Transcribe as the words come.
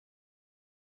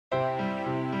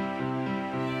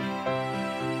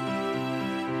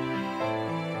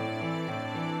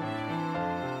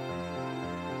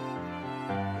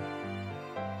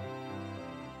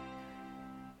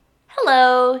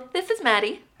Hello, this is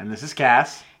Maddie, And this is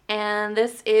Cass. and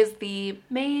this is the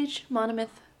Mage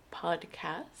Monomyth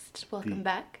podcast. Welcome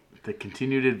back. The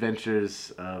continued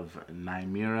adventures of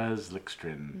Nymera's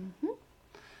Lixtrin and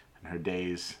her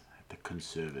days at the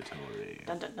Conservatory.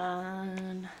 Dun dun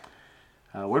dun.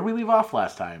 Where did we leave off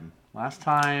last time?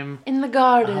 In the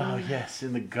garden. Oh, yes,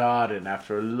 in the garden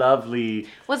after a lovely...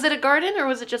 Was it a garden or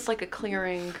was it just like a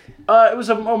clearing? It was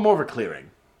more of a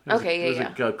clearing.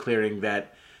 It was a clearing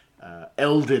that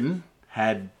Eldon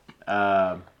had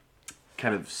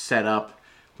kind of set up,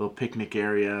 a little picnic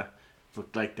area.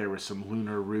 Looked like there was some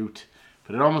lunar root,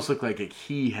 but it almost looked like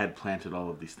he had planted all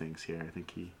of these things here. I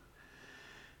think he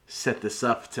set this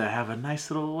up to have a nice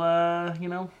little,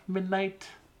 midnight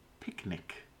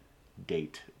picnic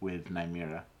date with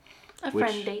Nymera. A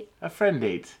friend date. A friend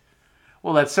date.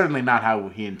 Well, that's certainly not how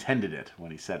he intended it when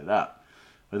he set it up.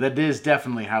 But that is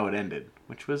definitely how it ended,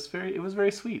 which was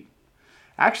very sweet.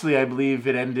 Actually, I believe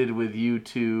it ended with you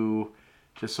two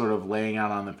just sort of laying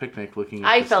out on the picnic looking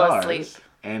at the stars. I fell asleep.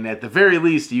 And at the very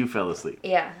least, you fell asleep.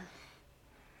 Yeah.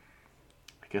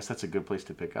 I guess that's a good place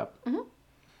to pick up. Mm-hmm.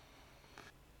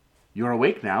 You're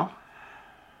awake now.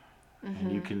 Mm-hmm.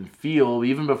 And you can feel,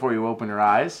 even before you open your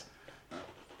eyes,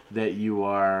 that you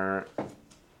are...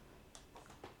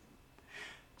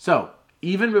 So,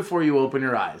 even before you open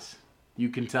your eyes, you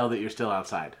can tell that you're still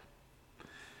outside.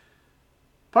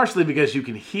 Partially because you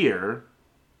can hear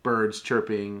birds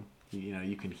chirping.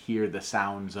 You can hear the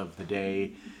sounds of the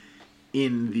day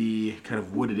in the kind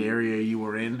of wooded area you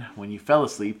were in when you fell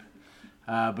asleep.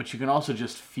 But you can also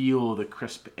just feel the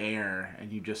crisp air,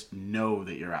 and you just know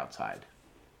that you're outside.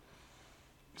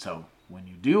 So when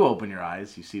you do open your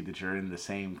eyes, you see that you're in the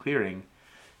same clearing,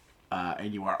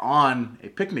 and you are on a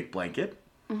picnic blanket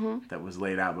that was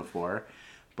laid out before.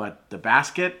 But the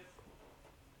basket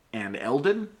and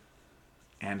Eldon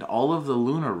and all of the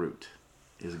lunar root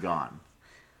is gone.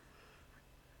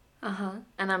 Uh-huh.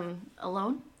 And I'm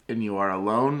alone? And you are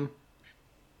alone,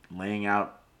 laying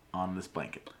out on this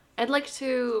blanket. I'd like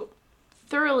to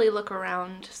thoroughly look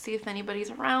around, see if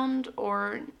anybody's around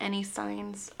or any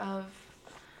signs of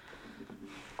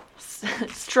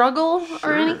struggle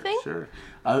or anything. Sure.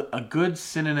 A good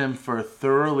synonym for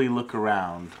thoroughly look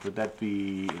around, would that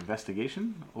be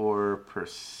investigation or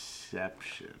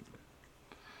perception?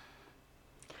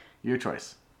 Your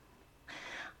choice.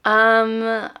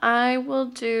 I will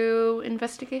do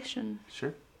investigation.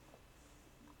 Sure.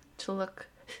 To look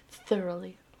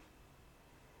thoroughly.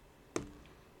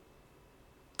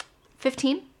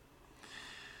 15?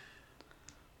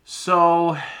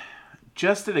 So,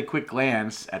 just at a quick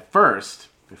glance, at first,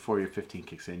 before your 15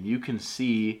 kicks in, you can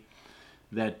see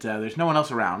that there's no one else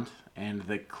around, and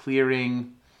the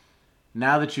clearing,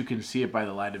 now that you can see it by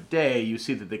the light of day, you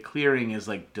see that the clearing is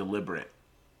like deliberate.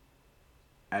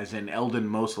 As in, Eldon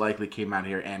most likely came out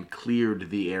here and cleared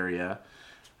the area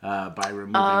by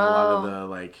removing a lot of the,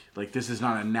 like this is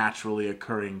not a naturally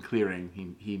occurring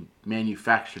clearing. He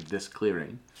manufactured this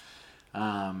clearing.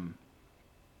 And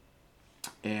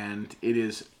it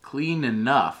is clean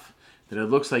enough that it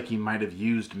looks like he might have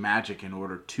used magic in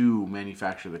order to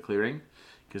manufacture the clearing,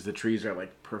 because the trees are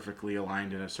like perfectly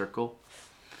aligned in a circle.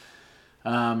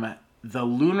 The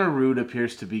lunar root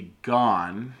appears to be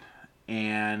gone,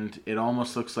 and it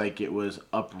almost looks like it was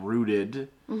uprooted,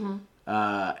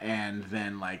 and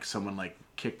then like someone like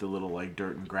kicked a little like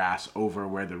dirt and grass over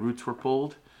where the roots were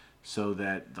pulled, so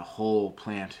that the whole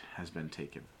plant has been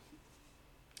taken.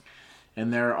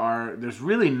 And there's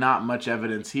really not much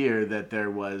evidence here that there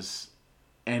was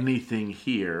anything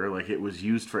here, like it was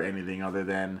used for anything other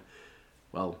than,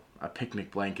 well, a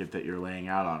picnic blanket that you're laying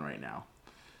out on right now.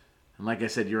 And like I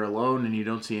said, you're alone and you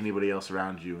don't see anybody else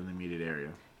around you in the immediate area.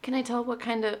 Can I tell what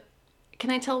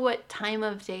time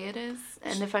of day it is?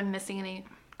 And if I'm missing any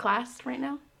class right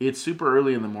now? It's super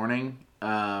early in the morning,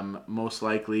 most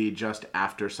likely just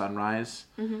after sunrise.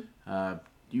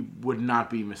 You would not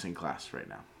be missing class right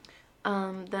now.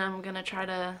 Then I'm going to try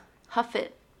to huff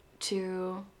it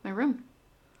to my room.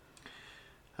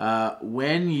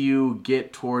 When you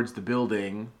get towards the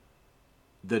building,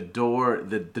 the door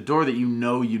that you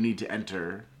know you need to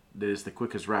enter, that is the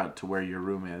quickest route to where your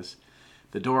room is,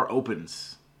 the door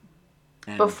opens.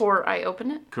 And before I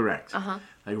open it? Correct. Uh-huh.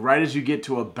 Like right as you get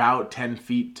to about 10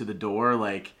 feet to the door,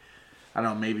 like, I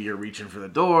don't know, maybe you're reaching for the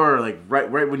door, or like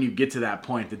right when you get to that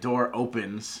point, the door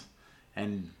opens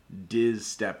and Diz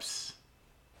steps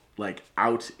like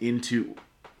out into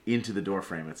the door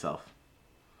frame itself.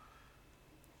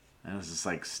 And it's just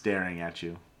like staring at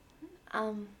you.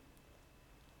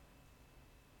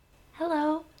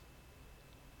 Hello.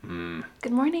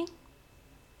 Good morning.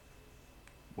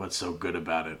 What's so good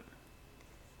about it?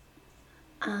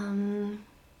 Um,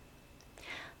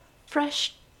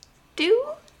 fresh stew?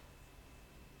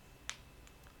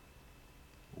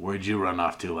 Where'd you run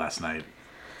off to last night?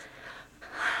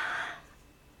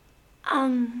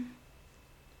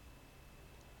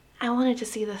 I wanted to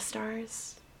see the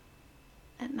stars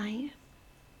at night,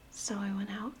 so I went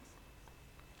out.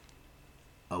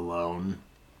 Alone?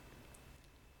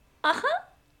 Uh-huh.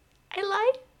 I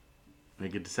lied.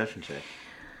 Make a deception check.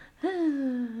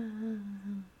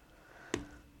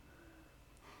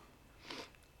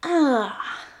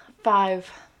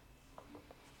 5.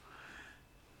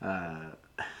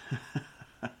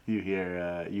 You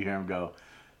hear him go,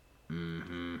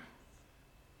 mm-hmm.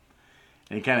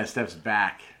 And he kind of steps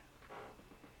back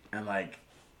and, like,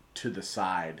 to the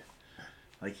side.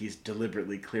 Like he's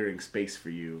deliberately clearing space for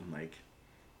you. Like,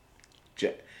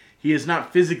 he is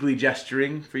not physically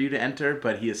gesturing for you to enter,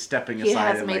 but he is stepping aside. He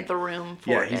has and, made like, the room for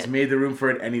yeah, it. he's made the room for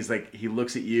it, and he's like, he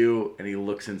looks at you, and he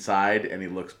looks inside, and he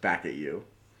looks back at you.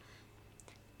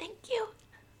 Thank you.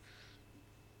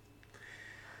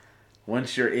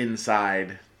 Once you're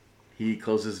inside, he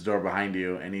closes the door behind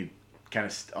you, and he kind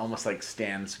of almost like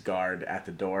stands guard at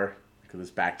the door, with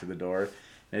his back to the door.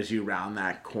 And as you round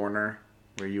that corner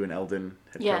where you and Eldon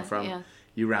had come from,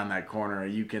 you round that corner,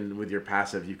 you can, with your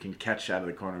passive, you can catch out of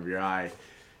the corner of your eye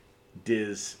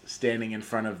Diz standing in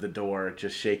front of the door,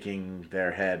 just shaking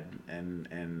their head,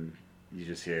 and you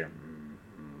just hear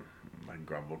like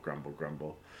grumble, grumble,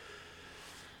 grumble.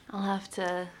 I'll have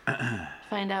to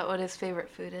find out what his favorite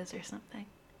food is or something.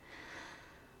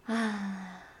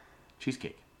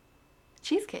 Cheesecake.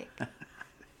 Cheesecake.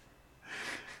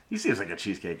 He seems like a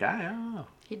cheesecake guy. I don't know.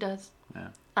 He does. Yeah.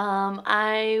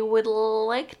 I would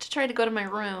like to try to go to my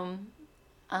room.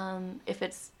 If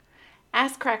it's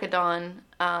ass crack of dawn,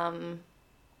 I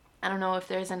don't know if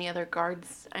there's any other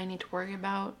guards I need to worry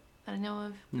about that I know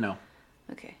of. No.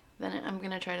 Okay, then I'm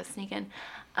gonna try to sneak in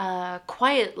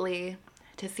quietly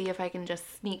to see if I can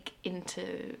just sneak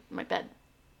into my bed.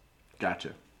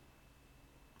 Gotcha.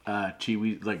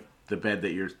 Chiwi, like the bed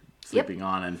that you're sleeping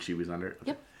on, and Chiwi's under it?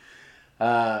 Yep.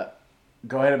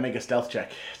 Go ahead and make a stealth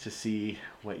check to see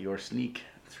what your sneak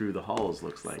through the halls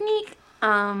looks like. Sneak.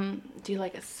 Do you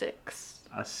like a 6?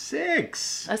 A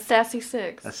 6. A sassy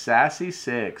 6. A sassy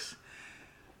 6.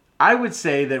 I would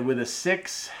say that with a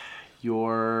 6,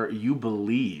 you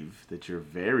believe that you're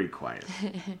very quiet.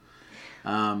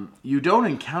 You don't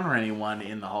encounter anyone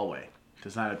in the hallway. It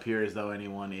does not appear as though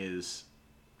anyone is,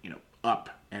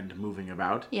 up and moving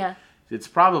about. Yeah. It's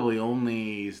probably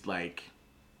only like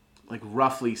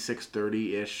roughly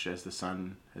 6:30-ish as the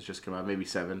sun has just come out, maybe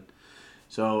 7.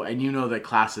 So, and you know that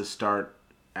classes start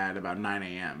at about 9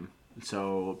 a.m.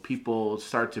 So people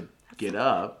start to get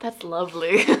up. That's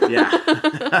lovely.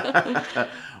 Yeah.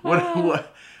 What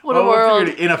a world.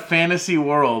 In a fantasy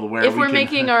world where if we're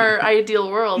making our ideal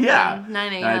world, yeah, then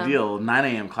 9 a.m. Ideal 9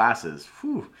 a.m. classes.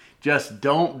 Whew. Just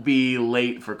don't be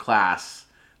late for class.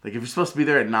 Like, if you're supposed to be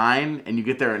there at 9 and you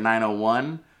get there at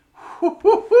 9:01,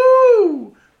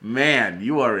 whoo, man,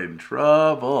 you are in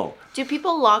trouble. Do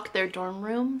people lock their dorm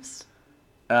rooms?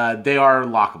 They are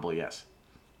lockable, yes.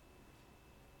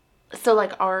 So,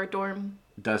 like, our dorm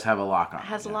Does have a lock on it.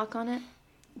 has a lock on it?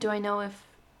 Do I know if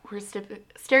we're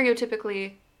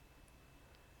stereotypically...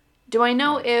 Do I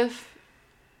know if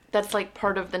that's, like,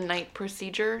 part of the night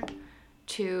procedure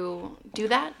to do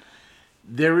that?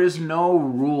 There is no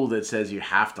rule that says you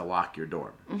have to lock your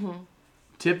dorm. Mm-hmm.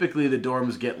 Typically, the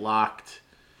dorms get locked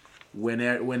when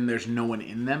there's no one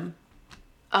in them.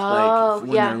 Oh,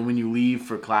 like when you leave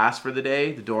for class for the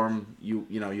day, the dorm you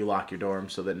lock your dorm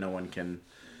so that no one can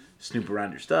snoop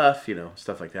around your stuff,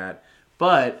 stuff like that.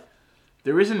 But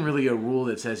there isn't really a rule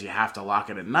that says you have to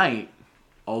lock it at night,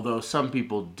 although some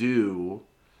people do.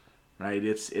 Right?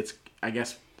 It's I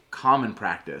guess common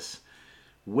practice.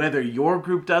 Whether your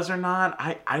group does or not,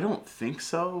 I don't think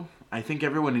so. I think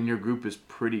everyone in your group is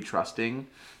pretty trusting.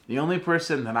 The only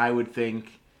person that I would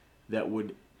think that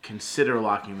would consider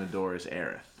locking the door is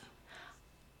Aerith.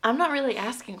 I'm not really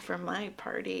asking for my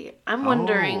party. I'm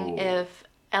wondering if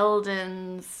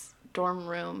Eldon's dorm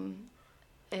room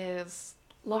is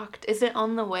locked. Is it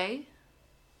on the way?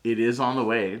 It is on the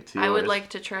way to yours. I would like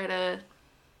to try to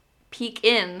peek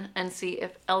in and see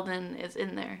if Eldon is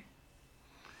in there.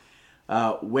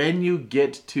 When you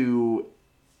get to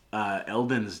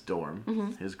Eldon's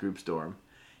dorm, his group's dorm,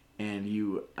 and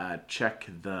you check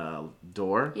the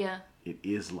door, it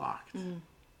is locked.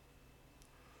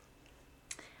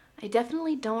 I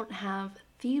definitely don't have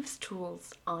thieves'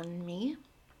 tools on me.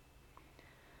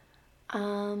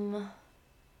 I'm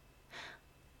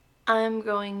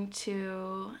going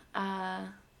to...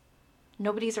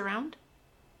 nobody's around?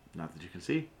 Not that you can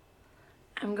see.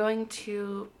 I'm going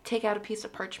to take out a piece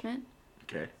of parchment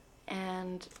Okay.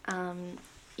 and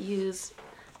use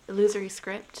illusory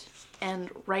script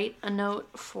and write a note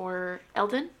for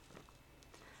Eldon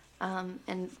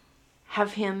and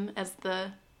have him as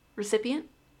the recipient.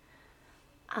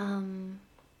 And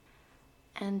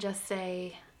just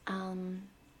say,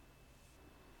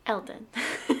 Eldon.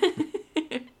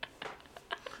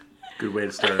 Good way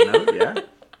to start a note, yeah.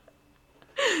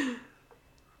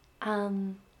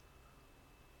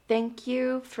 Thank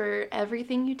you for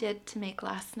everything you did to make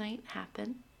last night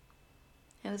happen.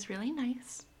 It was really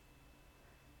nice.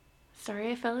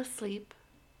 Sorry I fell asleep.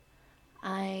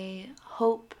 I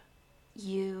hope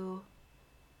you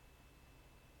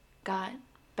got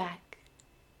back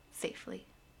safely.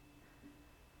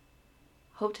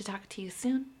 Hope to talk to you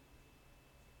soon.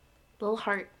 Little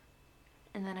heart.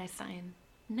 And then I sign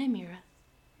Nymera.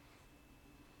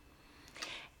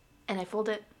 And I fold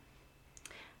it.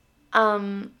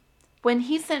 When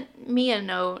he sent me a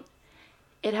note,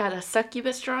 it had a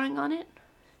succubus drawing on it.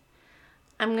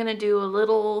 I'm gonna do a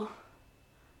little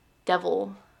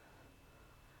devil.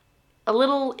 A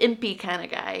little impy kind of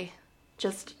guy.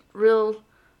 Just real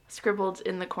scribbled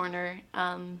in the corner.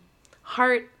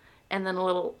 Heart, and then a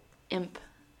little imp.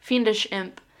 Fiendish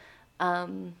imp.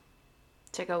 To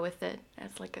go with it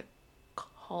as like a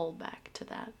callback to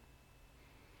that.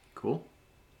 Cool.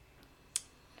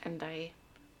 And I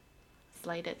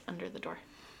slide it under the door.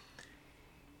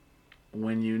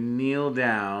 When you kneel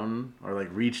down or like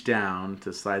reach down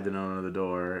to slide the note under the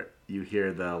door, you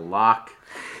hear the lock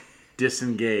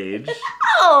disengage.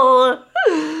 Oh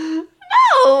no!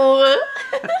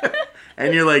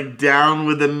 And you're like down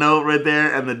with the note right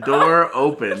there, and the door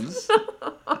opens.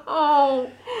 Oh.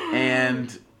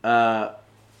 And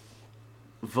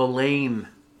Verlaine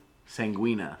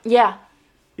Sanguina Yeah.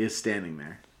 is standing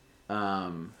there.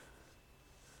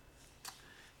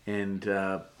 And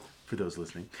for those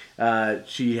listening,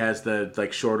 she has the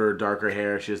like shorter, darker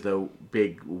hair. She has the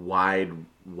big, wide,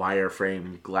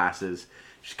 wireframe glasses.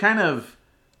 She's kind of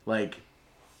like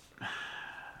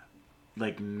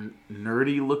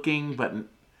nerdy looking, but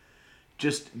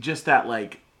just that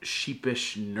like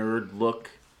sheepish nerd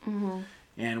look. Mm-hmm.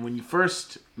 And when you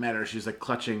first met her, she was like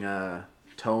clutching a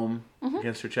tome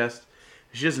against her chest.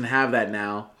 She doesn't have that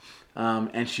now.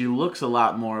 And she looks a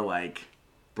lot more like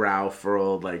brow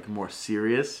furrowed, like more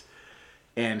serious.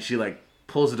 And she like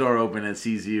pulls the door open and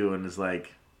sees you and is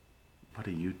like, "What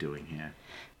are you doing here?"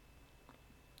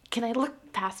 Can I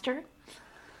look past her?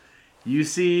 You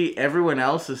see everyone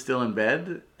else is still in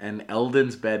bed, and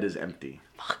Eldon's bed is empty.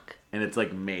 Fuck. And it's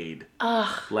like made.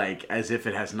 Ugh. Like as if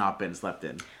it has not been slept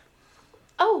in.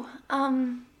 Oh,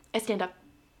 I stand up.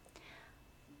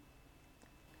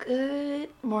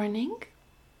 Good morning.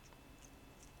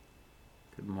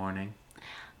 Good morning.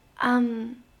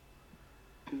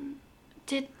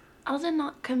 Did Alden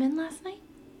not come in last night?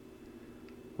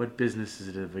 What business is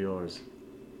it of yours?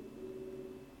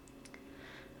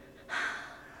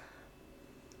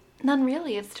 None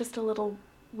really. It's just a little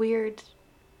weird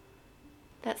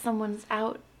that someone's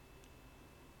out.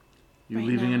 You right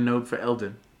leaving now. a note for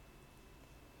Eldon?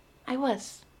 I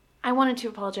was. I wanted to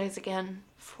apologize again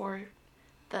for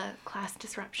the class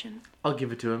disruption. I'll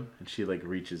give it to him. And she like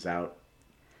reaches out,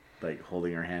 like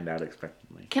holding her hand out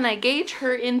expectantly. Can I gauge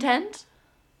her intent?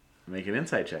 Make an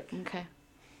insight check. Okay.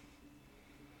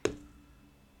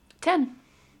 10.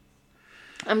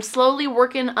 I'm slowly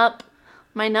working up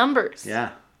my numbers.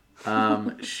 Yeah.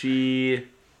 I'd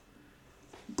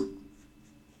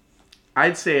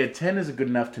say a 10 is good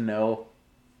enough to know.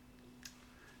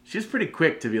 She's pretty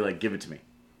quick to be like, "Give it to me."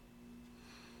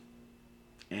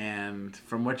 And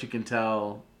from what you can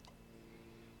tell,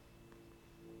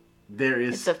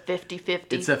 It's a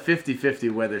 50-50. It's a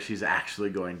 50-50 whether she's actually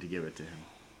going to give it to him.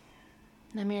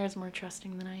 Nymera's more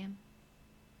trusting than I am.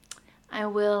 I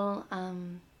will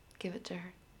give it to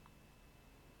her.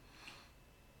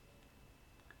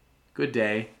 Good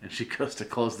day. And she goes to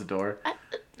close the door.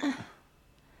 Do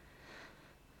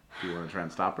you want to try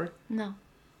and stop her? No.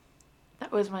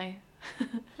 That was my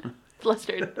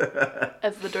flustered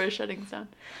as the door shutting down.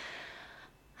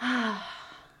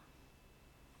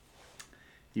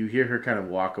 You hear her kind of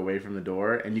walk away from the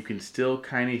door, and you can still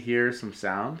kind of hear some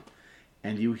sound.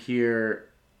 And you hear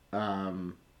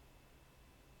a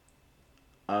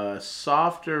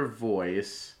soft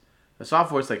voice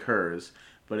like hers,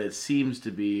 but it seems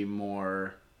to be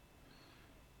more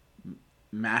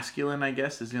masculine, I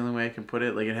guess, is the only way I can put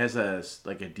it. Like it has a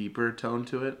deeper tone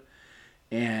to it.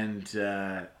 And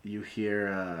you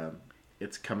hear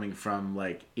it's coming from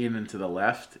like in and to the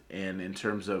left. And in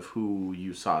terms of who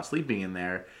you saw sleeping in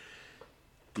there,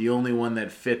 the only one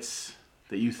that fits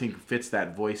that you think fits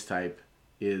that voice type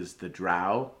is the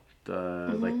drow,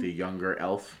 the like the younger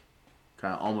elf,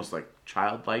 kind of almost like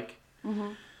childlike.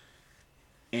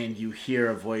 And you hear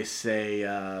a voice say,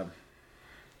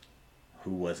 "Who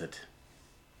was it?"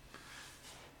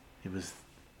 It was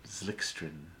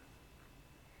Zlikstrin.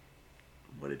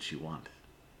 What did she want?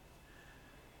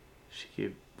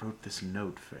 She wrote this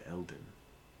note for Eldon.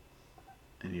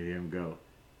 And you hear him go,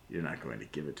 "You're not going to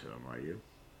give it to him, are you?"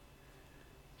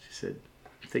 She said,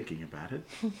 "Thinking about it."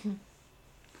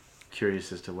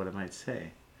 Curious as to what it might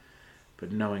say.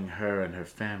 But knowing her and her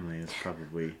family is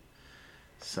probably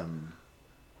some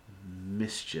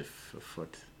mischief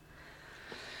afoot.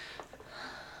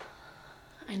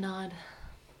 I nod.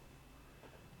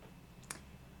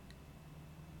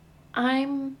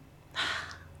 I'm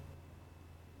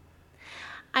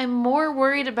more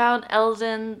worried about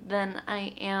Eldon than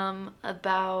I am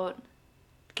about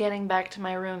getting back to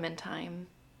my room in time.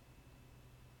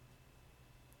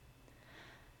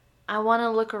 I want to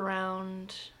look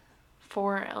around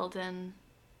for Eldon.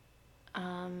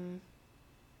 Out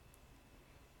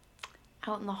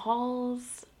in the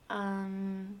halls.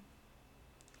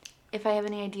 If I have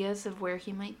any ideas of where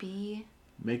he might be.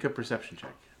 Make a perception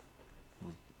check.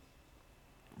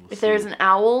 If there's an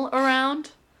owl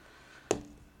around.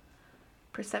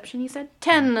 Perception, you said?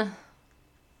 10.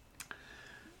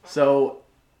 So,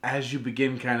 as you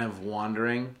begin kind of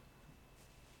wandering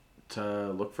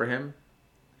to look for him,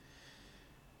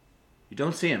 you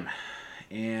don't see him.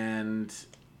 And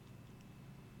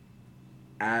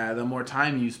the more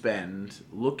time you spend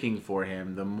looking for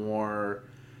him, the more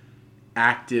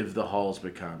active the halls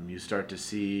become. You start to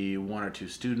see one or two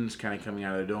students kind of coming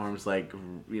out of the dorms, like,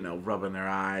 rubbing their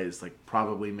eyes, like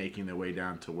probably making their way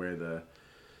down to where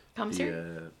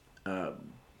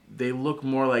they look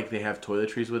more like they have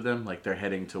toiletries with them, like they're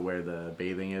heading to where the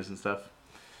bathing is and stuff.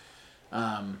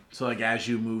 So like as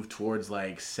you move towards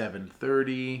like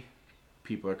 7:30,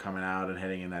 people are coming out and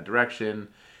heading in that direction.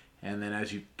 And then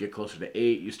as you get closer to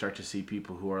 8, you start to see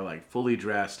people who are like fully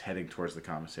dressed heading towards the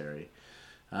commissary.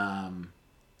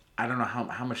 I don't know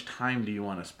how much time do you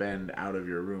want to spend out of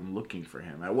your room looking for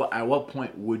him? At what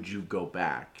point would you go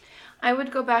back? I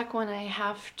would go back when I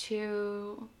have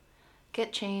to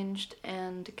get changed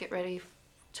and get ready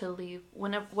to leave.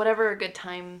 Whatever a good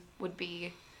time would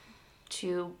be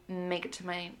to make it to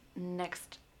my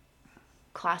next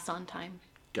class on time.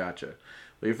 Gotcha.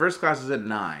 Well, your first class is at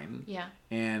 9. Yeah.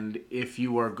 And if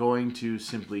you are going to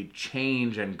simply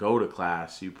change and go to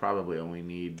class, you probably only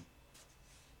need,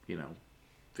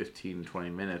 15, 20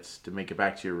 minutes to make it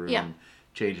back to your room,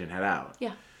 change and head out.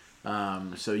 Yeah.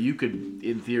 So you could,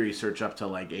 in theory, search up to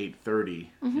like 8:30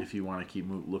 if you want to keep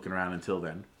looking around until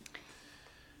then.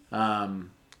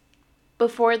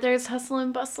 Before there's hustle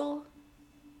and bustle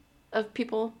of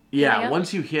people. Yeah,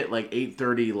 once you hit like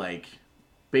 8:30, like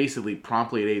basically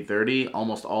promptly at 8:30,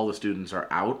 almost all the students are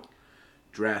out,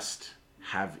 dressed,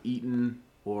 have eaten,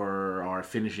 or are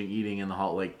finishing eating in the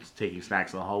hall, like taking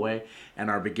snacks in the hallway, and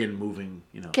are begin moving.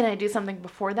 Can I do something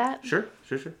before that? Sure.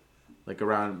 Like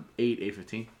around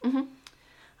 8:15.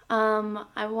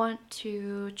 I want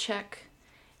to check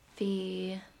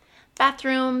the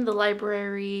bathroom, the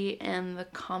library, and the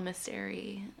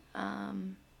commissary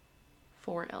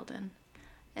for Eldon.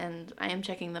 And I am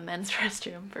checking the men's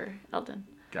restroom for Eldon.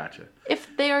 Gotcha.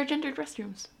 If they are gendered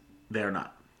restrooms. They're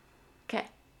not. Okay.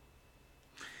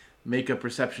 Make a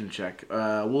perception check.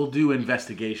 We'll do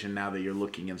investigation now that you're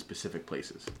looking in specific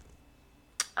places.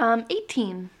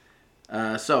 18.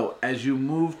 So, as you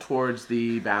move towards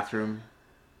the bathroom,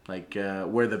 like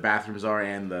where the bathrooms are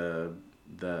and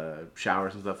the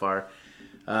showers and stuff are,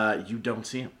 you don't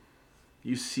see him.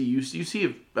 You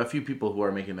see a few people who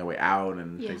are making their way out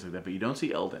and things like that, but you don't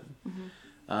see Eldon.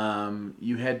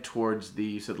 You head towards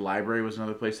you said the library was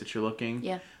another place that you're looking.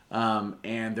 Yeah.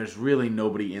 And there's really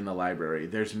nobody in the library.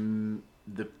 There's I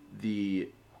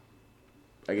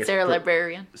guess. Is there a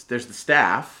librarian? There's the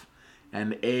staff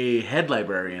and a head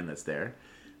librarian that's there,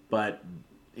 but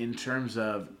in terms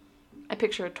of, I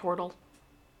picture a turtle.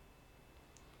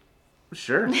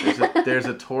 Sure, there's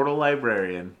a turtle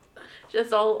librarian.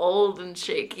 Just all old and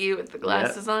shaky with the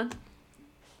glasses on.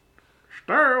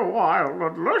 Stay a while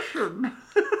and listen.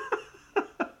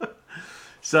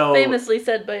 So famously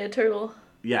said by a turtle.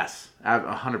 Yes,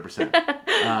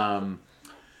 100%.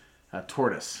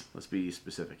 Tortoise. Let's be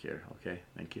specific here. Okay,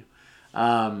 thank you.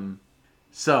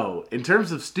 So, in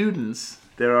terms of students,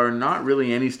 there are not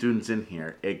really any students in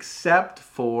here except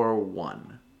for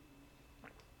one.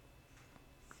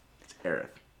 It's Aerith.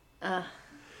 I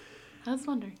was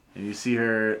wondering. And you see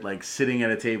her like sitting at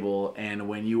a table, and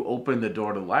when you open the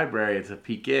door to the library to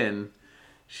peek in,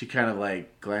 She kind of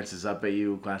like glances up at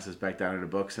you, glances back down at her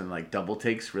books, and like double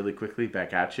takes really quickly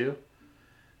back at you.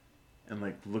 And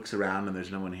like looks around and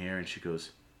there's no one here, and she goes,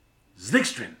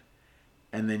 Zlikstrin!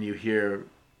 And then you hear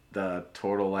the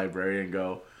turtle librarian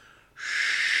go,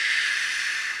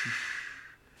 shh.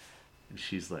 And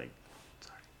she's like,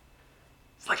 sorry,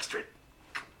 Zlikstrin!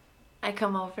 I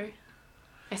come over.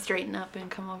 I straighten up and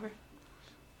come over.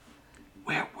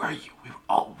 Where were you? We were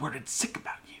all worried sick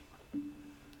about you.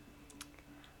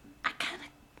 I kind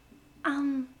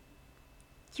of,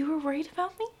 you were worried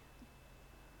about me?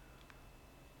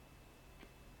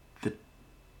 The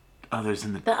others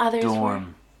in the others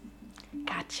dorm.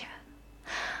 Gotcha.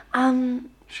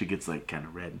 She gets like kind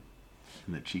of red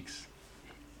in the cheeks.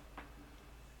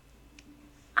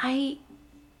 I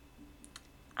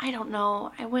don't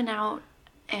know. I went out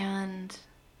and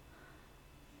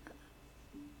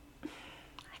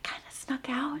I kind of snuck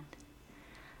out.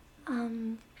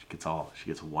 She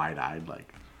gets wide-eyed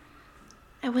like.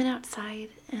 I went outside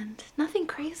and nothing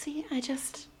crazy.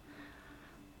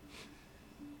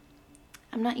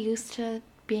 I'm not used to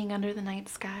being under the night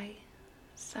sky.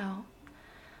 So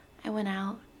I went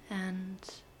out and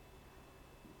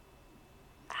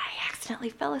I accidentally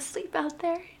fell asleep out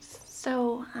there.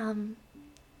 So I'm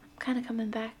kind of coming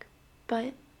back,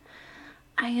 but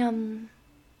I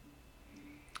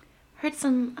heard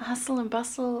some hustle and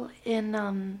bustle in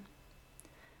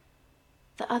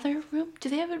the other room. Do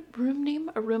they have a room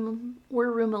name? We're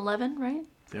room 11, right?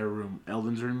 Their room,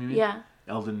 Eldon's room, you mean? Yeah.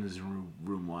 Eldon is room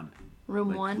 1.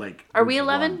 Room 1. Like Are we room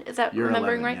 11? one. Is that You're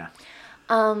remembering 11, right?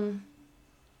 Yeah.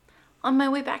 On my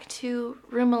way back to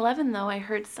room 11, though, I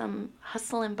heard some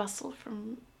hustle and bustle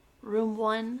from room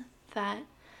 1 that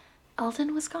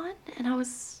Eldon was gone, and I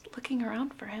was looking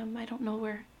around for him. I don't know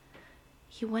where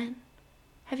he went.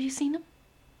 Have you seen him?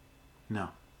 No.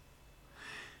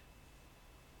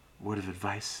 Word of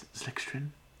advice,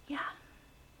 Zlikstrin? Yeah.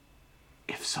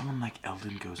 If someone like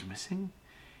Eldon goes missing,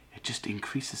 it just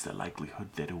increases the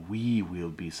likelihood that we will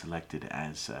be selected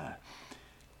as,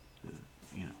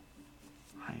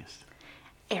 highest.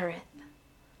 Aerith.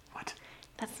 What?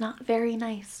 That's not very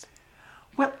nice.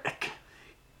 Well,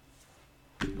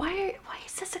 Why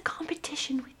is this a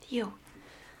competition with you?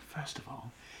 first of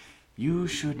all, you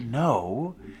should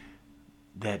know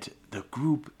that the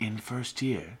group in first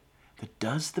year that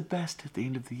does the best at the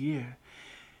end of the year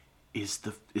is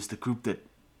the group that...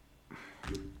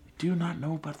 Do you not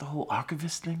know about the whole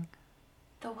archivist thing?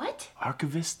 The what?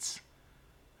 Archivists?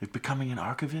 Like becoming an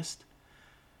archivist?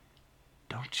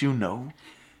 Don't you know?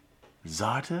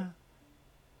 Zarta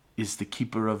is the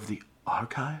keeper of the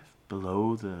archive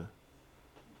below the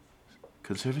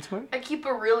conservatory? I keep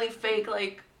a really fake,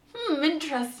 like,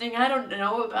 interesting. I don't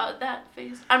know about that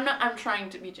face. I'm trying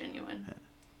to be genuine.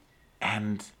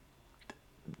 And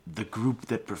the group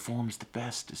that performs the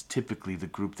best is typically the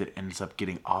group that ends up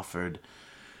getting offered,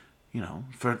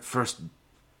 first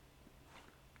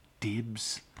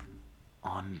dibs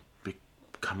on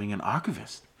becoming an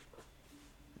archivist.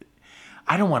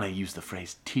 I don't want to use the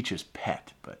phrase teacher's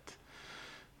pet, but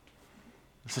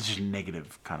there's such a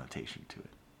negative connotation to it.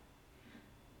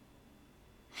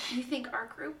 You think our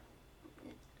group?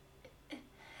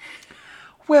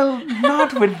 Well,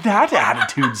 not with that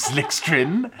attitude,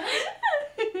 Zlikstrin.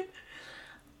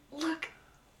 Look,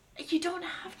 you don't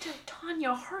have to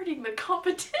Tanya Harding the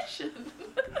competition.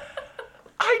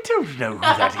 I don't know who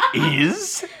that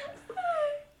is.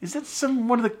 Is that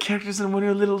one of the characters in one of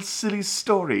your little silly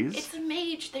stories? It's a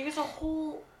mage. There's a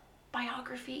whole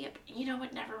biography. You know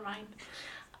what? Never mind.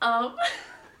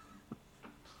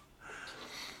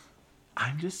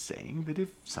 I'm just saying that if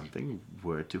something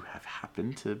were to have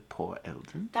happened to poor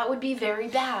Eldon... That would be very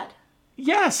bad.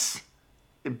 Yes!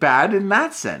 Bad in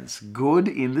that sense. Good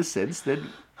in the sense that...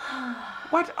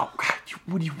 What? Oh,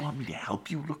 would you want me to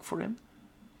help you look for him?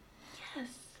 Yes.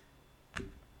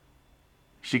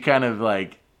 She kind of,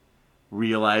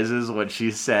 realizes what she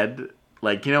said.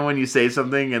 Like, when you say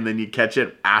something and then you catch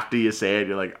it after you say it,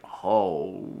 you're like,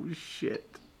 oh,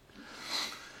 shit.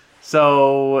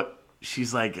 So...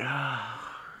 She's like, oh,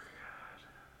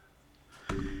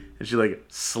 God. And she,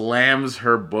 slams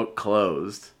her book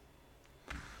closed.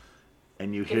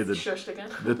 And you hear the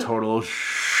total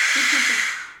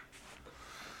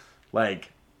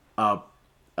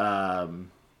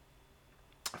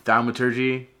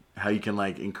thaumaturgy, how you can,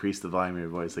 increase the volume of your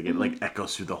voice. It,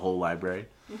 echoes through the whole library.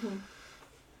 Mm-hmm.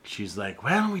 She's like,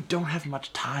 well, we don't have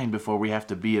much time before we have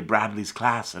to be at Bradley's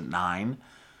class at 9.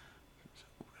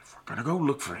 Gonna go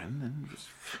look for him and just...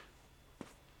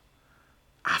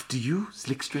 After you,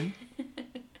 Zlikstrin.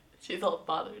 She's all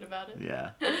bothered about it.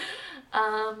 Yeah.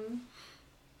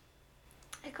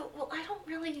 I go, well, I don't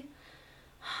really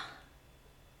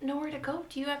know where to go.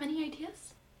 Do you have any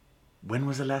ideas? When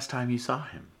was the last time you saw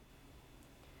him?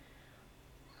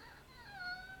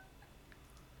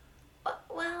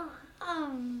 Well,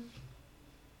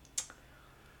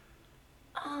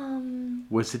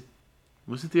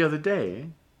 Was it the other day?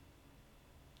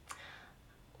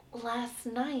 last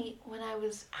night when I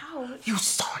was out. You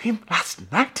saw him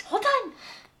last night? Hold on.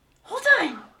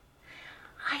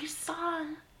 I saw,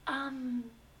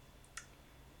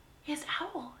 his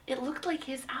owl. It looked like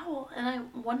his owl, and I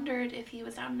wondered if he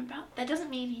was out and about. That doesn't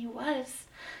mean he was.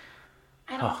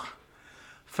 I don't... Oh,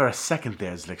 for a second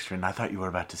there, Zlikstrin, I thought you were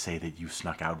about to say that you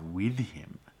snuck out with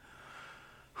him.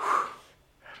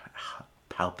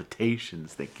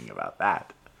 Palpitations thinking about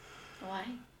that. Why?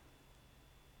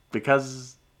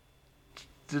 Because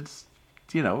it's,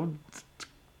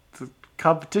 it's a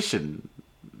competition.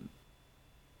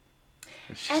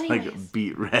 She's Anyways, like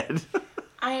beet red.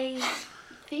 I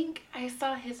think I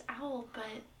saw his owl, but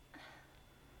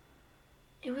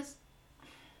it was...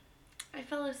 I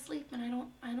fell asleep and I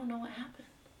don't know what happened.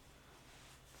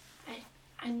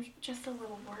 I'm just a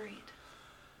little worried.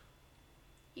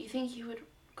 You think he would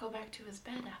go back to his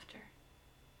bed after?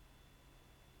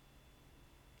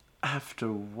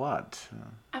 After what?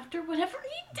 After whatever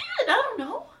he did, I don't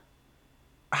know.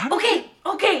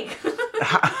 Okay.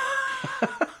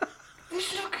 We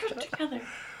should all get together.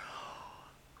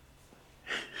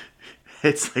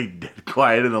 It's like dead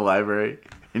quiet in the library,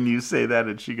 and you say that,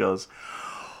 and she goes,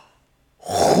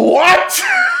 "What?"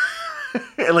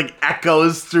 It like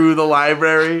echoes through the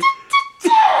library.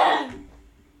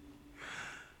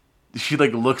 She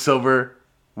like looks over,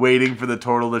 waiting for the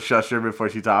turtle to shush her before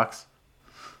she talks.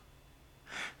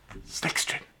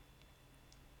 Zlikstrin,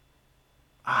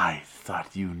 I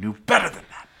thought you knew better than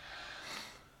that.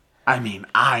 I mean,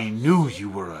 I knew you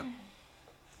were a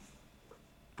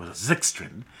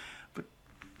Zlikstrin, but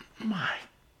my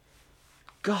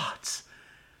gods,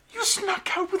 you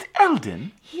snuck out with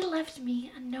Eldon? He left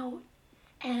me a note,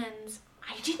 and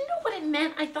I didn't know what it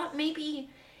meant. I thought maybe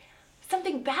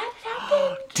something bad had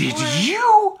happened. Did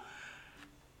you?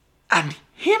 And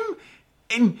him?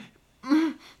 And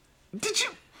did you?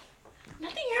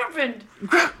 Nothing happened.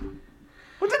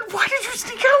 Well, then why did you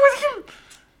sneak out with him?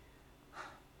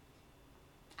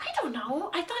 I don't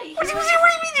know. I thought he What do you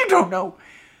mean you don't know?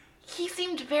 He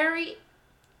seemed very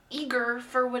eager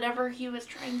for whatever he was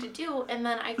trying to do, and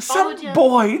then I followed him. Some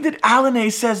boy that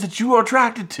Alanae says that you are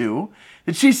attracted to,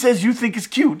 that she says you think is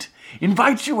cute,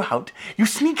 invites you out, you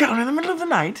sneak out in the middle of the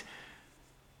night.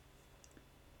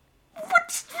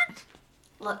 What?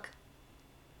 Look,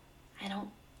 I don't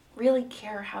really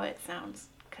care how it sounds,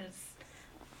 because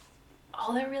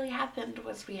all that really happened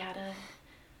was we had a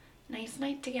nice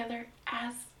night together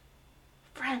as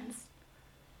friends.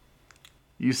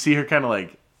 You see her kind of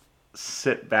like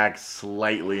sit back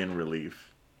slightly in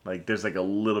relief. Like there's like a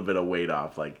little bit of weight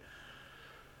off. Like,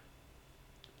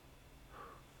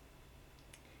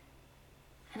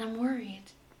 and I'm worried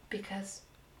because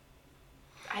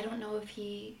I don't know if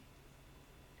he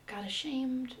got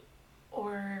ashamed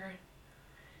or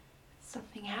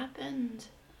something happened.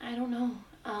 I don't know.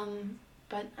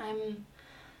 But I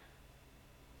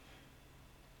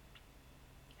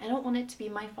don't want it to be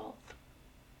my fault.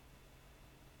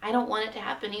 I don't want it to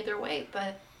happen either way,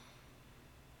 but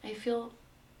I feel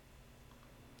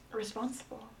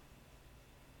responsible.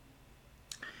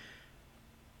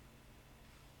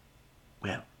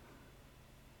 well,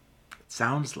 it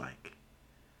sounds like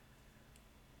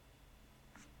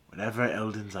whatever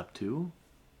Eldon's up to,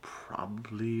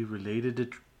 probably related to,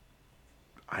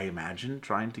 I imagine,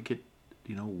 trying to get,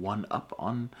 one up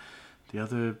on the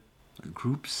other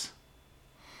groups.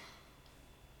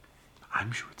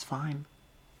 I'm sure it's fine.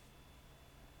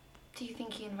 Do you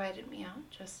think he invited me out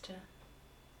just to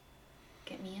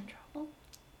get me in trouble?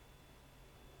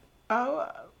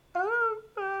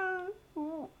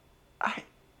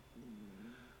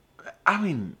 I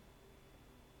mean,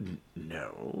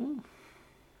 no.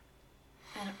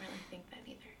 I don't really think that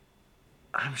either.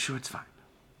 I'm sure it's fine.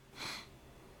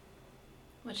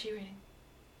 What's she reading?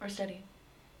 Or studying?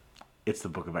 It's the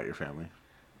book about your family.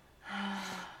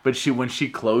 But when she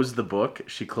closed the book,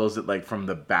 she closed it like from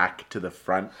the back to the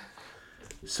front.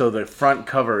 So the front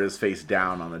cover is face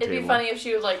down on the table. It'd be funny if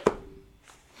she was like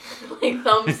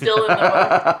thumb still in the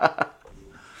book.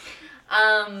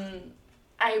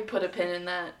 I put a pin in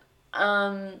that.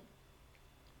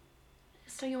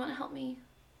 So you want to help me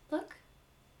look?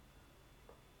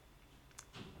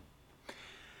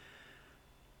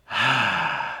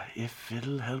 If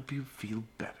it'll help you feel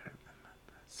better, then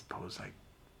I suppose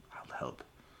I'll help.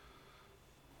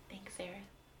 Thanks, Sarah.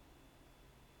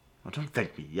 Well, don't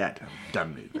thank me yet. I haven't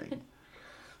done anything.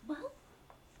 Well,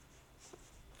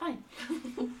 fine.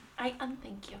 I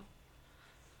unthank you.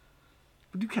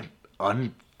 But you can't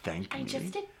unthank me. I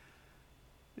just did.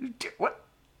 What?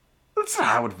 That's not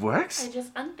how it works. I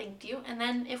just unthanked you, and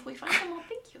then if we find him, I'll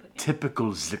thank you again.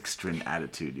 Typical Zixtrin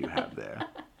attitude you have there.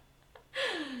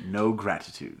 No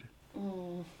gratitude.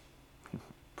 Mm.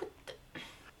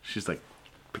 She's like,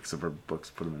 picks up her books,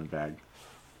 put them in a bag.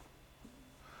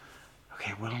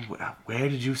 Okay, well, where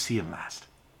did you see him last?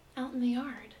 Out in the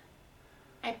yard.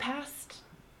 I passed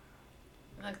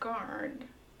the guard,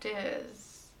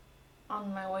 Diz,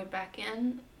 on my way back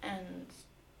in, and...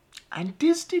 And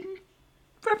Diz didn't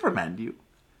reprimand you?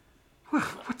 Well,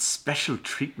 what special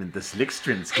treatment does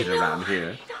Zixtrins get around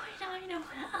here? I know.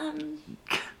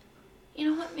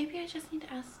 You know what? Maybe I just need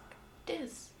to ask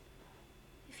Diz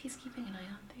if he's keeping an eye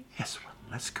on things. Yes, well,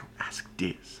 let's go ask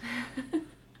Diz.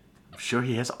 I'm sure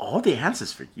he has all the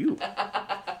answers for you.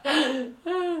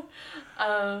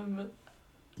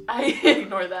 I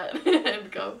ignore that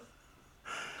and go.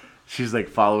 She's like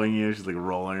following you. She's like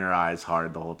rolling her eyes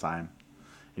hard the whole time.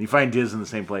 And you find Diz in the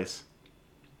same place.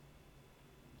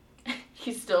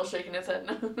 He's still shaking his head.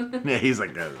 Yeah, he's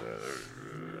like...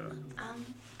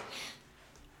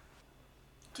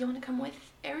 Do you want to come with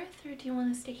Aerith, or do you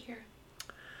want to stay here?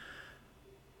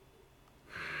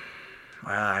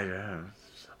 Well, I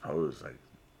suppose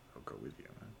I'll go with you.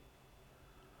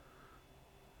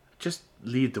 Just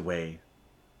lead the way.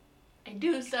 I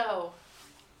do so.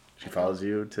 She follows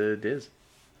you to Diz.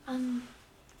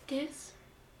 Diz?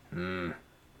 Hmm.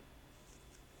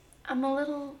 I'm a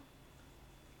little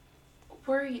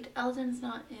worried Eldon's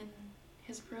not in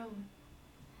his room.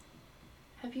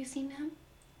 Have you seen him?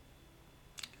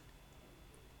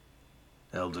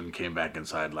 Eldon came back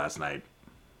inside last night.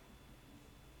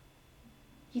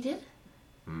 He did?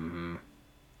 Mm-hmm.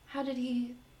 How did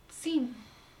he seem?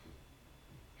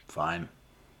 Fine.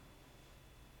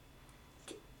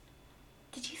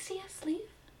 Did you see us leave?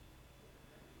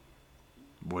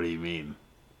 What do you mean?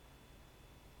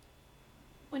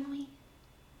 When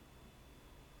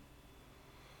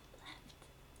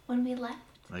we left?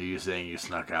 Are you saying you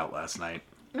snuck out last night?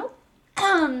 Nope.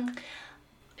 Do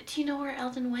you know where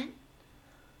Eldon went?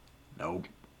 Nope.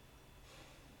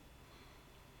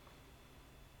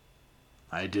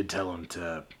 I did tell him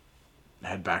to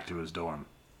head back to his dorm.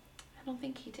 I don't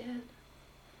think he did.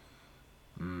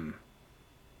 Well,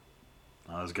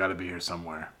 he's got to be here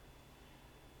somewhere.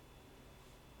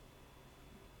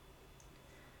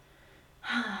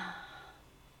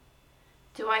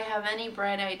 Do I have any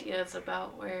bright ideas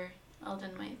about where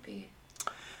Eldon might be?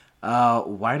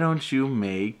 Why don't you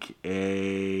make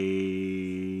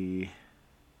a...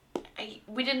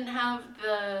 We didn't have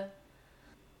the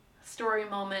story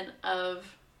moment of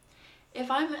if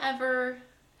I ever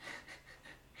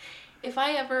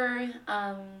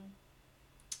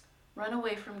run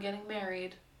away from getting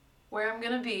married, where I'm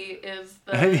gonna be is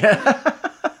the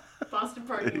Boston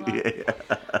parking lot. Yeah.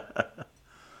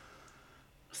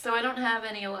 So I don't have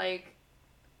any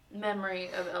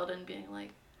memory of Eldon being like,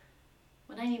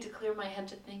 when I need to clear my head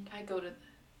to think, I go to the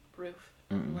roof.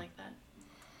 Something like that.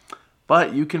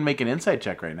 But you can make an insight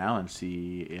check right now and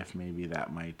see if maybe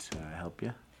that might help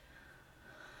you.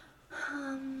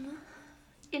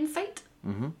 Insight?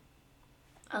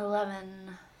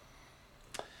 11.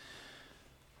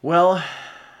 Well,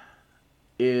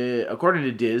 according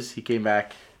to Diz, he came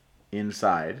back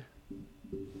inside.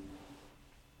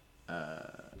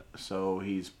 So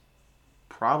he's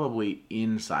probably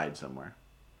inside somewhere.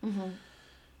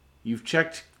 You've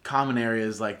checked common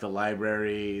areas like the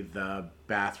library, the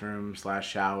bathroom /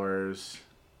 showers,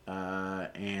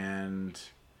 and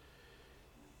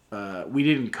we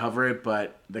didn't cover it,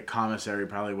 but the commissary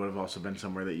probably would have also been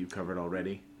somewhere that you covered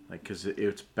already. Like, because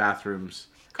it's bathrooms,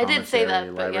 I did say that,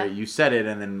 library. but yeah. You said it,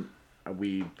 and then I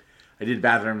did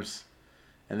bathrooms,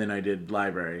 and then I did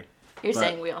library. You're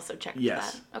saying we also checked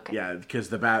yes, that? Okay. Yeah, because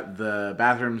the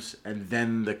bathrooms, and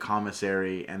then the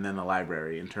commissary, and then the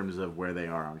library in terms of where they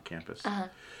are on campus.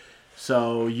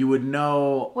 So you would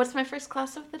know. What's my first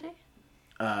class of the day?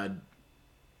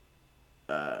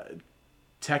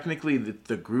 Technically,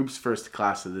 the group's first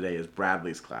class of the day is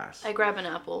Bradley's class. I grab an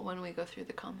apple when we go through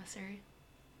the commissary.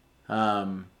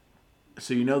 So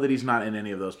you know that he's not in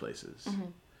any of those places.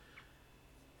 And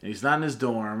he's not in his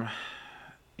dorm.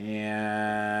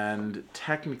 And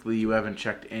technically, you haven't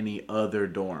checked any other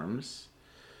dorms.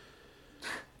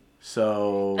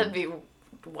 So That'd be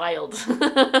wild.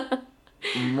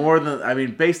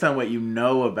 based on what you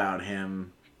know about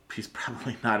him, he's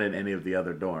probably not in any of the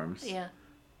other dorms. Yeah.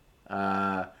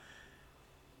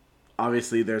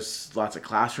 Obviously, there's lots of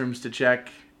classrooms to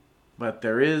check. but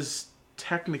there is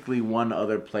technically one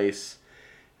other place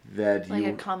that Like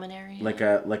a common area.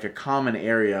 like a common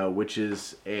area, which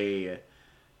is a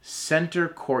center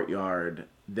courtyard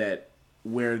that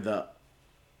where the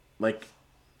like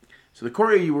so the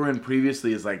courtyard you were in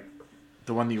previously is like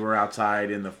the one that you were outside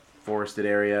in the forested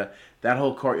area. That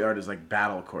whole courtyard is like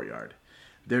battle courtyard.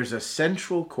 There's a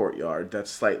central courtyard that's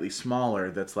slightly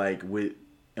smaller. That's like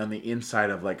on the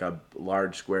inside of like a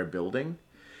large square building.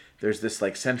 There's this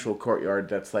like central courtyard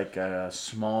that's like a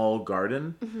small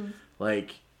garden,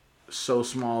 like so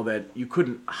small that you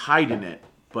couldn't hide in it,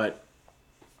 but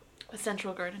a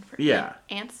central garden for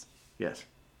ants. Yes,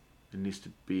 it needs to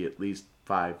be at least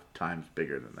 5 times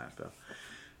bigger than that though.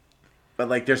 But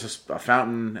like there's a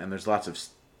fountain and there's lots of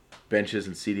benches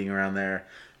and seating around there.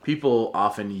 People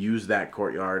often use that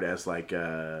courtyard as like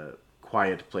a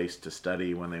quiet place to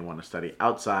study when they want to study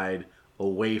outside,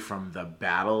 away from the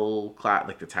battle class,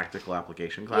 like the tactical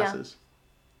application classes.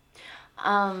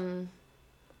 On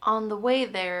the way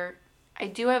there, I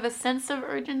do have a sense of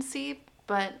urgency,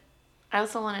 but I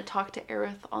also want to talk to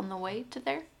Aerith on the way to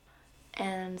there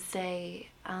and say,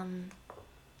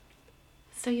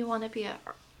 so you want to be an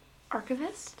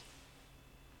archivist?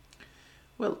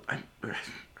 Well,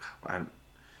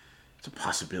 it's a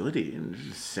possibility. I'm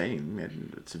just saying,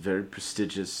 and it's a very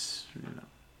prestigious,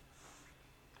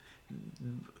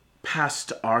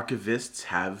 past archivists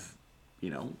have,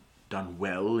 done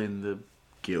well in the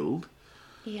guild.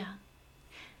 Yeah.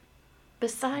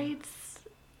 Besides,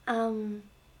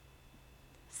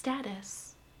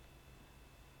 status,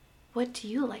 what do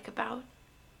you like about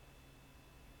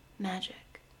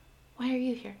magic? Why are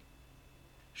you here?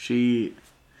 She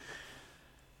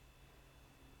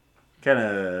kind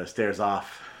of stares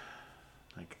off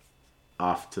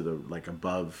to the, like,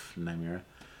 above Nymera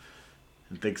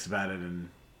and thinks about it, and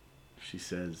she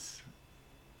says,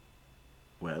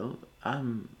 well,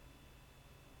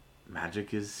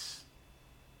 magic is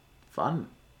fun.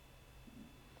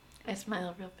 I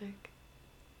smile real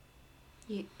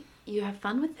big. You have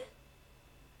fun with it?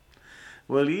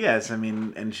 Well, yes, I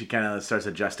mean, and she kind of starts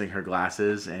adjusting her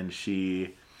glasses, and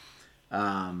she,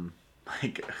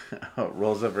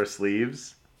 rolls up her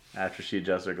sleeves after she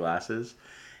adjusts her glasses,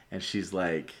 and she's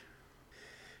like,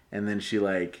 and then she,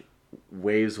 like,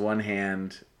 waves one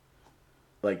hand,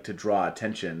 like, to draw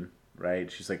attention,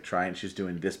 right? She's, like, she's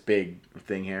doing this big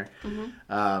thing here.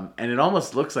 Mm-hmm. And it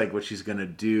almost looks like what she's going to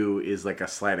do is, like, a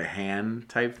sleight of hand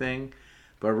type thing.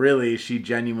 But really, she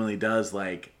genuinely does,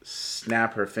 like,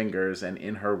 snap her fingers, and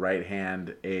in her right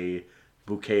hand, a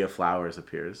bouquet of flowers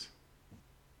appears.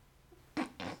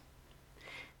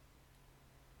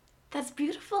 That's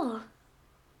beautiful.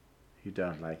 You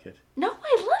don't like it? No,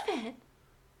 I love it.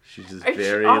 She just Are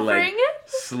very, you offering like, it?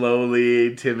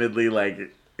 slowly, timidly,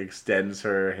 like, extends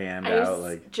her hand out,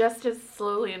 like... Just as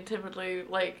slowly and timidly,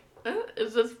 like,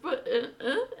 is this what,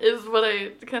 is what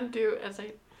I kind of do as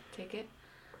I take it.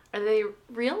 Are they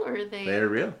real or are they... They're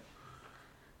real.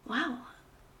 Wow.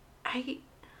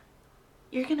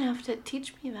 You're going to have to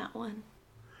teach me that one.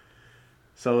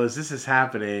 So as this is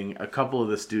happening, a couple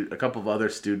of other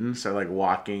students are, like,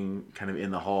 walking kind of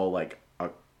in the hall, like,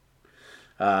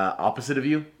 opposite of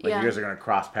you. Like, you guys are going to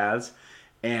cross paths.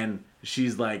 And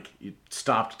she's, like,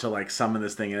 stopped to, like, summon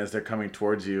this thing. And as they're coming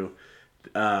towards you,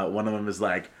 one of them is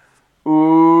like,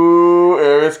 ooh,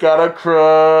 Eric's got a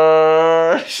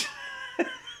crush.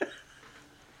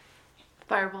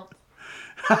 Fireball.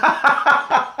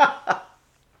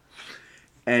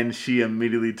 And she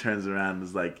immediately turns around and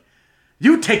is like,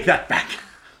 you take that back.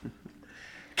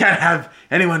 Can't have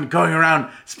anyone going around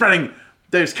spreading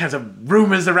those kinds of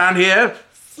rumors around here.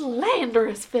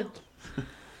 Slanderous Phil.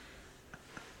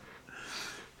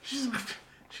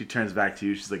 She turns back to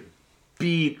you. She's like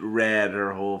beet red,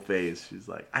 her whole face. She's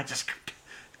like, I just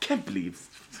can't believe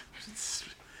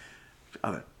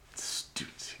other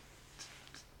students.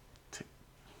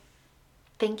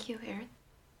 Thank you, Aaron.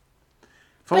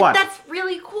 For what? That's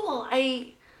really cool.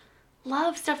 I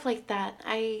love stuff like that.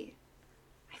 I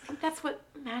think that's what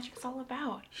magic's all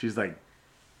about. She's like,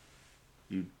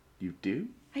 you do?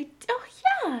 Oh,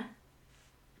 yeah.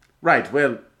 Right,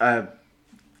 well,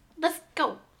 Let's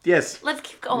go. yes. Let's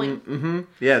keep going. Mm-hmm,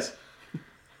 yes.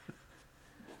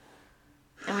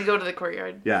 And we go to the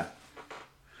courtyard. Yeah.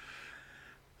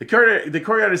 The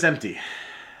courtyard is empty.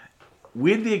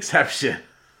 With the exception...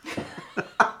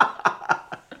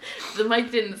 The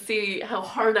mic didn't see how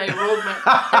hard I rolled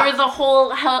there was a whole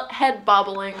head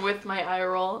bobbling with my eye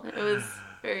roll. It was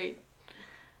very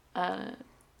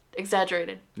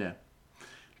exaggerated. Yeah.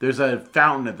 There's a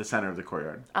fountain at the center of the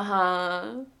courtyard.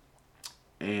 Uh-huh.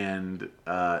 And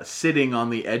sitting on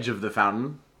the edge of the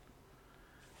fountain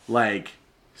like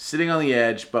sitting on the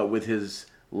edge, but with his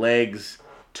legs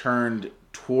turned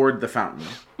toward the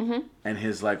fountain, and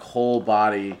his like whole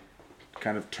body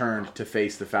kind of turned to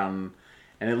face the fountain,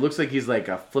 and it looks like he's like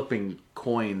flipping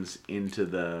coins into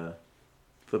the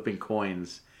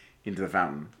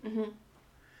fountain.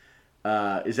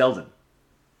 Is Eldon.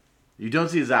 You don't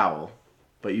see his owl,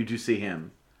 but you do see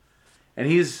him, and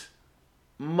he's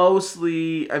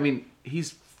mostly, I mean,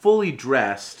 he's fully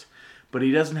dressed, but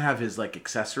he doesn't have his like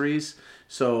accessories.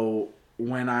 So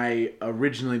when I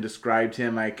originally described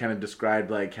him, I kind of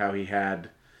described like how he had,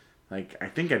 like, I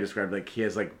think I described like he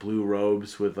has like blue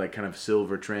robes with like kind of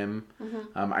silver trim.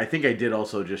 I think I did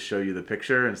also just show you the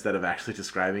picture instead of actually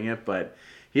describing it, but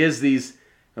he has these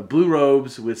blue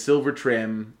robes with silver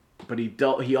trim, but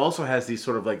he also has these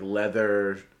sort of like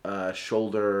leather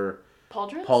shoulder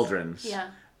pauldrons. Yeah.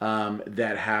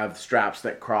 That have straps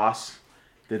that cross,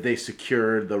 that they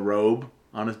secure the robe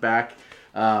on his back.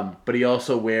 But he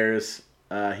also wears,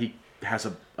 he has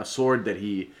a sword that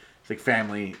it's like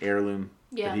family heirloom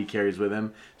that he carries with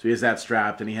him. So he has that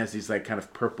strapped, and he has these like kind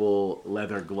of purple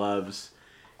leather gloves.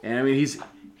 And I mean,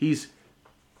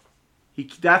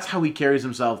 that's how he carries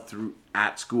himself through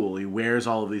at school. He wears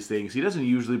all of these things. He doesn't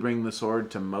usually bring the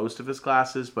sword to most of his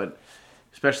classes, but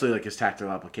especially like his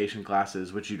tactical application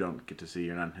classes, which you don't get to see,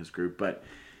 you're not in his group, but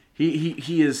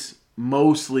he is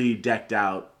mostly decked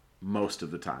out most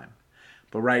of the time.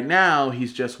 But right now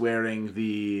he's just wearing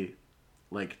the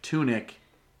like tunic,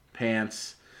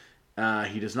 pants.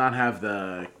 He does not have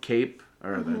the cape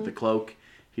or the cloak.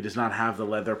 He does not have the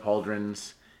leather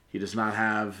pauldrons. He does not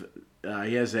have.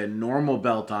 He has a normal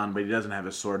belt on, but he doesn't have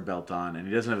his sword belt on, and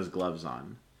he doesn't have his gloves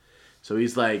on. So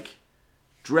he's like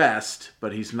dressed,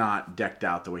 but he's not decked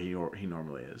out the way he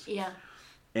normally is. Yeah.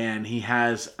 And he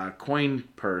has a coin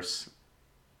purse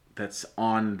that's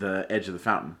on the edge of the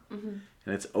fountain. And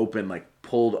it's open, like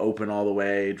pulled open all the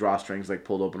way, drawstrings like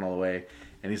pulled open all the way.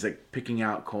 And he's like picking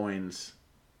out coins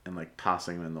and like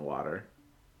tossing them in the water.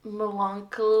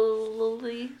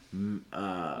 Melancholy.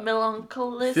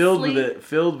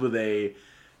 Filled with a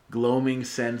gloaming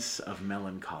sense of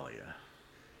melancholia.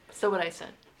 So what I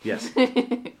said. Yes.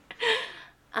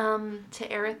 To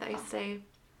Aerith I say,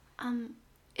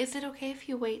 is it okay if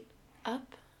you wait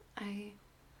up? I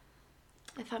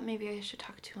thought maybe I should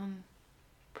talk to him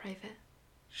private.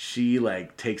 She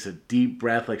like takes a deep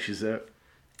breath, like she's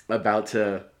about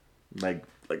to like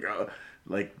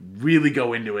really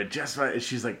go into it. Just right.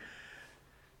 She's like,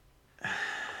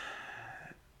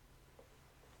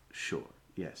 sure,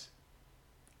 yes.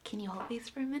 Can you hold these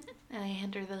for a minute? And I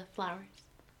hand her the flowers.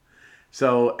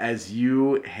 So as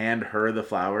you hand her the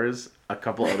flowers, a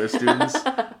couple other students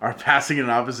are passing in an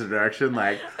opposite direction,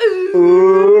 like,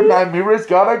 ooh, Nymera's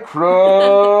got a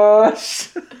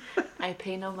crush. I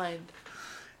pay no mind.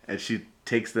 And she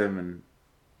takes them, and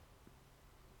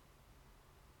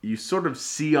you sort of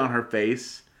see on her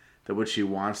face that what she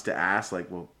wants to ask, like,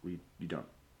 well, you don't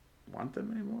want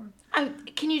them anymore?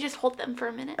 Can you just hold them for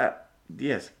a minute?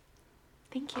 Yes.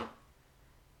 Thank you.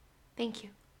 Thank you.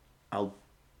 I'll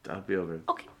be over.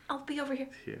 Okay, I'll be over here.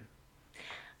 Here.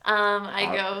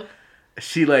 I go.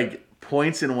 She like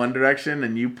points in one direction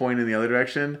and you point in the other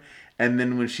direction, and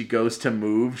then when she goes to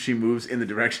move, she moves in the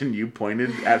direction you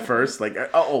pointed at first. Like,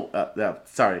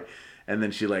 sorry, and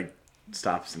then she like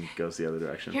stops and goes the other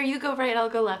direction. Here, you go right. I'll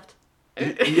go left.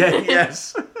 Yeah.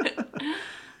 Yes.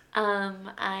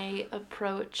 I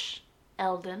approach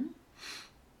Eldon.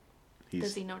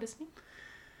 Does he notice me?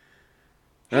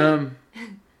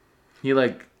 He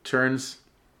like turns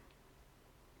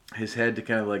his head to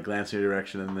kind of like glance in your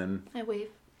direction, and then I wave.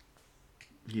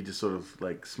 He just sort of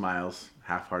like smiles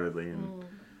half-heartedly and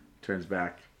turns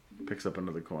back, picks up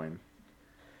another coin.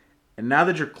 And now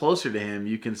that you're closer to him,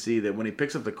 you can see that when he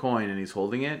picks up the coin and he's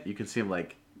holding it, you can see him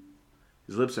like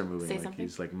his lips are moving, like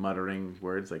he's like muttering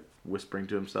words, like whispering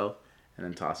to himself, and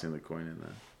then tossing the coin in the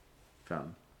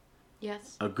fountain.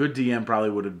 Yes. A good DM probably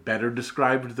would have better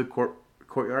described the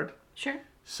courtyard. Sure.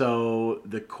 So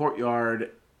the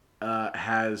courtyard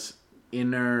has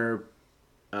inner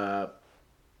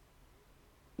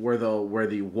where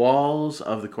the walls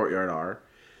of the courtyard are.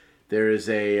 There is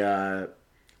a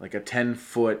like a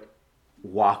 10-foot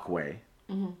walkway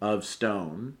of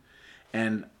stone,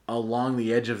 and along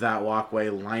the edge of that walkway,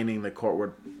 lining the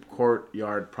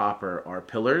courtyard proper, are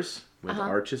pillars with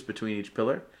arches between each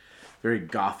pillar. Very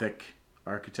Gothic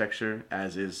architecture,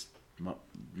 as is the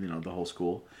whole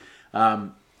school.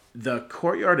 The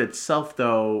courtyard itself,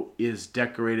 though, is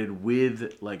decorated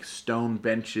with like stone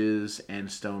benches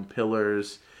and stone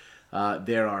pillars.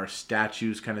 There are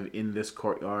statues kind of in this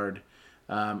courtyard.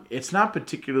 It's not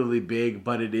particularly big,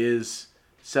 but it is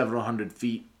several hundred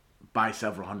feet by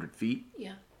several hundred feet.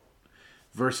 Yeah.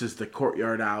 Versus the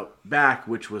courtyard out back,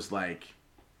 which was like,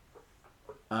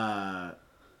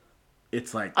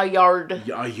 it's like a yard.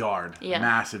 A yard, Yeah. a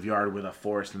massive yard with a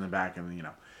forest in the back, and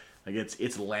like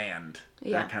it's land,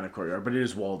 that kind of courtyard, but it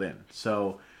is walled in.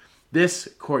 So this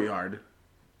courtyard,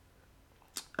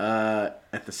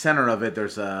 at the center of it,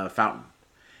 there's a fountain,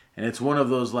 and it's one of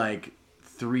those like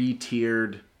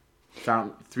three-tiered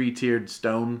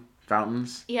stone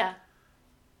fountains. Yeah.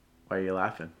 Why are you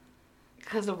laughing?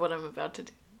 Because of what I'm about to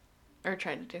do. Or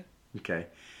trying to do. Okay.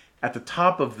 At the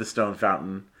top of the stone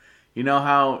fountain, you know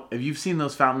how... Have you seen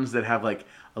those fountains that have, like,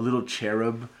 a little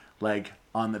cherub, like,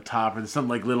 on the top? Or some,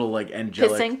 like, little, like,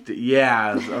 angelic... Pissing?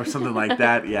 Yeah, or something like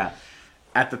that. Yeah.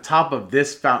 At the top of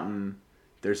this fountain,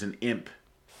 there's an imp.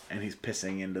 And he's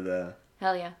pissing into the...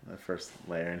 Hell yeah. The first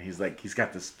layer. And he's, like... He's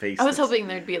got this face... I was hoping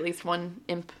there'd be at least one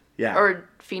imp. Yeah. Or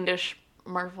fiendish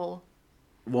marvel.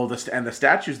 Well, the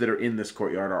statues that are in this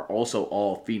courtyard are also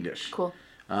all fiendish. Cool.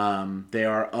 They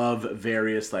are of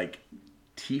various, like,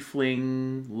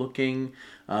 tiefling looking.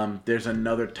 There's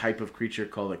another type of creature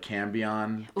called a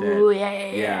cambion. Ooh,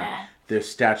 yeah. Their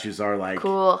statues are like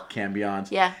cool.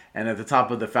 cambions. Yeah. And at the top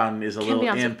of the fountain is a little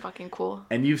Cambions imp. are fucking cool.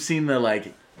 And you've seen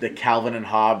the Calvin and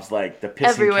Hobbes, like the pissing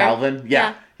Everywhere. Calvin.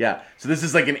 Yeah. So this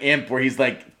is like an imp where he's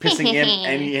like pissing imp,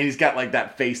 and he's got like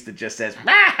that face that just says.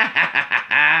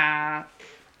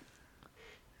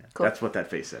 Cool. That's what that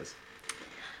face says.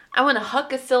 I want to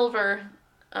huck a silver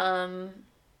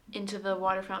into the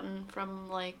water fountain from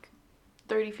like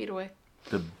 30 feet away.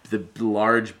 The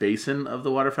large basin of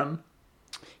the water fountain?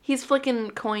 He's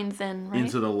flicking coins in, right?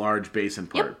 Into the large basin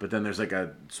part. Yep. But then there's like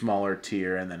a smaller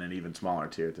tier and then an even smaller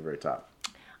tier at the very top.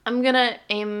 I'm going to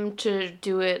aim to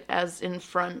do it as in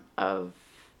front of,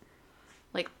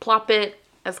 like, plop it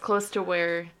as close to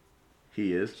where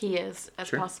he is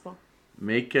as possible.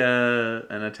 Make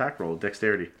an attack roll,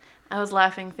 dexterity. I was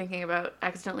laughing thinking about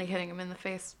accidentally hitting him in the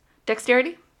face.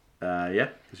 Dexterity? Yeah,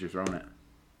 because you're throwing it.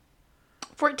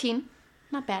 14.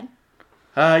 Not bad.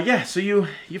 Yeah, so you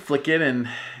flick it and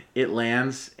it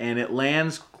lands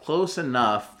close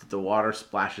enough that the water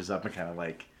splashes up and kind of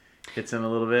like hits him a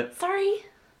little bit. Sorry.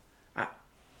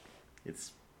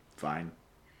 It's fine.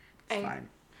 Fine.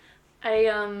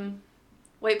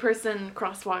 White person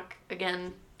crosswalk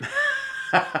again.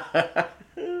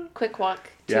 Quick walk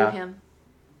to him.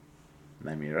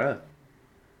 Nymera.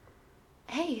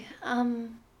 Hey,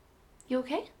 you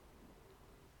okay?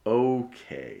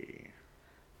 Okay.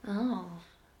 Oh.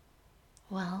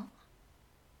 Well.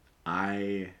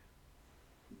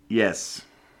 Yes.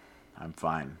 I'm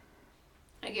fine.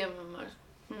 I give him a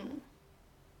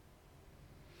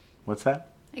What's that?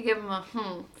 I give him a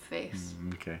face.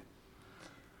 Okay.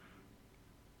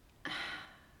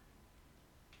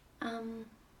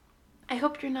 I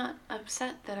hope you're not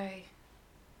upset that I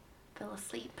fell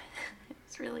asleep.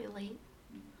 It's really late.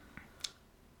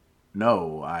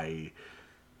 No,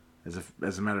 as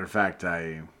a matter of fact,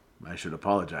 I should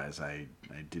apologize. I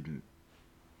didn't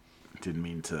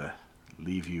mean to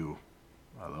leave you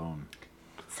alone.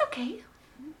 It's okay.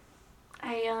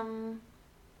 I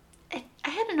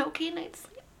had an okay night's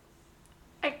sleep.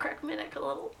 I cracked my neck a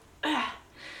little.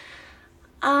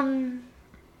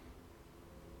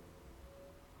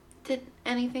 Did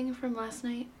anything from last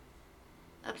night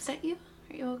upset you?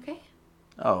 Are you okay?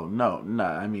 Oh, no.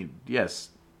 I mean, yes.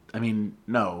 I mean,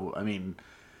 no. I mean,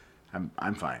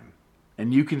 I'm fine.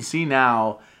 And you can see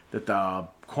now that the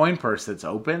coin purse that's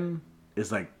open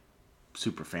is like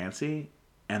super fancy,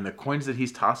 and the coins that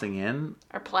he's tossing in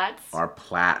Are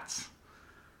plats?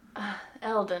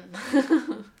 Eldon.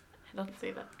 I don't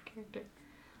see that character.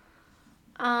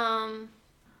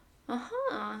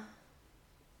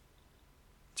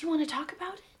 Do you want to talk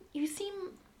about it? You seem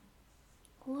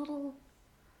a little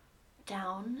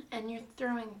down, and you're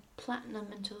throwing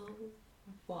platinum into the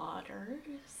water,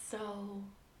 so...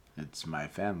 It's my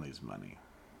family's money.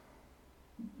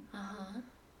 Uh-huh.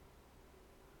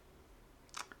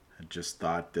 I just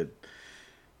thought that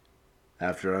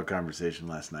after our conversation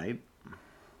last night,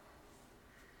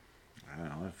 I don't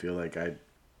know, I feel like I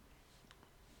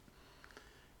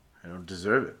don't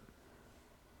deserve it.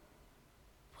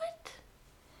 What?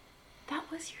 That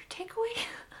was your takeaway?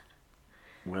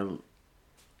 Well,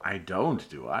 I don't,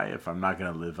 do I? If I'm not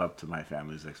going to live up to my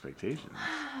family's expectations.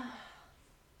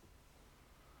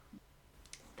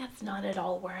 That's not at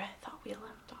all where I thought we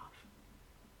left off.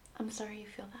 I'm sorry you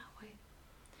feel that way.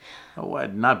 Oh,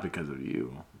 what? Not because of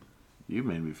you. You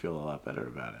made me feel a lot better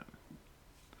about it.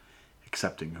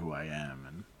 Accepting who I am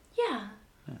and... Yeah.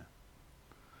 Yeah.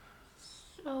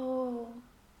 So,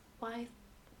 why...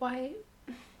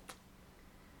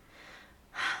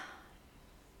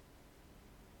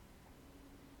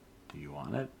 Do you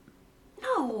want it?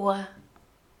 No.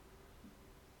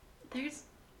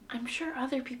 I'm sure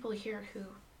other people here who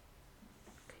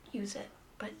could use it,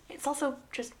 but it's also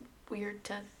just weird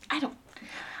to, I don't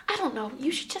know.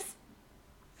 You should just,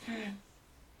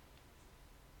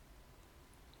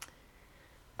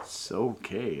 It's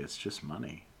okay. It's just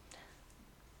money.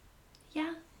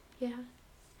 yeah.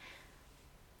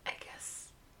 I guess.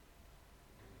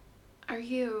 Are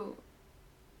you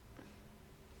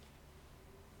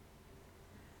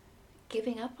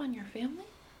giving up on your family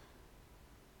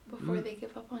before they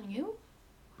give up on you?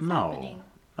 What's happening?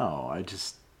 No.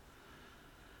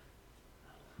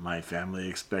 My family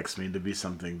expects me to be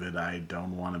something that I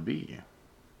don't want to be.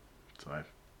 So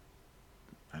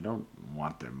I don't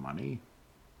want their money.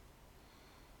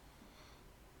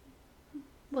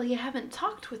 Well, you haven't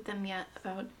talked with them yet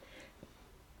about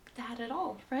that at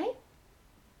all, right?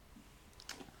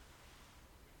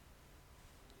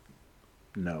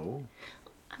 No.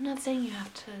 I'm not saying you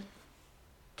have to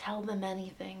tell them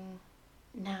anything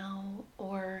now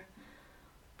or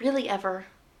really ever,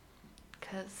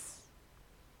 because,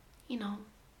 you know,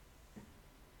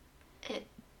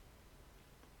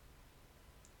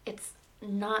 it's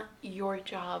not your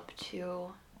job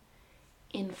to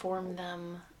inform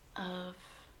them of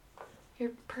your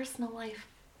personal life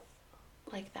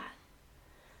like that.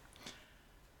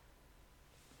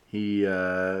 He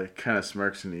kind of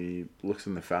smirks and he looks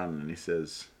in the fountain and he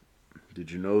says, "Did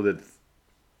you know that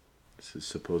this is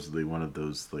supposedly one of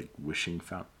those like wishing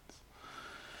fountains?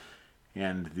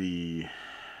 And the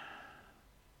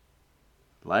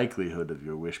likelihood of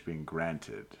your wish being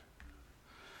granted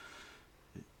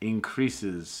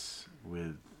increases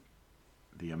with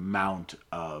the amount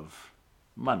of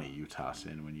money you toss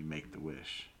in when you make the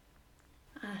wish."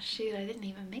 Ah, shoot, I didn't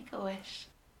even make a wish.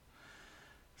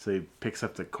 So he picks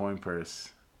up the coin purse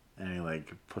and he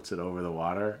like puts it over the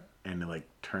water and he like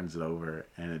turns it over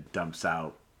and it dumps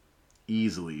out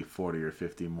easily 40 or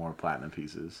 50 more platinum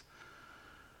pieces.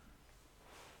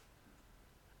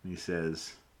 And he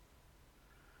says,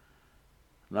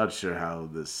 "I'm not sure how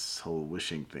this whole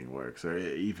wishing thing works, or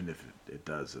even if it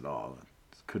does at all.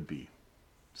 It could be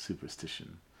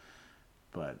superstition.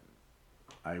 But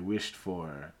I wished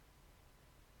for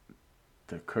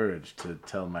the courage to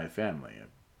tell my family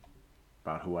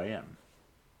about who I am."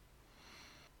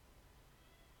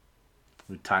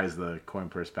 He ties the coin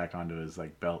purse back onto his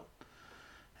like belt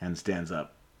and stands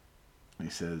up. And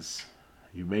he says,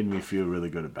 "You made me feel really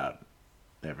good about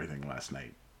everything last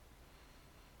night.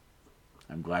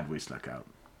 I'm glad we snuck out."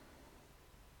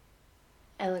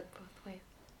 I look both ways.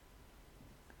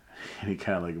 And he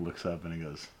kind of like looks up and he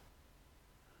goes,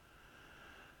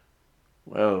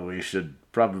 "Well, we should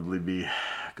probably be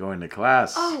going to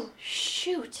class." Oh,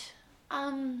 shoot.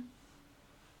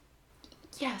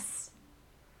 Yes.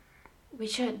 We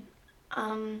should.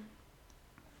 Can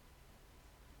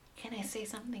I say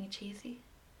something cheesy,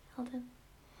 Eldon?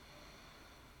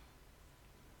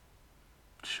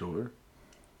 Sure.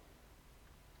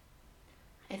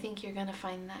 I think you're gonna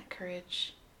find that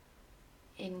courage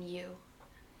in you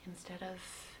instead of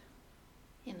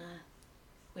in a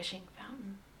wishing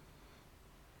fountain.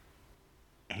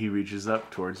 He reaches up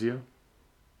towards you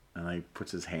and like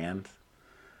puts his hand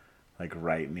like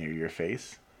right near your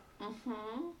face.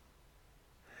 Mm-hmm.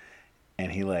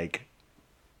 And he like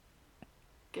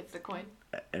Gets the coin.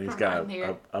 and he's From got on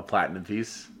here. a platinum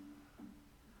piece.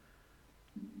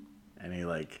 And he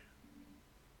like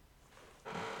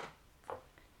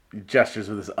he gestures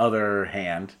with his other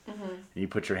hand. Mm-hmm. And you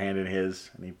put your hand in his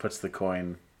and he puts the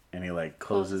coin and he like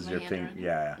closes my your hand finger. around it.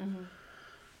 Yeah. Mm-hmm.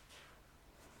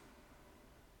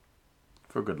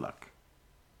 For good luck.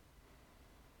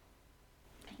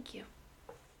 Thank you.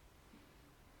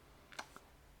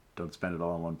 Don't spend it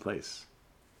all in one place.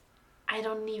 I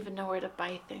don't even know where to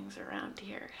buy things around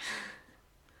here.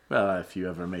 Well, if you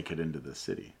ever make it into the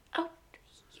city, Oh,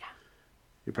 yeah.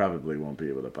 you probably won't be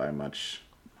able to buy much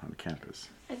on campus.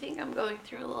 I think I'm going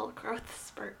through a little growth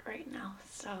spurt right now,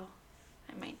 so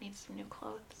I might need some new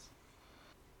clothes.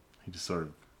 He just sort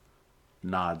of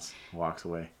nods, walks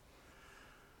away.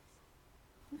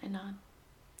 I nod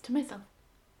to myself.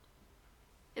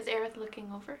 Is Aerith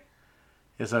looking over?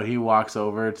 Yeah, so he walks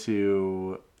over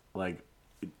to, like,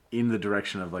 in the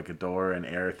direction of, like, a door, and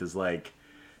Aerith is, like,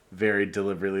 very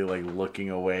deliberately, like, looking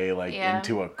away, like, Yeah.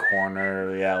 into a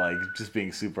corner. Yeah, like, just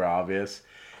being super obvious.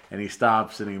 And he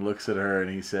stops, and he looks at her,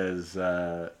 and he says,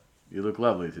 "You look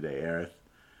lovely today, Aerith."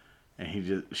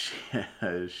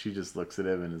 And she just looks at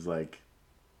him and is like,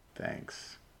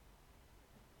 "Thanks."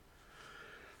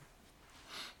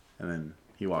 And then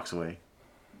he walks away.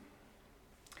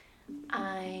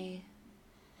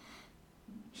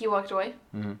 He walked away?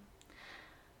 Mm-hmm.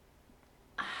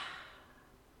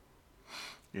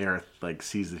 Aerith, like,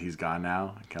 sees that he's gone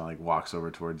now and kind of, like, walks over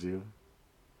towards you.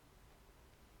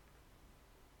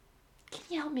 Can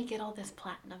you help me get all this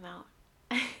platinum out?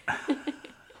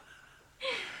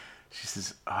 She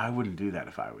says, oh, I wouldn't do that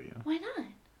if I were you. Why not?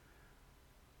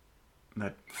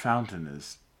 That fountain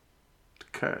is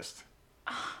cursed.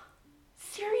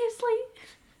 Seriously?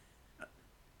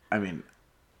 I mean,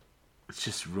 it's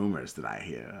just rumors that I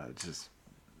hear. It's just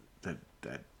that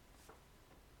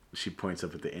she points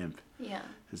up at the imp. Yeah.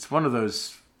 It's one of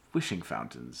those wishing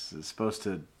fountains. It's supposed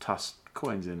to toss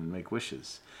coins in and make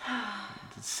wishes.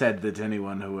 It's said that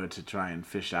anyone who were to try and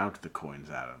fish out the coins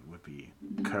out of it would be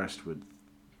cursed with...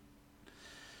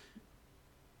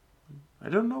 I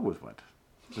don't know with what.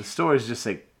 The stories just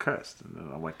say cursed. I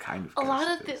don't know what kind of curse. A lot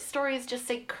of the stories just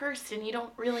say cursed, and you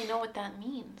don't really know what that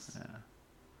means. Yeah.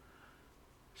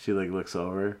 She, like, looks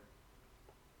over.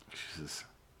 She says,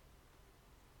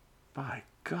 by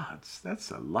gods, that's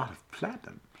a lot of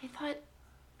platinum. I thought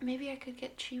maybe I could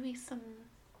get Chewie some...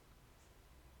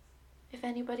 If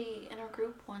anybody in our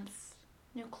group wants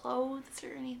new clothes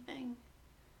or anything.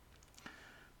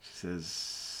 She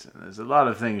says, there's a lot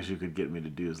of things you could get me to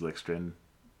do, Zlixtrin.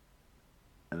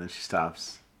 And then she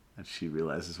stops, and she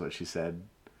realizes what she said.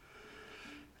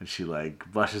 And she,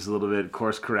 like, blushes a little bit,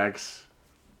 course corrects.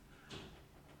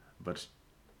 But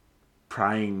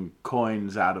prying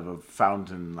coins out of a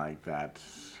fountain like that,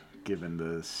 given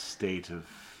the state of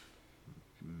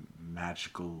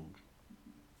magical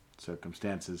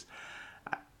circumstances,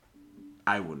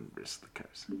 I wouldn't risk the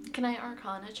curse. Can I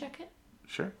Arcana check it?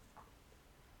 Sure.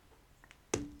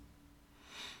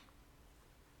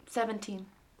 17.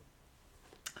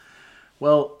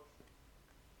 Well,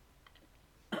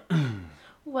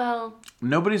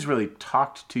 nobody's really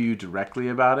talked to you directly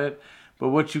about it, but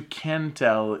what you can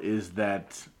tell is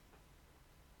that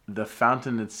the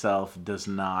fountain itself does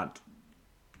not...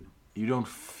 You don't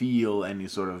feel any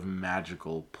sort of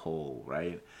magical pull,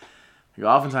 right? Like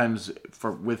oftentimes,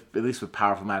 at least with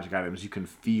powerful magic items, you can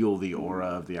feel the aura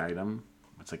of the item.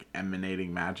 It's like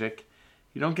emanating magic.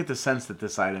 You don't get the sense that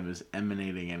this item is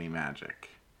emanating any magic.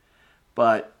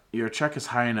 But your check is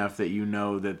high enough that you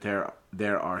know that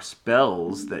there are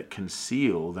spells that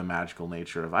conceal the magical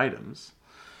nature of items.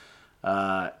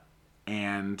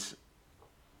 And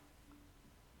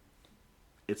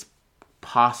it's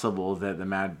possible that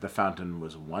the fountain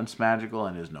was once magical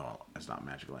and is not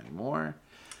magical anymore.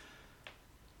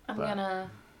 I'm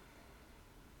gonna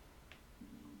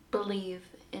believe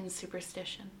in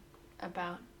superstition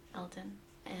about Eldon,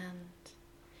 and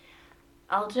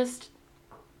I'll just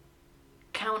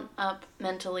count up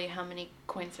mentally how many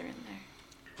coins are in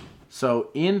there. So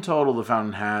in total, the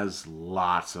fountain has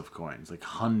lots of coins, like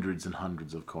hundreds and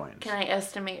hundreds of coins. Can I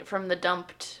estimate from the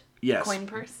dumped coin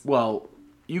purse? Well,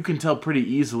 you can tell pretty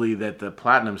easily that the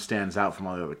platinum stands out from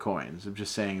all the other coins. I'm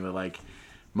just saying that, like,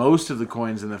 most of the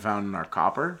coins in the fountain are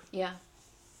copper. Yeah.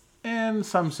 And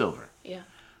some silver. Yeah.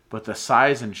 But the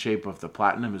size and shape of the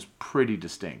platinum is pretty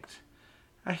distinct.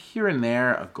 Here and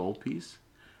there, a gold piece.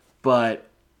 But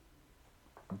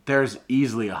there's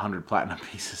easily 100 platinum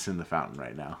pieces in the fountain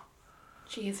right now.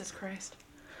 Jesus Christ.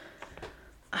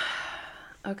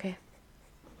 Okay.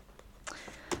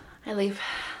 I leave.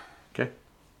 Okay.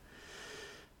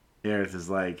 Aerith is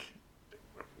like,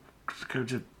 let's go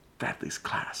to Bradley's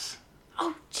class.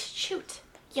 Oh, shoot.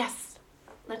 Yes.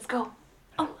 Let's go.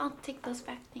 Oh, I'll take those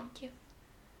back. Thank you.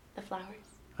 The flowers.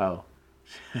 Oh.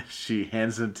 She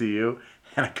hands them to you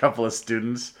and a couple of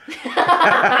students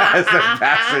as they're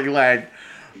passing, like,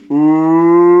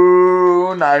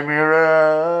 ooh,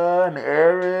 Nymera and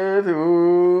Aerith,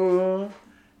 ooh.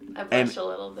 I blush a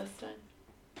little this time.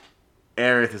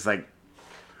 Aerith is like,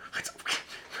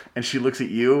 and she looks at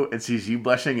you and sees you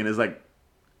blushing and is like,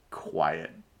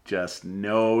 quiet, just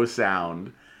no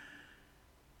sound.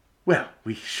 Well,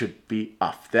 we should be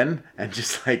off then, and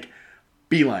just like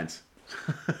beelines.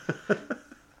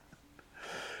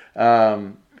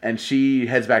 And she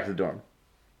heads back to the dorm.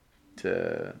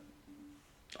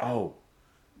 Oh,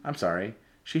 I'm sorry.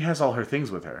 She has all her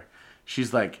things with her.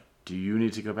 She's like, do you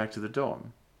need to go back to the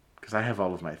dorm? Because I have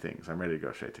all of my things. I'm ready to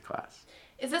go straight to class.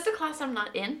 Is this a class I'm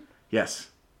not in? Yes.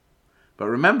 But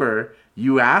remember,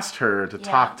 you asked her to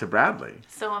talk to Bradley.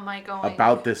 So am I going...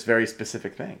 About this very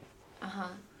specific thing. Uh-huh.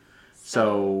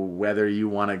 So whether you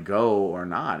want to go or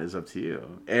not is up to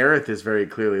you. Aerith is very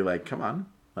clearly like, come on.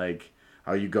 Like,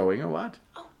 are you going or what?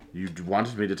 Oh. You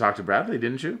wanted me to talk to Bradley,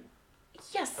 didn't you?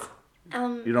 Yes.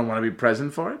 You don't want to be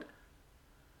present for it?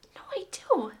 No, I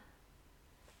do.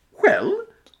 Well...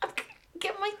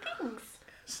 Get my things.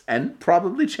 And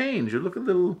probably change. You look a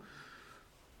little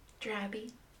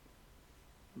Drabby.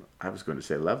 I was going to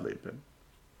say lovely, but...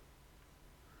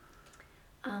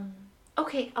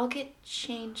 Okay, I'll get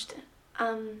changed.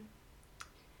 I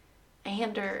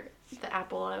hand her the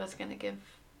apple I was gonna give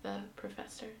the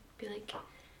professor. Be like,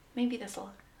 maybe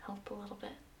this'll help a little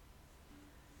bit.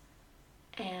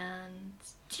 And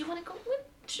do you want to go with?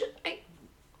 Should I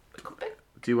go back?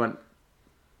 Do you want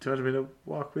me to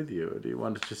walk with you, or do you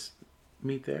want to just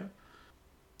meet there?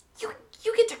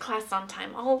 You get to class on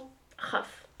time. I'll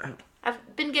huff.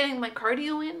 I've been getting my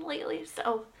cardio in lately,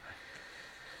 so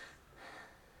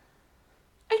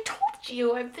I told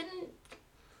you I've been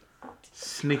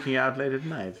Sneaking out late at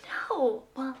night. no.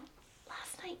 Well,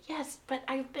 last night yes, but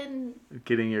I've been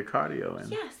Getting your cardio in.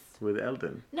 yes. With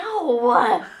Eldon.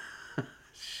 No.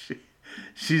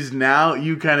 She's now,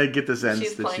 you kind of get the sense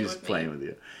She's that playing she's with playing me. with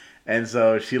you. And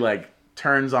so she like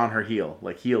turns on her heel,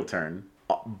 like heel turn.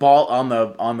 Ball on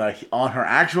her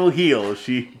actual heel,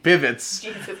 she pivots.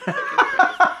 Jesus.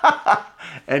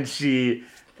 And she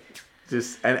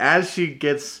and as she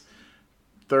gets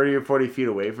 30 or 40 feet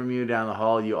away from you down the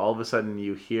hall, you all of a sudden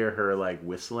you hear her like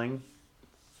whistling.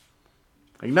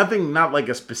 Like nothing, not like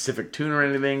a specific tune or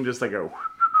anything, just like a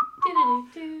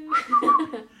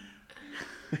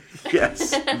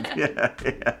yes. Yeah,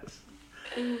 yes.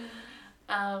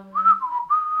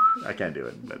 I can't do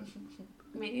it, but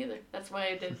Me neither. That's why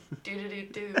I did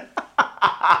do.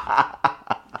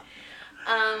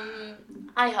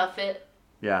 I huff it.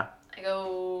 yeah. I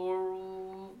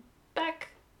go back.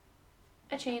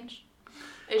 I change.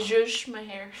 I zhuzh my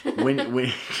hair. when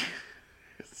je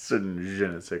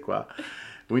ne sais quoi.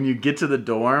 When you get to the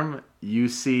dorm, you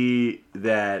see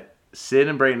that Sid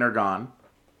and Brayton are gone,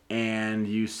 and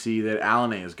you see that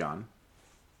Alanae is gone,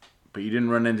 but you didn't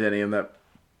run into any of them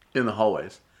in the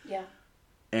hallways. Yeah.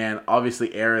 And obviously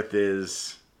Aerith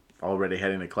is already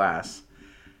heading to class.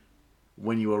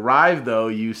 When you arrive, though,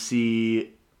 you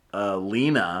see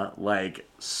Lena, like,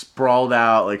 sprawled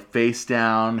out, like, face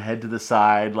down, head to the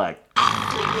side, like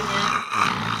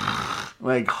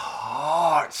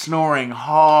hard, snoring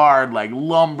hard, like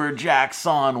lumberjack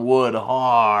sawn wood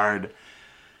hard.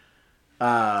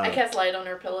 I cast light on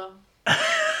her pillow.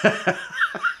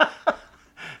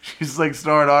 She's like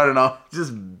snoring hard and all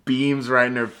just beams right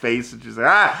in her face, and she's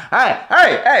like,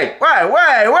 hey, why,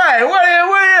 what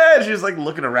are you? She's like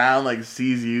looking around, like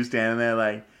sees you standing there,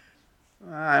 like,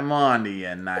 I'm on to you,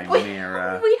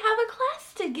 Nymera. We have a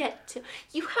class to get to.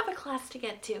 You have a class to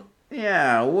get to.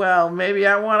 Yeah, well, maybe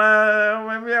I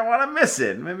wanna miss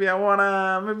it. Maybe I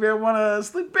wanna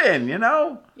sleep in, you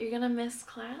know? You're gonna miss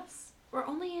class? We're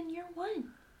only in year 1.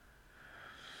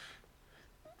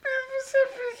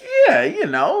 Yeah, you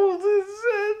know,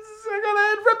 I got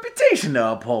a reputation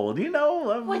to uphold, you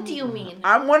know. What do you mean?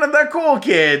 I'm one of the cool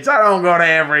kids. I don't go to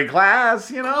every class,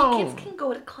 you know. Cool kids can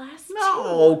go to class too.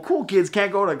 No, cool kids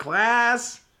can't go to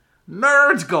class.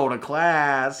 Nerds go to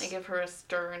class. I give her a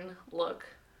stern look.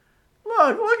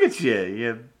 Look at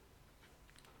you.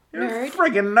 You're Nerd. a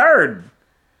freaking nerd.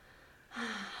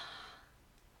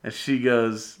 And she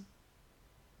goes,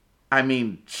 I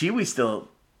mean, Chewy's still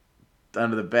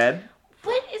under the bed.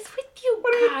 What is with you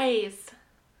guys?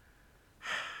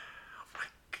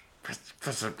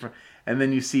 And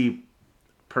then you see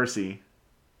Percy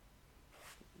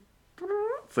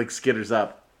like skitters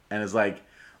up and is like,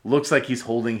 looks like he's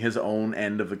holding his own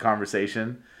end of the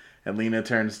conversation. And Lena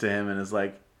turns to him and is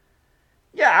like,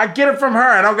 yeah, I get it from her.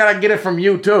 I don't gotta get it from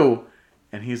you too.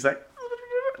 And he's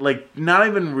like not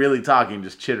even really talking,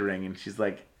 just chittering. And she's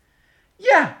like,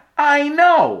 yeah, I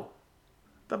know.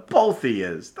 The both of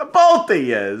yous.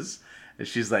 And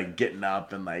she's like getting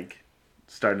up and like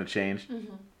starting to change.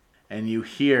 Mm-hmm. And you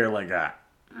hear like a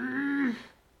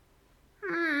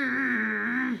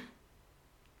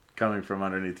coming from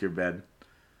underneath your bed.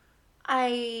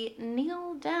 I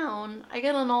kneel down. I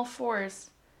get on all fours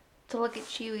to look at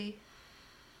Chewy.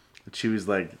 Chewy's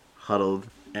like huddled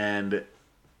and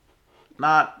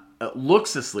not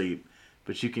looks asleep,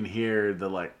 but you can hear the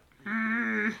like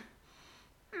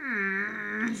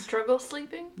Struggle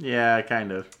sleeping? yeah,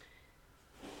 kind of.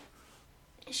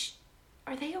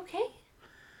 Are they okay?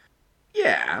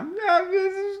 Yeah,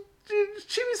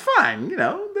 Chewy's fine. You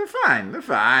know, they're fine.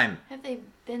 Have they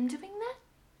been doing that?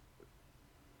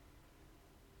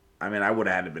 I mean, I would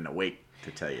have had to been awake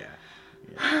to tell you.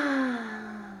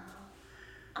 Yeah.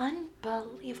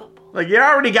 Unbelievable. Like, you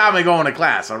already got me going to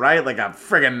class, all right? Like a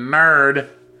friggin' nerd.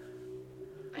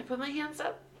 I put my hands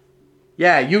up.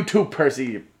 Yeah, you too, Percy,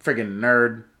 you friggin'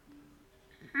 nerd.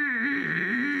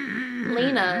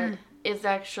 Lena is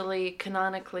actually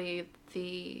canonically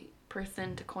the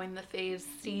person to coin the phrase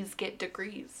C's get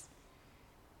degrees.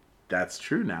 That's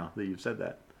true now that you've said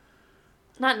that.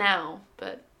 Not now,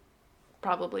 but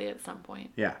probably at some point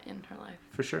Yeah. in her life.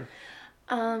 For sure.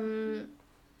 I've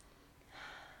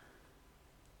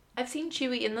seen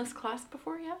Chewie in this class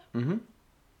before, yeah? Mm-hmm.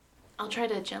 I'll try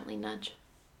to gently nudge.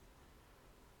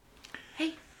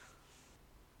 Hey.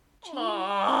 Chewie.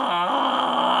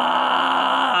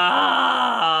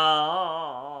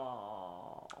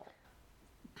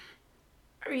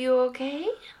 Are you okay?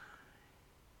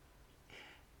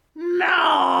 No!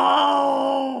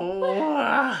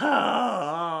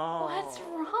 What's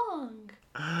wrong?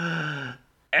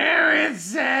 Aaron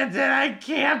said that I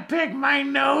can't pick my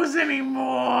nose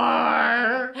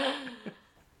anymore.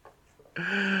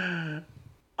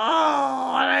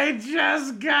 Oh, and I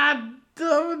just got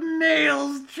the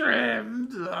nails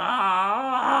trimmed.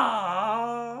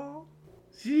 Oh.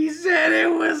 She said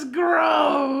it was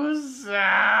gross.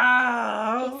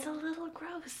 Oh. It's a little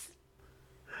gross.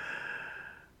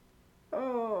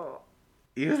 Oh.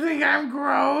 You think I'm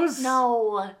gross?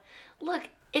 No. Look,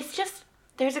 it's just,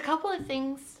 there's a couple of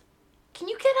things. Can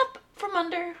you get up from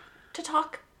under to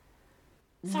talk?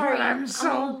 Sorry. But I'm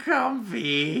so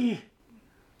comfy.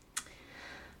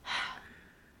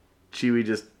 Chewie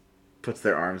just puts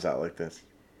their arms out like this.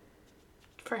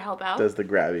 For help out? Does the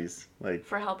grabbies. Like,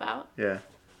 For help out? yeah.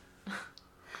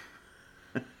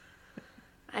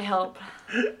 I help.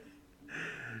 I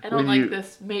don't When like you-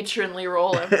 this matronly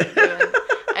role I'm doing.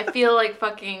 I feel like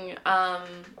fucking,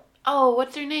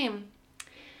 what's her name?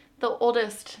 The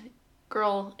oldest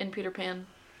girl in Peter Pan.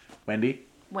 Wendy?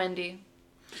 Wendy.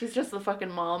 She's just the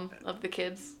fucking mom of the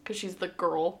kids, because she's the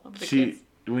girl of the She, kids.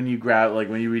 when you grab, like,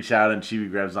 when you reach out and Chewie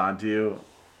grabs onto you,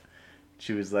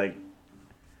 she was like,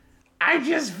 I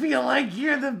just feel like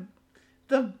you're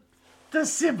the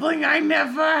sibling I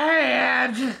never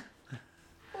had.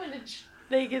 When did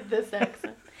they get this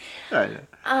accent?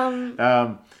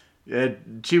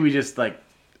 Chewie just, like,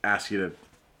 asks you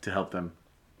to help them.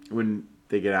 When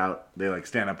they get out, they, like,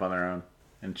 stand up on their own.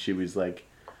 And Chewie's like,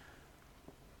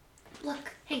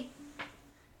 Look, hey.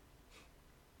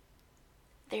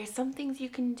 There's some things you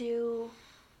can do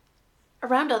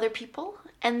around other people,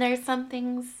 and there's some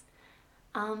things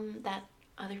that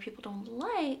other people don't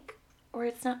like, or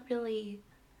it's not really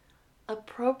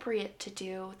appropriate to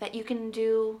do, that you can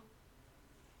do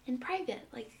in private,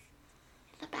 like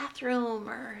in the bathroom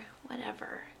or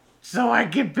whatever. so I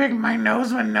can pick my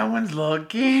nose when no one's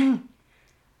looking?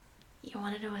 You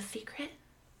want to know a secret?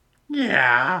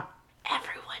 Yeah.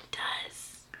 Everyone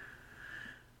does.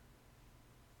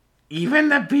 Even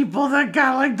the people that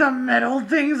got, like, the metal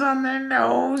things on their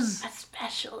nose?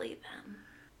 Especially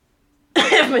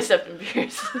them. My septum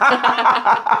pierced.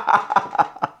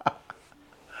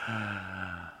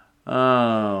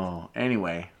 Oh,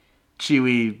 anyway.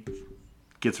 Chewie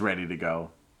gets ready to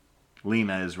go.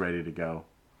 Lena is ready to go.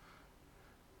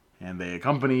 And they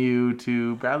accompany you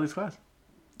to Bradley's class.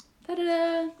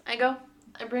 Da-da-da. I go.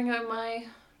 I bring out my...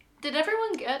 Did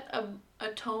everyone get a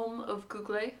tome of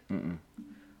Google? Mm-mm.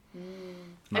 I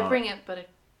No. bring it, but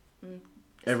I'm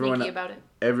sneaky about it.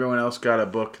 Everyone else got a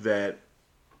book that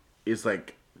is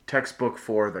like textbook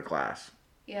for the class.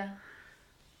 Yeah.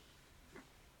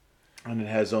 And it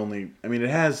has it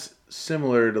has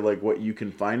similar to like what you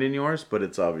can find in yours, but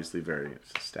it's obviously very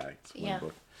static. It's one Yeah.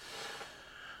 book.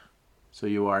 So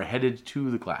you are headed to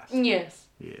the class. Yes.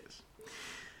 Yes.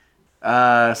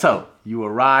 So you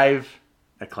arrive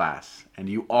at class, and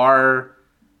you are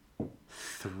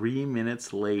 3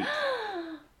 minutes late.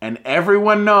 And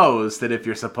everyone knows that if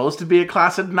you're supposed to be at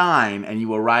class at 9 and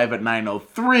you arrive at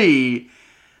 9:03,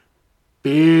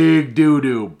 big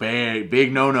doo-doo,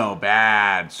 big no-no,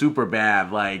 bad, super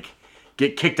bad, like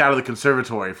get kicked out of the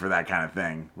conservatory for that kind of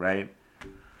thing, right?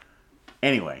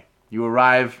 Anyway, you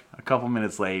arrive a couple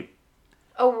minutes late.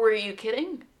 Oh, were you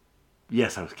kidding?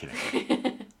 Yes, I was kidding.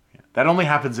 Yeah. That only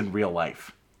happens in real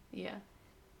life. Yeah.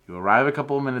 You arrive a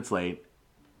couple of minutes late,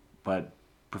 but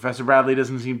Professor Bradley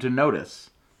doesn't seem to notice.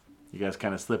 You guys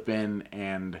kind of slip in,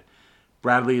 and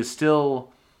Bradley is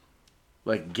still,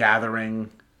 like, gathering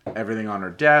everything on her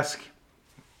desk,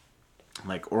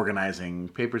 like, organizing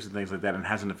papers and things like that, and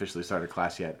hasn't officially started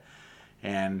class yet.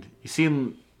 And you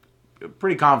seem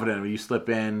pretty confident when you slip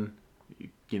in,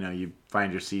 you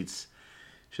find your seats.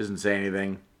 She doesn't say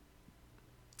anything.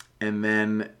 And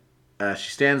then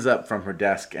she stands up from her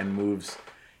desk and moves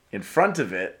in front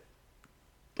of it,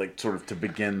 like sort of to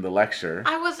begin the lecture.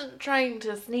 I wasn't trying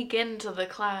to sneak into the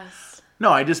class.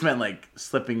 No, I just meant like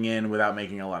slipping in without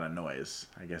making a lot of noise,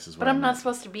 I guess is what But I I'm not meant.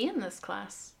 supposed to be in this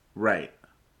class. Right.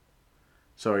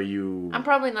 So are you... I'm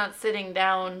probably not sitting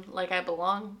down like I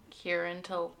belong here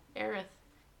until Aerith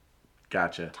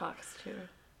Gotcha. talks to her.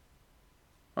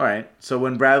 All right. So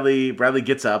when Bradley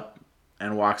gets up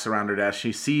and walks around her desk.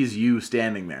 She sees you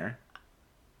standing there.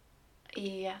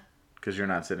 Yeah. Because you're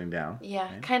not sitting down.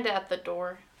 Yeah, right? Kind of at the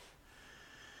door.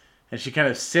 And she kind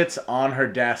of sits on her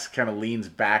desk, kind of leans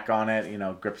back on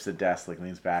it, grips the desk,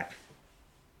 leans back.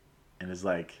 And is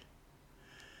like,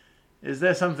 is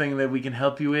there something that we can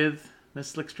help you with,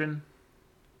 Miss Lickstrin?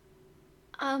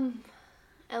 I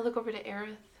look over to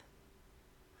Aerith.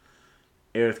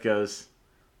 Aerith goes,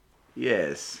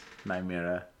 yes,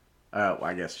 Nymera.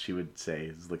 I guess she would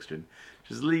say Lickstrin.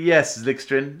 She says, yes,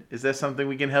 Lickstrin. Is there something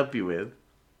we can help you with?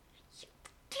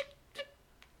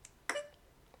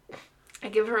 I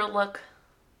give her a look.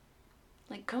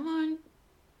 Like, come on.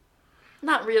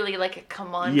 Not really like a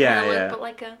come on kind of look, but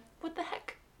like a, what the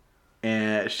heck?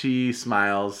 And she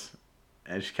smiles,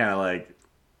 and she kind of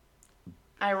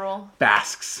eye roll.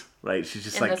 Basks, right? She's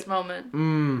just in this moment.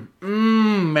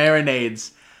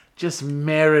 Marinades. Just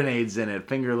marinades in it.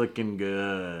 Finger looking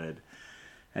good.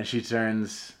 And she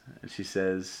turns and she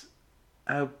says,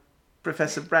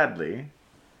 Professor Bradley,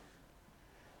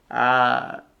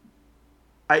 there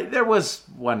was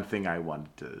one thing I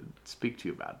wanted to speak to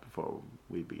you about before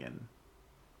we begin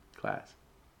class.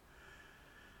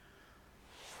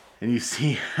 And you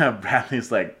see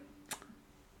Bradley's like,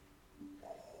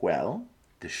 well,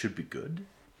 this should be good.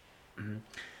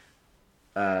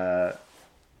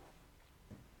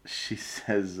 She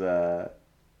says,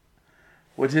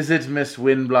 what is it, Miss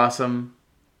Windblossom?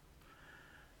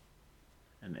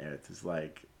 And Aerith is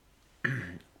like,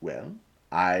 well,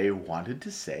 I wanted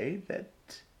to say that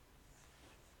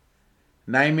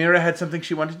Nymera had something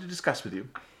she wanted to discuss with you.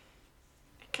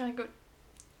 Can I go?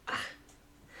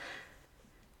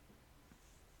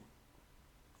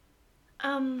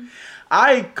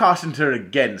 I cautioned her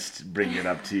against bringing it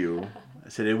up to you. I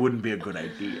said it wouldn't be a good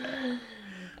idea.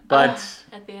 But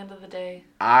at the end of the day,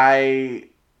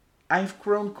 I've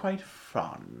grown quite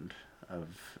fond of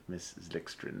Mrs.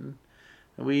 Lickstrin.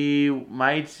 We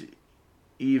might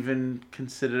even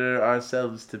consider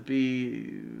ourselves to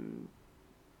be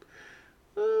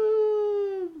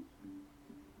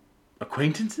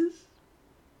acquaintances?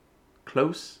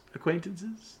 Close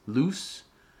acquaintances? Loose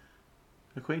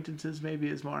acquaintances maybe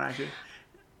is more accurate.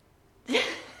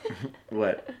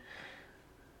 What?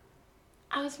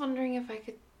 I was wondering if I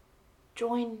could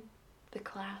join the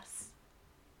class.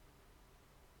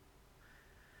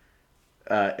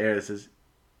 Aerith says,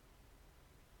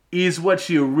 is what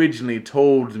she originally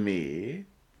told me,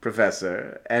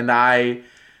 Professor, and I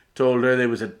told her there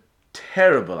was a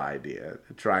terrible idea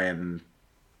to try and,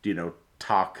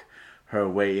 talk her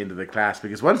way into the class,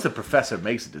 because once the professor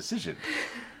makes a decision,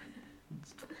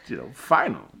 it's,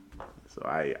 final. So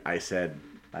I said,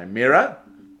 Nymera,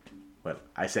 well,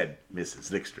 I said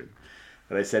Mrs. Lickstrin,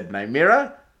 but I said,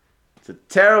 Nymera, it's a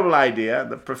terrible idea.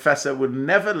 The professor would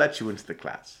never let you into the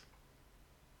class.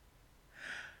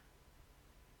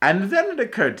 And then it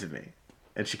occurred to me,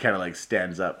 and she kind of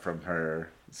stands up from her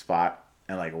spot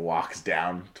and walks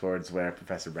down towards where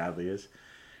Professor Bradley is.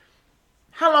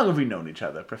 How long have we known each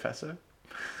other, Professor?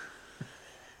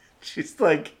 She's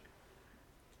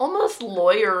almost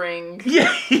lawyering.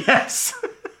 Yeah, yes.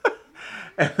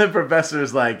 And the professor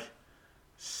is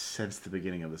since the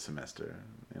beginning of the semester,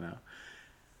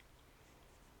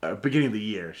 beginning of the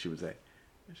year, she would say.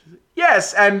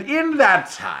 Yes, and in that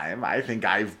time, I think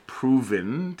I've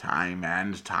proven time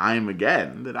and time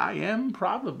again that I am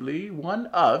probably one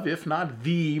of, if not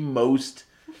the most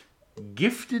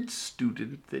gifted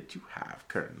student that you have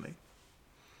currently.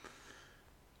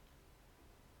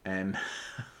 And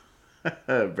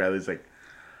Bradley's like,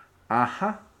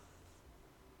 uh-huh.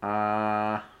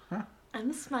 Uh-huh.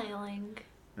 I'm smiling.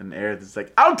 And Aerith is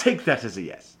like, I'll take that as a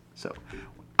yes. So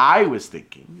I was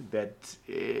thinking that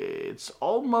it's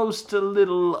almost a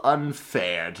little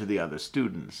unfair to the other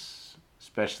students,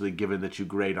 especially given that you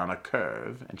grade on a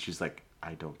curve. And she's like,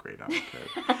 I don't grade on a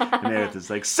curve. And Aerith is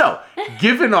like, so,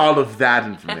 given all of that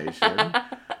information,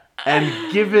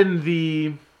 and given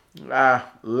the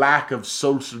lack of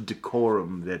social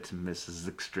decorum that Mrs.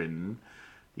 Lickstrin,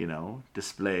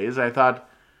 displays, I thought,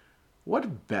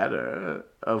 what better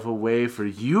of a way for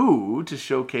you to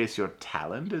showcase your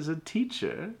talent as a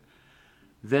teacher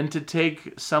than to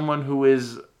take someone who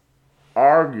is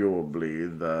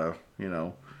arguably the,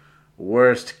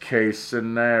 worst case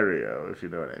scenario, if you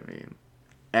know what I mean,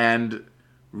 and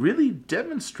really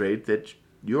demonstrate that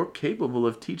you're capable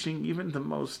of teaching even the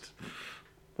most,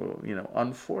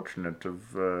 unfortunate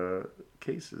of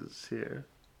cases here.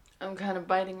 I'm kind of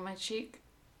biting my cheek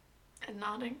and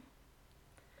nodding.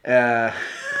 So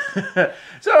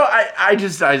I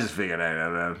just figured I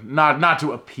don't know, not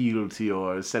to appeal to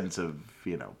your sense of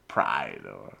pride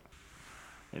or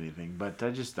anything, but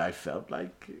I felt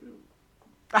like,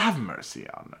 have mercy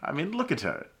on her. I mean, look at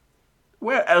her.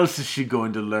 Where else is she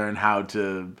going to learn how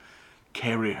to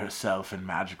carry herself in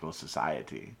magical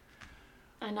society?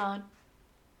 I nod,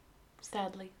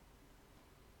 sadly.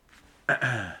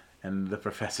 And the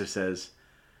professor says,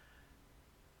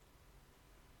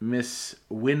 Miss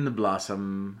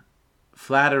Windblossom,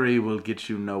 flattery will get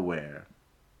you nowhere.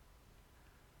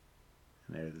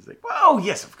 And Aerith's like, oh,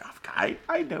 yes, of course,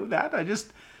 I know that. It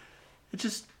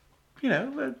just, you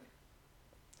know,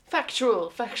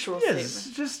 Factual yes,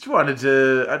 statement. just wanted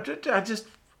to, I just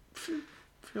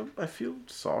feel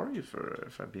sorry for her,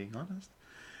 if I'm being honest.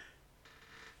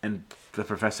 And the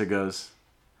professor goes,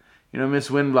 you know, Miss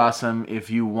Windblossom, if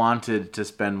you wanted to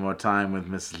spend more time with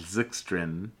Miss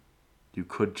Zixtrin, you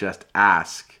could just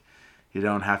ask. You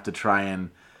don't have to try and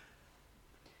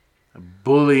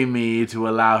bully me to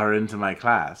allow her into my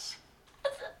class.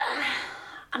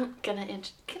 Can I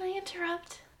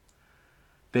interrupt?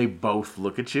 They both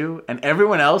look at you, and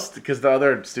everyone else, because the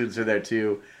other students are there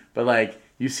too, but like,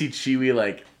 you see Chiwi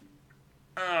like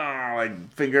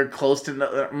finger close to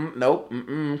nope,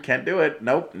 can't do it,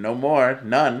 nope, no more,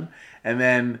 none. And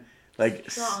then like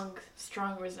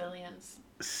Strong resilience.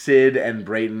 Sid and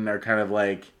Brayton are kind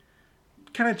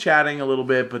of chatting a little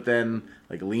bit, but then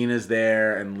like Lena's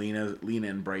there, and Lena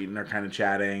and Brayton are kind of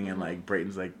chatting, and like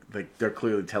Brayton's like they're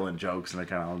clearly telling jokes, and they're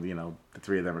kind of, the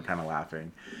three of them are kind of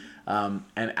laughing. And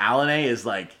Alane is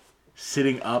like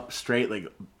sitting up straight,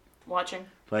 Watching.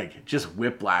 like just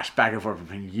whiplash back and forth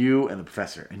between you and the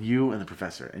professor, and you and the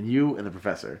professor, and you and the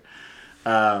professor.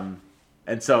 And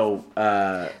so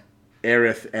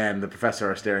Aerith and the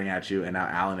professor are staring at you, and now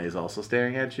Alane is also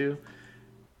staring at you.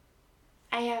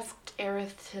 I asked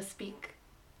Aerith to speak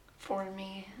for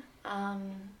me.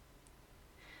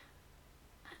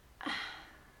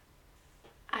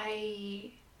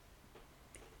 I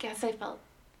guess I felt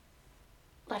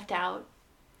left out,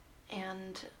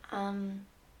 and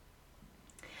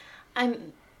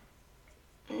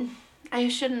I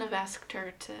shouldn't have asked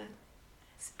her to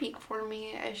speak for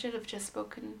me. I should have just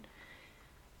spoken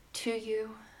to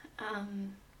you.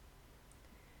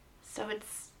 So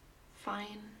it's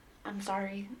fine. I'm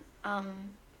sorry. I'll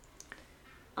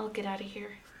get out of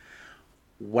here.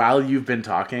 While you've been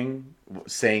talking,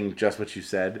 saying just what you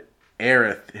said,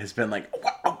 Aerith has been like,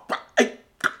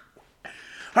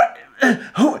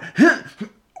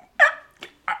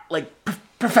 like,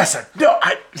 Professor, no,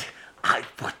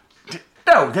 what?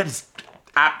 No,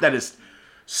 that is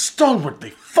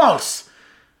stalwartly false.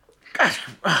 Gosh.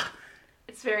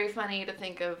 It's very funny to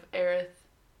think of Aerith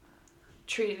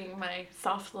treating my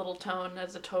soft little tone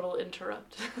as a total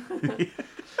interrupt.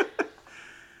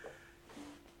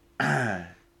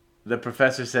 The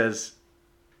professor says,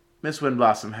 Miss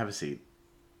Windblossom, have a seat.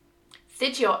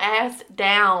 Sit your ass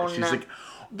down. And she's like,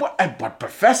 what,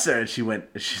 professor? And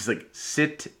she's like,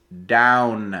 sit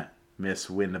down, Miss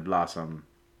Windblossom.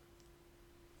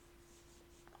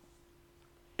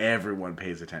 Everyone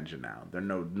pays attention now. There's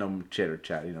no chitter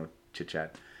chat, chit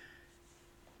chat.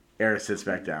 Aerith sits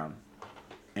back down,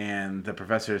 and the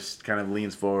professor kind of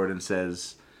leans forward and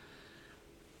says,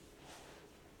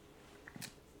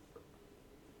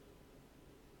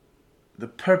 the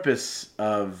purpose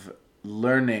of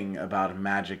learning about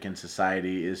magic in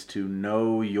society is to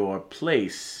know your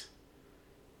place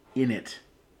in it,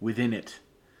 within it.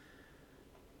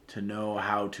 To know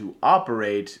how to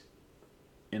operate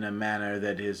in a manner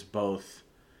that is both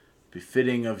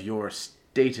befitting of your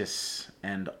status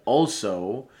and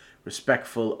also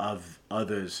respectful of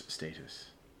others' status.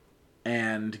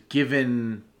 And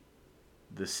given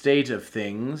the state of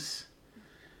things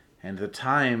and the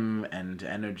time and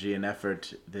energy and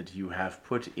effort that you have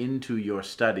put into your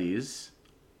studies,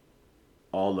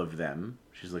 all of them,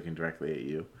 she's looking directly at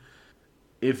you,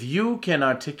 if you can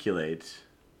articulate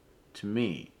to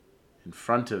me, in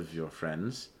front of your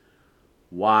friends,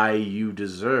 why you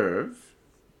deserve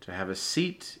to have a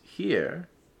seat here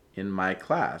in my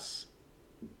class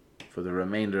for the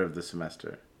remainder of the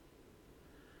semester,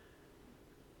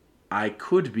 I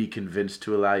could be convinced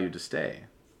to allow you to stay.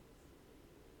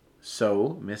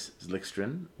 So, Miss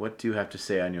Zlikstrin, what do you have to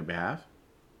say on your behalf?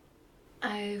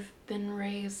 I've been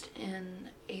raised in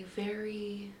a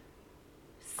very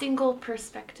single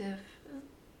perspective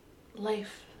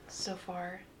life so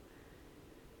far.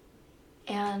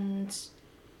 And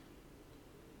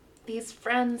these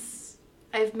friends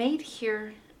I've made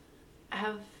here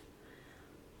have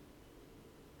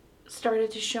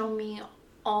started to show me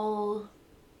all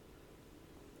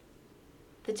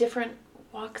the different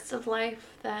walks of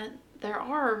life that there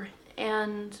are,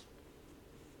 and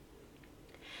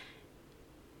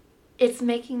it's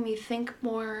making me think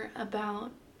more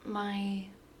about my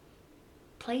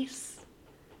place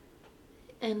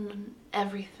in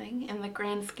everything, in the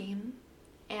grand scheme.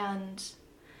 And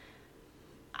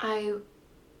I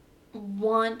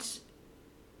want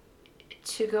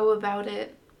to go about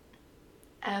it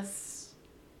as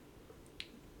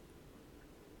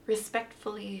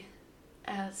respectfully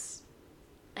as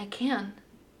I can.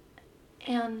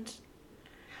 And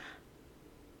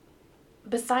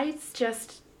besides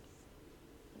just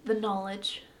the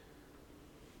knowledge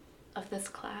of this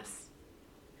class,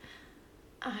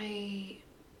 I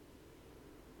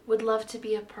would love to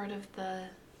be a part of the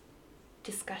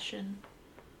discussion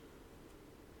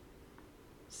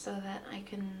so that I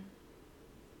can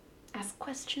ask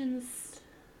questions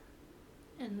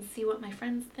and see what my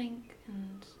friends think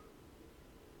and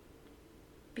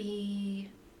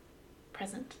be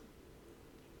present.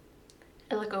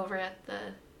 I look over at the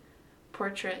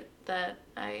portrait that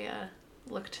I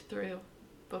looked through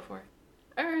before.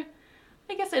 Or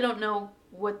I guess I don't know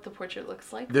what the portrait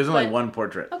looks like. There's only one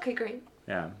portrait. Okay, great.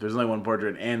 Yeah, there's only one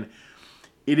portrait, and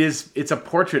it's a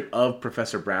portrait of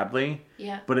Professor Bradley.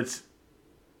 Yeah. But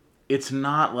it's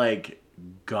not like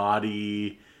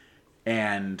gaudy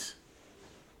and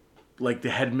like the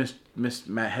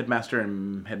headmaster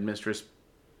and headmistress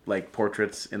like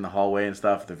portraits in the hallway and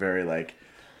stuff. They're very like,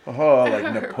 oh,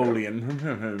 like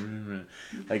Napoleon.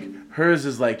 Like hers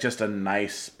is like just a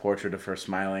nice portrait of her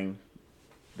smiling.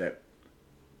 That,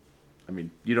 I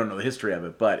mean, you don't know the history of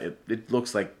it, but it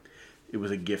looks like it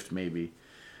was a gift maybe.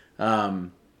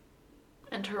 And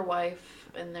her wife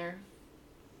and their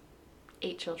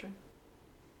 8 children.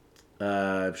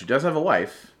 She does have a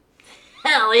wife.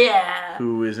 Hell yeah!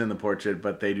 Who is in the portrait,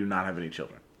 but they do not have any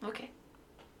children. Okay.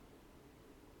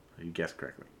 You guessed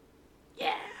correctly.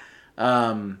 Yeah.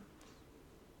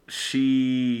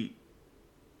 She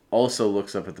also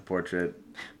looks up at the portrait.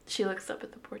 She looks up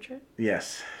at the portrait?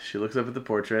 Yes, she looks up at the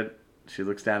portrait. She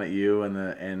looks down at you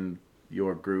and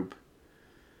your group.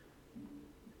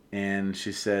 And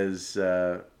she says,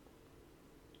 a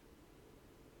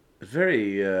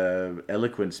very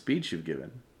eloquent speech you've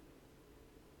given.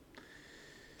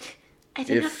 I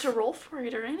didn't have to roll for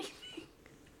it or anything.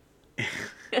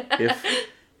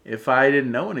 If I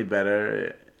didn't know any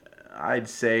better, I'd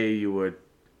say you were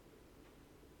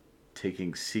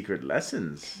taking secret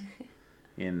lessons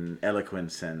in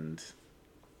eloquence and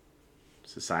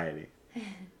society.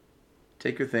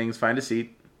 Take your things, find a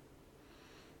seat.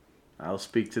 I'll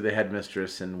speak to the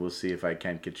headmistress and we'll see if I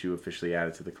can't get you officially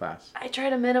added to the class. I try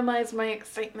to minimize my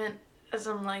excitement as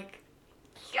I'm like,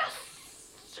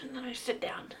 yes! And then I sit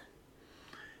down.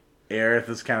 Aerith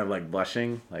is kind of like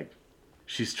blushing. Like,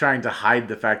 she's trying to hide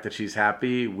the fact that she's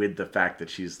happy with the fact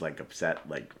that she's like upset.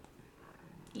 Like,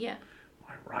 yeah.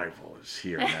 My rival is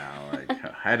here now. Like,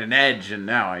 I had an edge and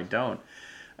now I don't.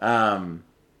 And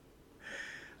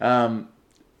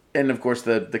of course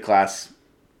the class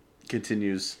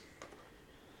continues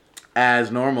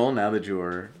as normal now that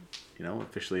you're,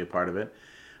 officially a part of it.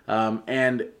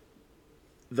 And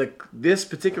this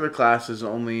particular class is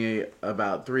only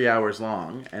about 3 hours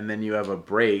long, and then you have a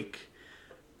break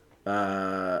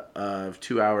of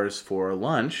 2 hours for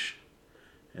lunch,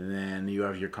 and then you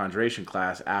have your conjuration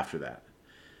class after that.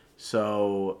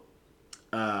 So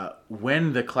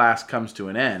when the class comes to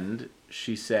an end,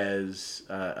 she says,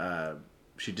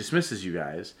 she dismisses you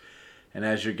guys, and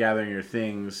as you're gathering your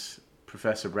things,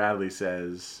 Professor Bradley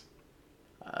says,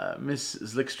 Miss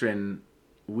Zlikstrin,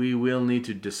 we will need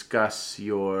to discuss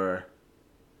your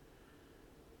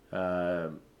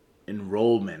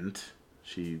enrollment.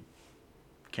 She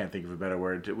can't think of a better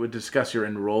word. We'll discuss your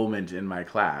enrollment in my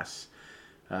class.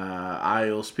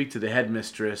 I'll speak to the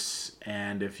headmistress,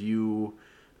 and if you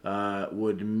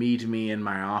would meet me in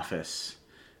my office,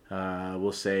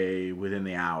 we'll say within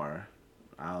the hour.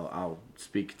 I'll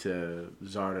speak to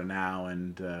Zarda now,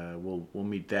 and we'll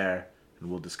meet there, and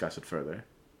we'll discuss it further.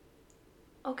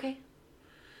 Okay.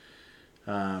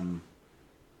 And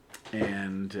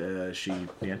she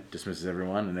dismisses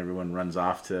everyone, and everyone runs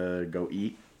off to go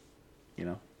eat.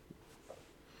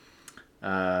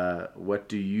 What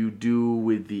do you do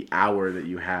with the hour that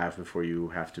you have before you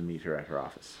have to meet her at her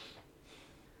office?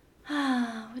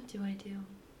 What do I do?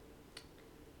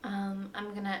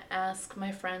 I'm gonna ask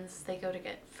my friends, they go to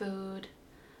get food.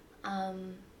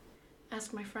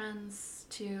 Ask my friends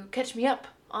to catch me up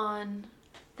on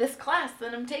this class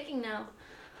that I'm taking now.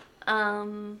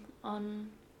 On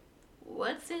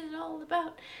what's it all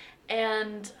about,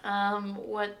 and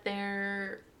what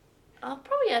their... I'll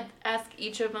probably ask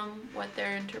each of them what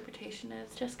their interpretation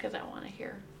is, just because I want to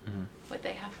hear what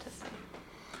they have to say.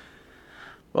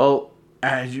 Well,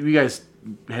 as you guys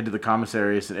head to the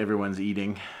commissaries and everyone's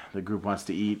eating, the group wants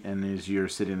to eat, and as you're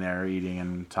sitting there eating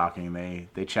and talking,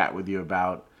 they chat with you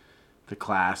about the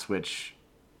class, which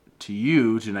to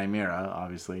you, to Nymera,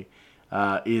 obviously,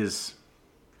 is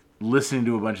listening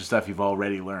to a bunch of stuff you've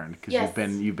already learned because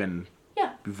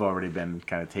you've already been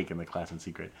kind of taking the class in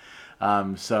secret.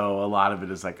 So a lot of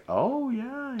it is like, oh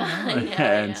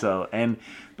yeah,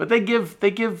 but they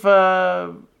give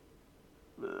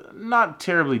not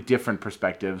terribly different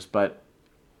perspectives, but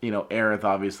Aerith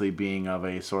obviously being of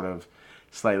a sort of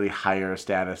slightly higher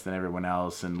status than everyone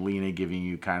else, and Lena giving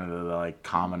you kind of the like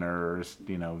commoner's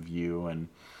view, and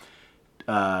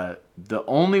the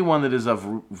only one that is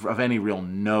of any real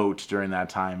note during that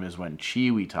time is when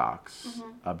Chiwi talks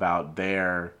about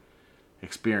their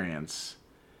experience,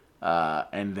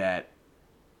 and that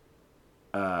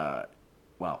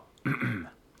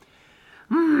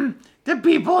the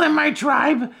people in my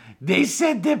tribe, they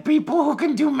said that people who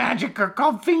can do magic are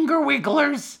called finger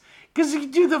wigglers. Because you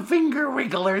do the finger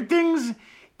wiggler things,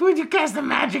 when you cast the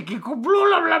magic, you go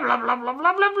blah, blah, blah, blah, blah,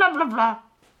 blah, blah, blah, blah, blah.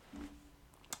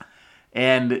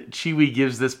 And Chiwi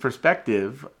gives this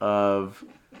perspective of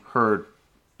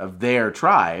their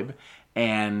tribe,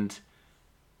 and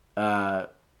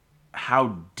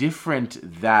how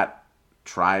different that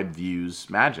tribe views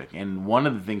magic. And one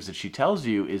of the things that she tells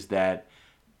you is that,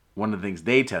 one of the things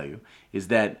they tell you is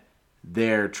that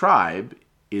their tribe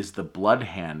is the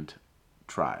Bloodhand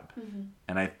tribe.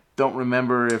 And I don't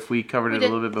remember if we covered it a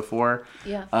little bit before.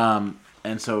 Yeah.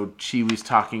 And so Chiwi's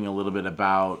talking a little bit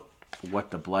about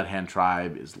what the Bloodhand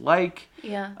tribe is like.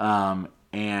 Yeah.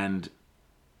 And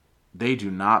they do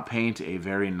not paint a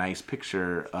very nice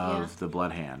picture of the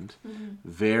Bloodhand.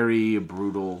 Very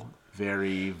brutal,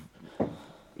 very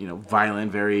violent,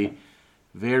 very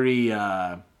very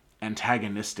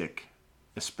antagonistic,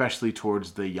 especially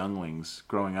towards the younglings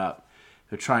growing up.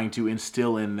 They're trying to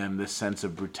instill in them this sense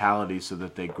of brutality so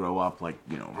that they grow up like,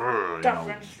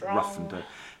 rough and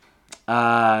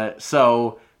tough.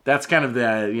 So that's kind of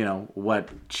the, what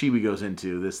Chiwi goes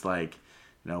into. This like,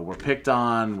 we're picked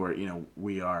on,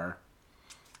 we are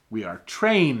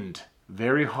trained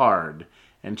very hard.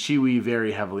 And Chiwi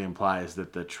very heavily implies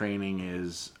that the training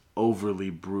is overly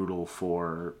brutal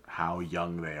for how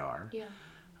young they are. Yeah.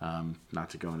 Not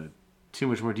to go into too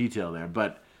much more detail there,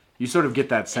 but you sort of get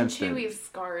that sense and Chewy's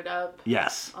scarred up.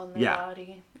 Yes. On their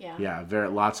body. Yeah. Yeah. Very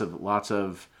lots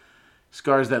of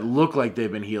scars that look like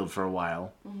they've been healed for a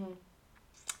while.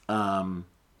 But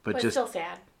just still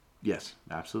sad. Yes,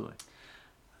 absolutely.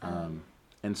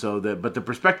 And so the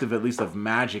perspective, at least of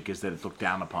magic, is that it's looked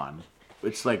down upon.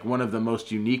 It's like one of the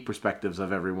most unique perspectives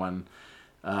of everyone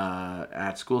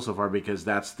at school so far, because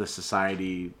that's the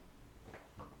society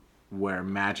where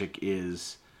magic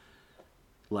is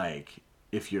like,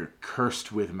 if you're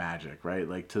cursed with magic, right?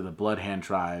 Like to the Bloodhand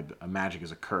tribe, a magic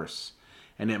is a curse.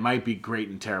 And it might be great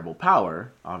and terrible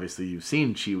power. Obviously, you've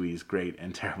seen Chiwi's great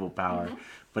and terrible power,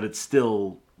 but it's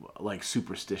still like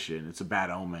superstition. It's a bad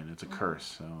omen. It's a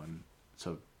curse.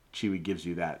 So Chiwi gives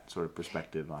you that sort of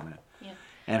perspective on it. Yeah.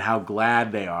 And how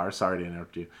glad they are, sorry to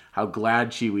interrupt you, how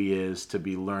glad Chiwi is to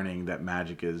be learning that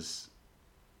magic is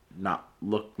not,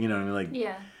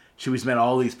 yeah. Chiwi's met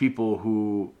all these people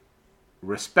who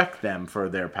respect them for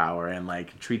their power and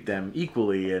like treat them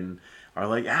equally and are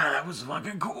like, that was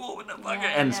fucking cool with the fucking,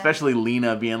 and especially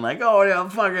Lena being like, oh yeah,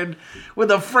 fucking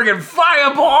with a friggin'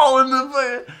 fireball in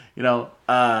the,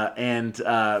 and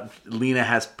Lena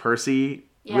has Percy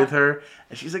with her,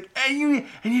 and she's like, and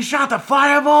you shot the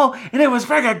fireball, and it was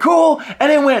friggin' cool,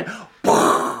 and it went,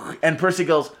 and Percy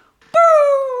goes,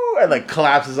 boo, and like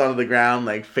collapses onto the ground,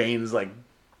 like feigns like,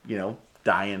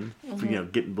 dying,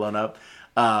 getting blown up.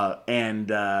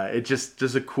 It's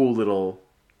just a cool little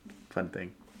fun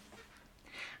thing.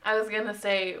 I was going to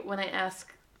say, when I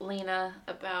ask Lena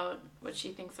about what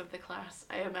she thinks of the class,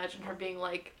 I imagine her being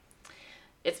like,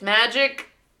 it's magic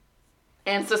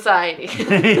and society.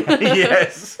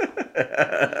 Yes.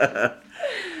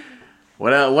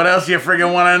 What else you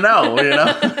friggin' want to know,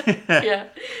 Yeah,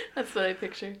 that's what I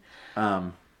picture.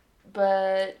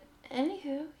 But,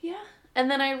 anywho, yeah. And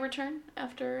then I return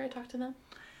after I talk to them.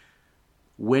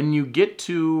 When you get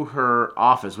to her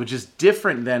office, which is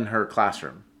different than her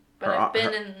classroom. But I've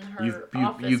been in her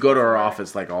office. You go to her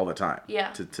office like all the time.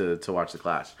 Yeah. To watch the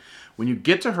class. When you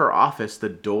get to her office, the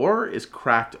door is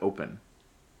cracked open.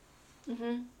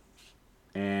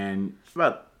 And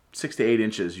about 6 to 8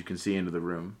 inches you can see into the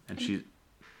room. And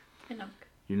I knock.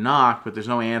 You knock, but there's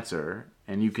no answer.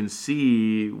 And you can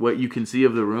see what you can see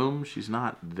of the room. She's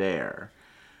not there.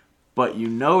 But you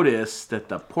notice that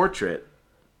the portrait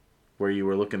where you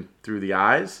were looking through the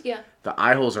eyes, the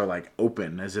eye holes are like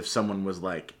open as if someone was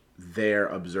like there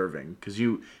observing. Because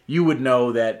you would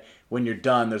know that when you're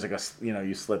done, there's like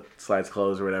you slides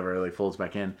closed or whatever, like folds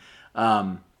back in.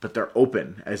 But they're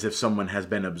open as if someone has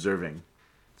been observing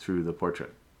through the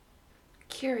portrait.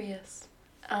 Curious.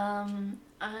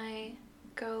 I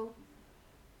go,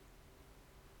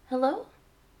 hello?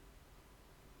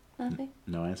 Nothing?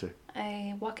 No answer.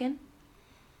 I walk in.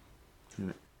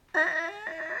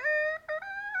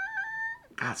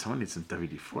 God, someone needs some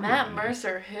WD-40. Matt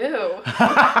Mercer, who?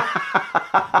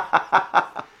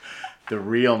 The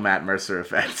real Matt Mercer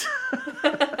effect.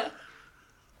 The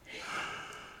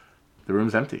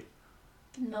room's empty.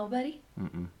 Nobody?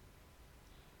 Mm-mm.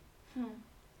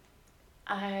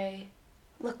 I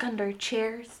look under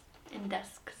chairs and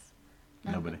desks.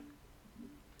 Nothing. Nobody.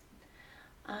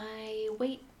 I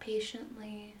wait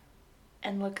patiently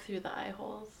and look through the eye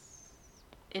holes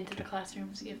into the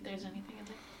classroom, see if there's anything in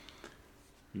there.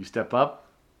 You step up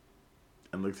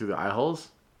and look through the eye holes,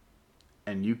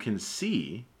 and you can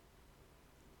see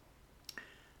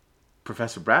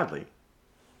Professor Bradley,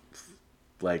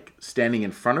 like standing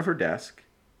in front of her desk,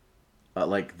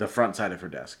 like the front side of her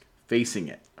desk, facing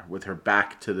it with her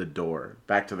back to the door,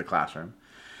 back to the classroom.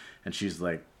 And she's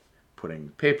like putting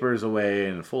papers away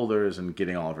in folders and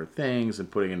getting all of her things and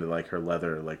putting into like her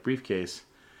leather like briefcase.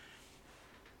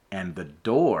 And the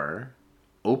door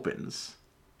opens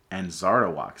and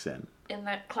Zarda walks in. In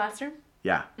that classroom?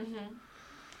 Yeah. Mm-hmm.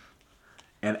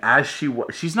 And as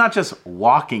she's not just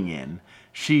walking in,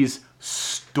 she's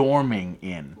storming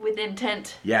in. With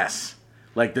intent. Yes.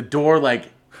 Like the door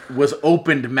like was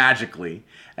opened magically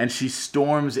and she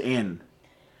storms in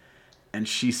and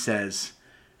she says,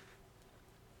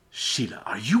 "Sheila,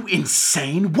 are you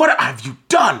insane? What have you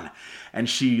done?" And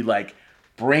she like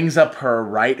brings up her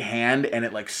right hand and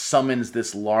it like summons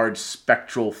this large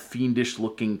spectral fiendish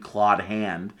looking clawed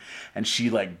hand and she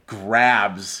like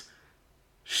grabs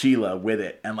Sheila with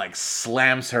it and like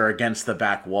slams her against the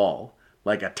back wall,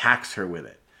 like attacks her with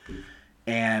it.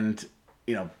 And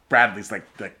Bradley's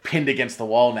like pinned against the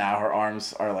wall now. Her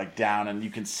arms are like down and you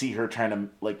can see her trying to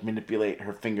like manipulate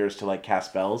her fingers to like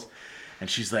cast spells. And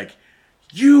she's like,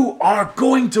 "You are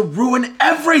going to ruin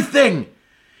everything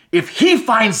if he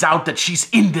finds out that she's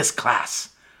in this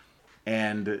class."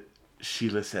 And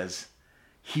Sheila says,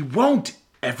 "He won't.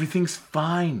 Everything's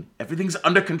fine. Everything's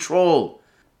under control."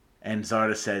 And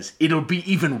Zarda says, "It'll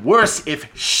be even worse if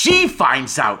she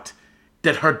finds out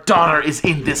that her daughter is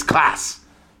in this class."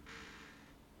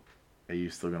 Are you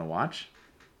still going to watch?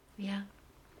 Yeah.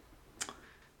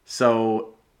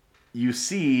 So you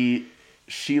see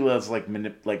Sheila's like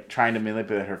trying to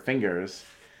manipulate her fingers,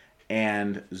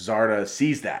 and Zarda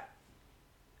sees that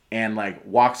and like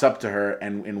walks up to her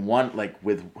and in one like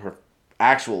with her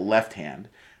actual left hand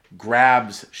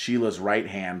grabs Sheila's right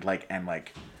hand and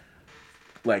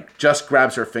just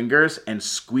grabs her fingers and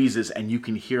squeezes, and you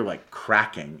can hear like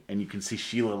cracking and you can see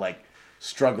Sheila like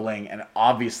struggling and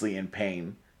obviously in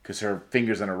pain because her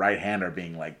fingers and her right hand are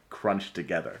being like crunched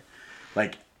together.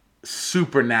 Like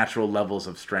supernatural levels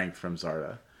of strength from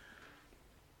Zarda.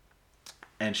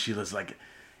 And Sheila's like,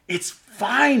 "It's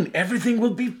fine. Everything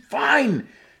will be fine.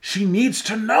 She needs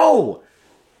to know."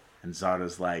 And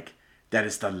Zarda's like, "That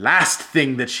is the last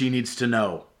thing that she needs to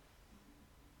know.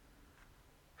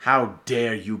 How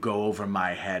dare you go over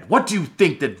my head? What do you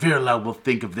think that Virla will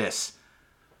think of this?"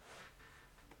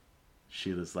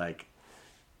 Sheila's like,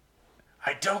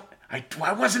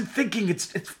 I wasn't thinking.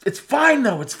 It's fine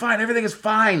though. It's fine. Everything is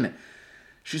fine.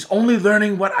 She's only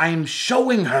learning what I'm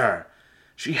showing her.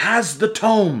 She has the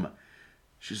tome.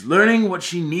 She's learning what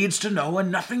she needs to know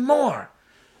and nothing more.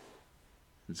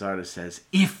 And Zarda says,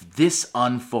 "If this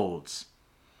unfolds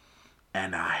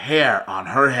and a hair on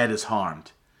her head is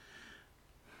harmed,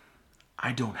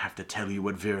 I don't have to tell you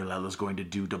what Virla is going to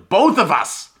do to both of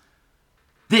us.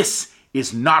 This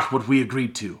is not what we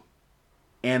agreed to."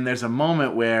 And there's a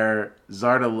moment where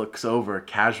Zarda looks over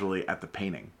casually at the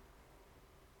painting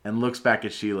and looks back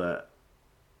at Sheila,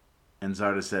 and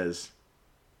Zarda says,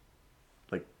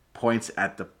 like points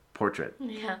at the portrait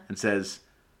and says,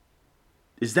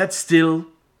 "Is that still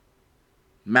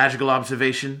magical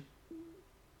observation?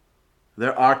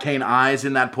 There are arcane eyes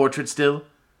in that portrait still?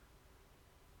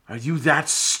 Are you that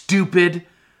stupid?"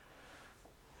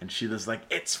 And Sheila's like,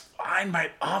 "It's fine. My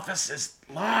office is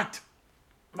locked.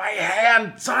 My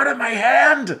hand, Zarda, my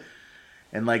hand."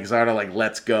 And like Zarda like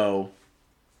lets go,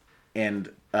 and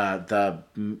the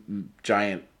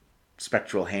giant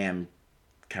spectral hand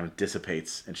kind of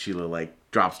dissipates, and Sheila like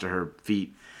drops to her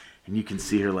feet, and you can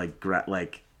see her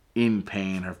like in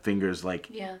pain. Her fingers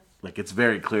like it's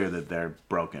very clear that they're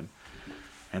broken.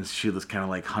 And Sheila's kind of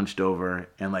like hunched over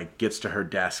and like gets to her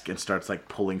desk and starts like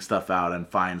pulling stuff out and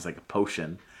finds like a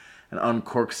potion and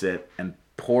uncorks it and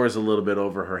pours a little bit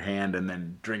over her hand and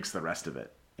then drinks the rest of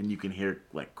it. And you can hear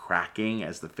like cracking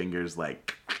as the fingers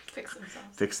like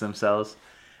fix themselves.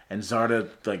 And Zarda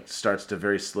like starts to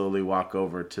very slowly walk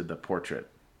over to the portrait.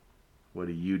 What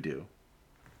do you do?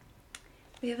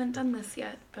 We haven't done this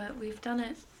yet, but we've done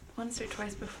it once or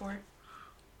twice before.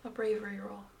 A bravery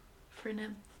roll for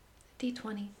Nim.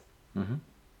 D20. Mm-hmm.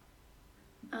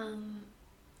 I'm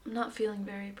not feeling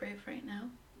very brave right now.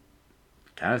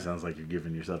 Kind of sounds like you're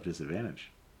giving yourself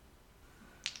disadvantage.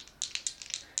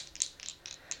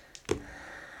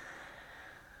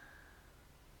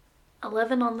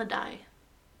 $11 on the die.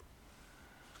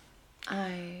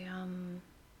 I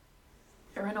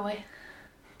run away.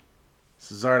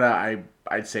 So Zarda,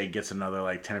 I'd say gets another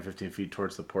like 10 or 15 feet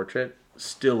towards the portrait.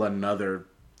 Still another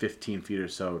 15 feet or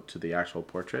so to the actual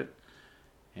portrait.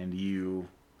 And you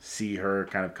see her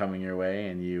kind of coming your way,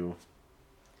 and you...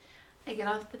 I get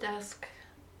off the desk.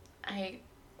 I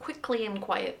quickly and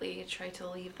quietly try to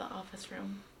leave the office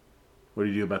room. What do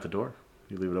you do about the door?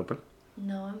 You leave it open?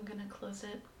 No, I'm gonna close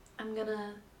it. I'm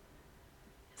gonna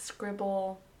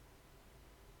scribble...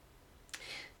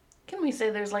 Can we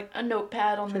say there's like a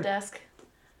notepad on the desk?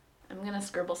 I'm gonna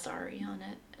scribble sorry on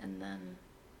it, and then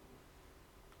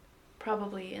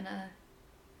probably in a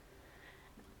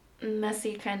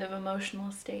messy kind of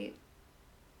emotional state,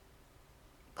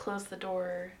 close the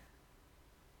door.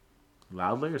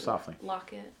 Loudly or softly?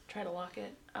 Lock it. Try to lock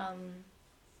it.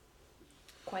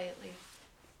 Quietly.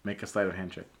 Make a sleight of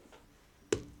hand check.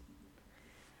 9.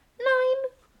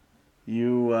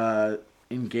 You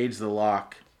engage the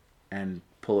lock and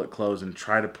pull it closed and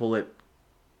try to pull it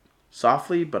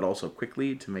softly but also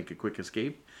quickly to make a quick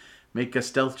escape. Make a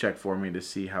stealth check for me to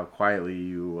see how quietly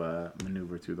you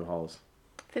maneuver through the halls.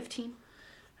 15.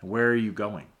 And where are you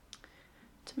going?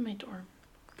 To my dorm.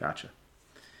 Gotcha.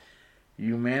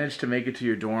 You manage to make it to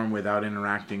your dorm without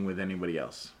interacting with anybody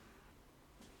else.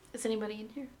 Is anybody in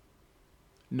here?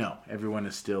 No, everyone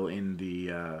is still in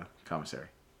the commissary.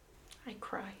 I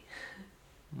cry.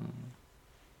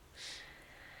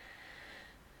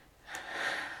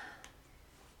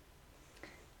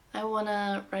 I want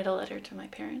to write a letter to my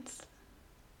parents.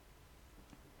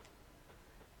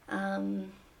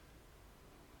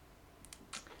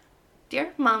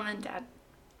 Dear Mom and Dad.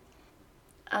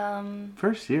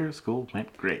 First year of school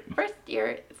went great. First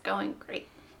year is going great.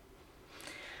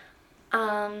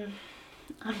 I'm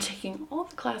taking all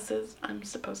the classes I'm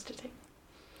supposed to take.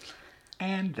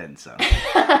 And then some.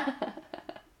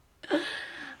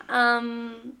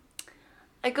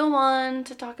 I go on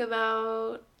to talk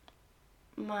about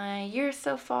my year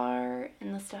so far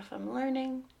and the stuff I'm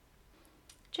learning.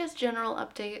 Just general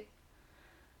update.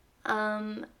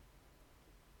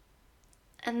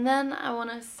 And then I want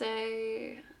to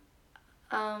say,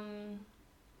 I've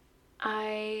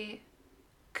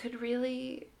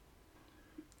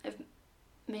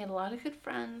made a lot of good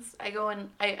friends. I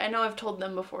know I've told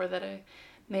them before that I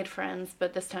made friends,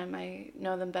 but this time I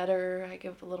know them better. I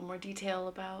give a little more detail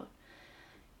about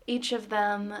each of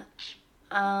them.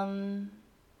 And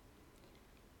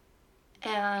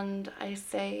I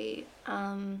say,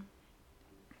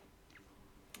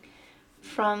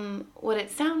 from what it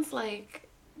sounds like,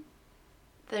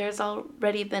 there's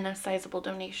already been a sizable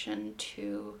donation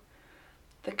to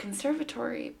the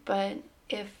conservatory, but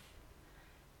if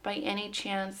by any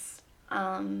chance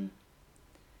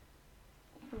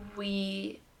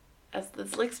we, as the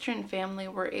Zlikstern family,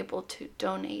 were able to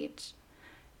donate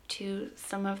to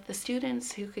some of the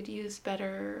students who could use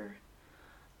better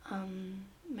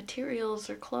materials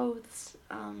or clothes,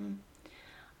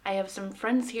 I have some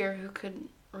friends here who could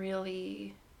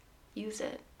really use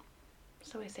it.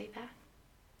 So I say that.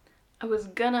 I was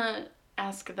gonna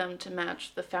ask them to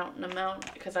match the fountain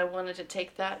amount because I wanted to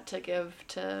take that to give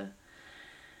to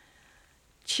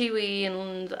Chiwi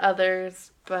and others,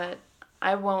 but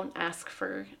I won't ask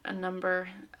for a number.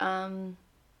 I'll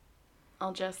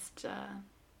just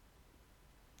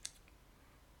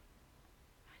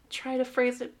try to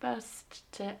phrase it best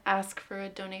to ask for a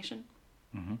donation.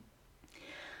 Mm-hmm.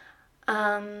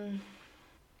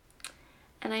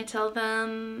 And I tell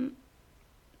them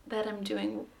that I'm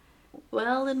doing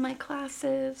well in my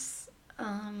classes,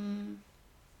 and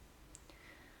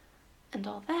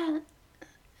all that.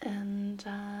 And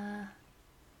I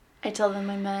tell them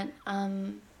I met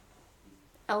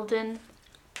Eldon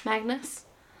Magnus,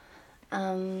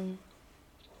 and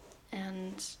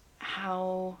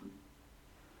how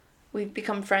we've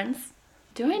become friends.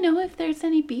 Do I know if there's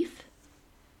any beef?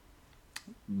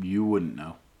 You wouldn't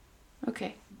know.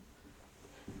 Okay.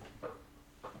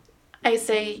 I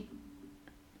say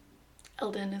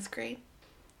Eldon is great.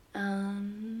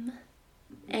 And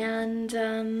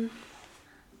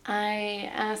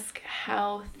I ask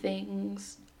how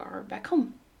things are back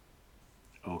home.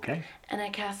 Okay. And I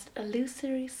cast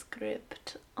illusory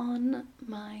script on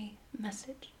my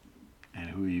message. And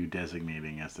who are you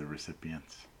designating as the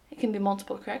recipients? It can be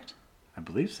multiple, correct? I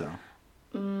believe so.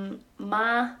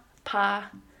 Ma, Pa,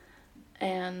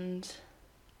 and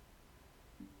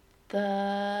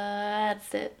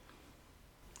that's it.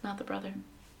 Not the brother.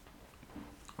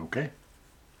 Okay.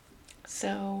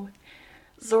 So,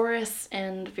 Zorus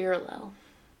and Virilel.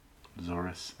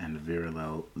 Zorus and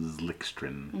Virilel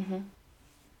Zlikstrin. Mm-hmm.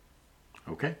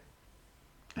 Okay.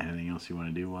 Anything else you want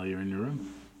to do while you're in your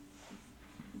room?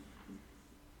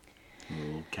 A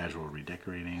little casual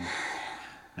redecorating.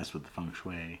 Mess with the feng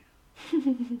shui.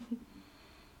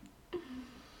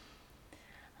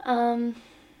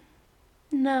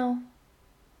 No.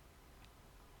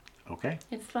 Okay.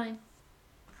 It's fine.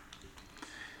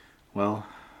 Well,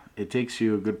 it takes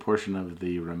you a good portion of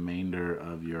the remainder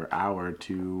of your hour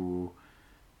to,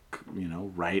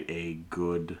 write a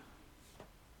good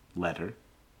letter.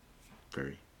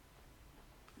 Very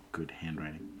good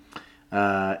handwriting.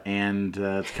 And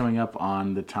it's coming up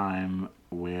on the time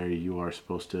where you are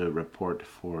supposed to report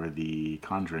for the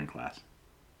conjuring class.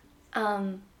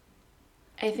 I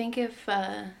think if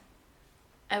I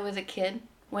was a kid,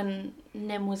 when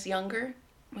Nim was younger,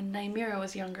 when Nymera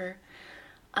was younger,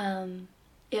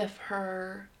 if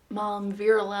her mom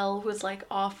Virilel was like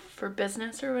off for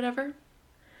business or whatever,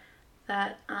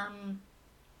 that oh,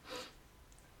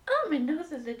 my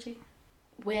nose is itchy.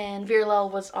 When Virilel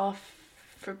was off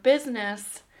for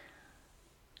business,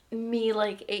 me,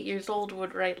 like 8 years old,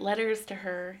 would write letters to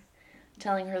her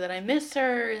telling her that I miss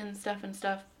her and stuff.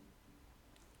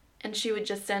 And she would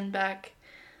just send back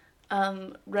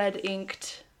red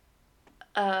inked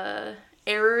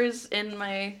errors in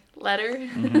my letter.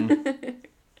 Mm-hmm.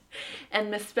 And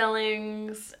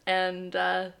misspellings, and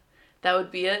that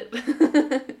would be it.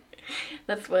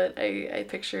 That's what I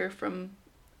picture from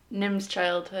Nim's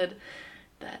childhood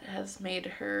that has made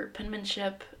her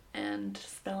penmanship and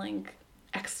spelling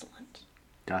excellent.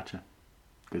 Gotcha.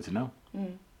 Good to know.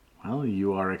 Mm. Well,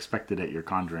 you are expected at your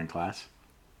conjuring class.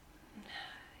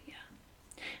 Yeah.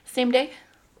 Same day?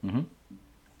 Mm-hmm.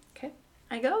 Okay.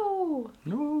 I go.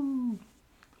 Ooh.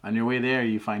 On your way there,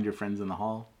 you find your friends in the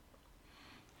hall.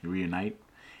 You reunite.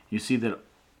 You see that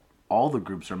all the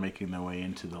groups are making their way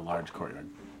into the large courtyard.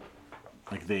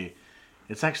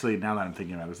 It's actually, now that I'm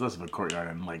thinking about it, it's less of a courtyard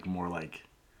and more like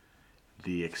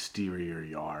the exterior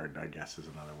yard, I guess is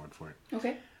another word for it.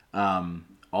 Okay.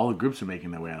 All the groups are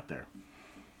making their way out there,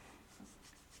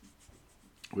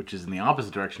 which is in the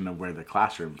opposite direction of where the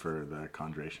classroom for the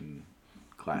conjuration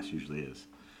class usually is.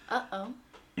 Uh-oh.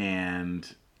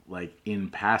 And in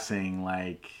passing,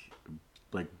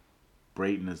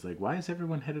 Brayton is like, why is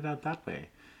everyone headed out that way?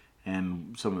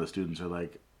 And some of the students are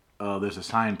like, oh, there's a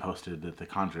sign posted that the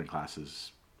conjuring class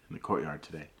is in the courtyard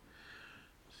today.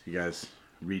 So you guys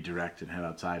redirect and head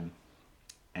outside.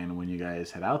 And when you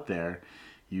guys head out there,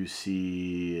 you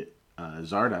see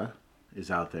Zarda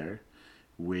is out there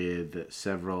with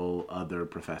several other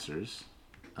professors.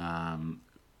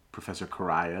 Professor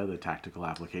Karaya, the tactical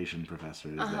application professor,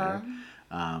 is there.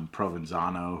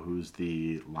 Provenzano, who's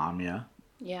the Lamia,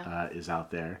 is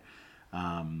out there.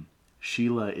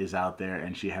 Sheila is out there,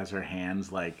 and she has her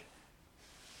hands like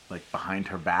behind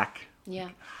her back. Yeah.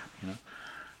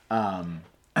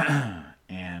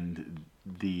 And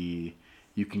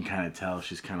you can kind of tell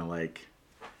she's kind of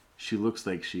she looks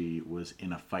like she was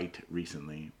in a fight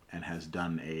recently and has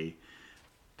done a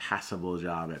passable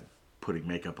job at putting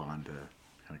makeup on to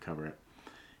kind of cover it.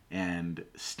 And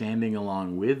standing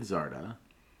along with Zarda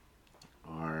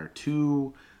are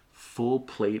two full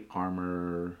plate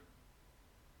armor,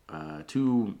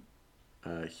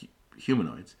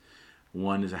 humanoids.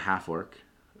 One is a half-orc,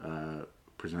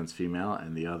 presents female,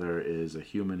 and the other is a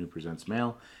human who presents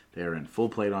male. They are in full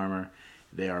plate armor.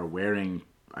 They are wearing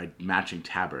matching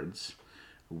tabards,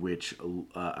 which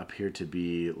appear to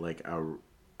be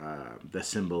the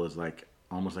symbol is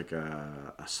almost like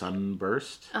a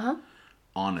sunburst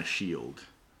on a shield.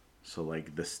 So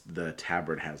the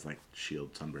tabard has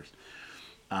shield sunburst.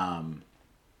 And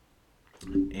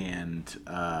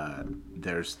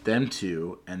there's them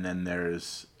two, and then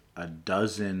there's a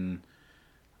dozen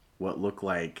what look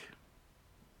like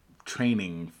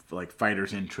training,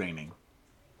 fighters in training,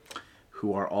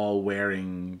 who are all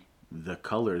wearing the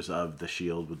colors of the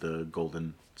shield with the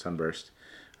golden sunburst,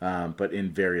 but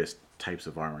in various types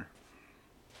of armor.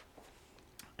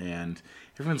 And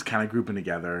everyone's kind of grouping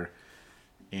together,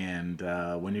 And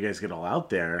when you guys get all out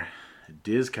there,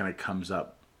 Diz kind of comes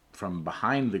up from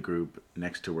behind the group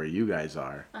next to where you guys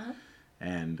are,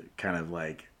 and kind of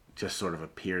like just sort of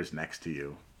appears next to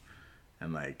you,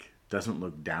 and like doesn't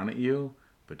look down at you,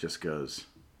 but just goes,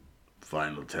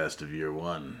 "Final test of year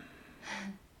 1.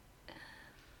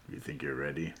 You think you're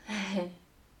ready?"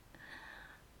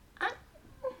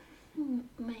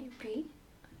 Maybe.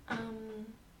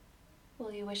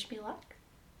 Will you wish me luck?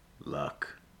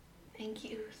 Luck. Thank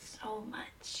you so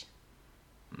much.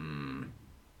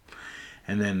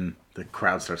 And then the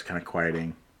crowd starts kind of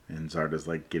quieting, and Zarda's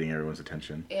like getting everyone's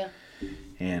attention. Yeah.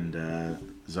 And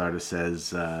Zarda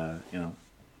says,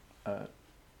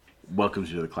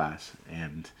 welcomes you to the class,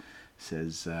 and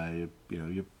says,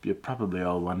 you're probably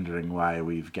all wondering why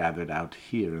we've gathered out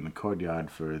here in the courtyard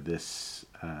for this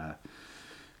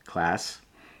class.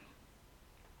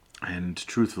 And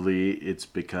truthfully, it's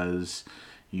because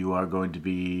you are going to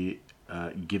be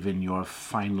given your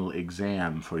final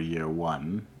exam for year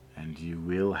 1, and you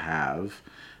will have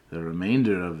the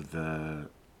remainder of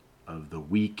the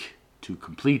week to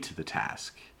complete the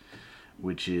task,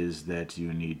 which is that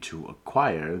you need to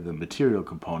acquire the material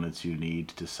components you need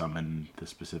to summon the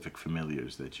specific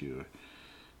familiars that you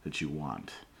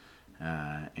want.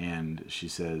 And she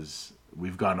says,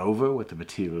 we've gone over what the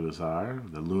materials are: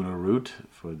 the lunar root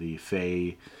for the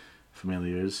Fey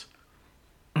familiars,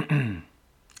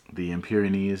 the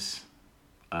Empyrenes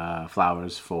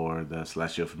flowers for the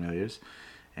celestial familiars,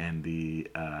 and the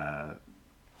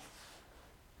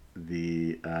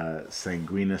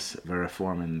Sanguinus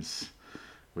veriformans,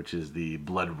 which is the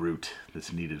blood root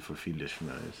that's needed for fiendish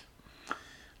familiars.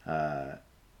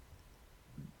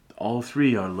 All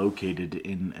 3 are located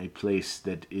in a place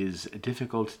that is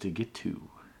difficult to get to.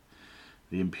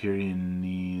 The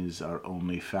Empyrenes are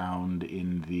only found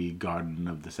in the Garden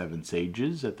of the Seven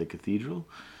Sages at the cathedral.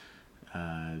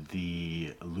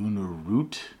 The lunar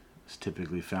root is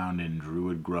typically found in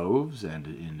druid groves and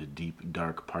in the deep,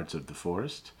 dark parts of the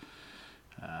forest.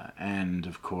 And,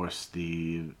 of course,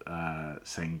 the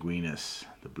sanguinus,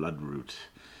 the blood root,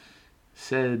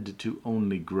 said to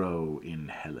only grow in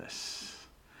Hellas.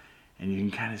 And you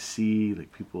can kind of see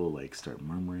like people like start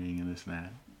murmuring and this and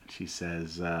that. She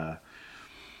says,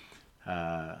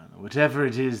 whatever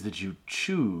it is that you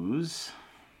choose,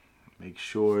 make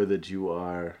sure that you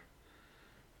are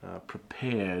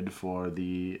prepared for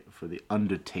the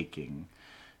undertaking.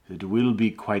 It will be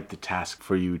quite the task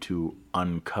for you to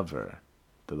uncover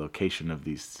the location of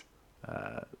these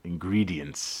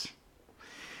ingredients,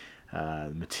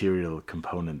 material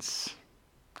components,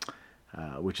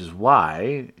 which is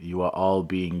why you are all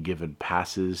being given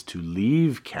passes to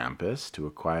leave campus to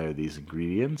acquire these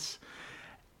ingredients,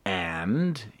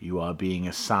 and you are being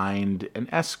assigned an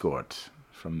escort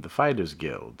from the Fighters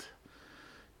Guild.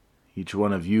 Each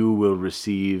one of you will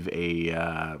receive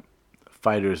a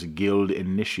Fighters Guild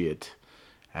initiate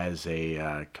as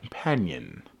a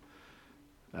companion.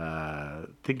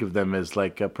 Think of them as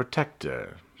like a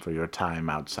protector for your time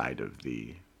outside of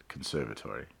the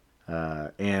conservatory.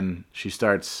 And she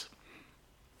turns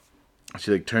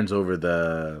over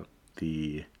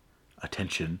the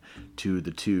attention to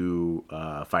the 2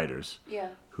 fighters,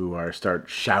 who start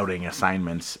shouting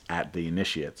assignments at the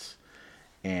initiates,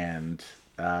 and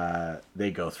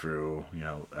they go through,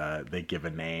 they give a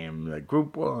name, like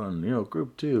group 1,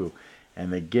 group 2,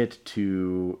 and they get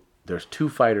to, there's 2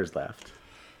 fighters left.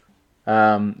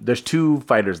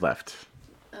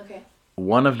 Okay.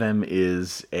 One of them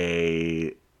is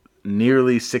a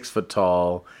nearly 6 foot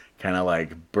tall, kind of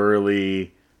like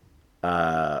burly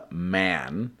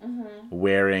man,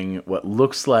 wearing what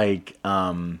looks like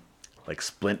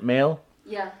splint mail.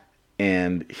 Yeah.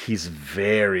 And he's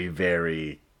very,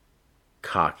 very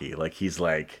cocky. Like he's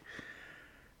like,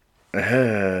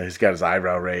 he's got his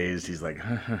eyebrow raised. He's like,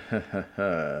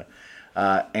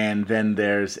 and then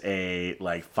there's a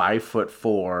like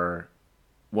 5'4"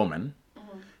 woman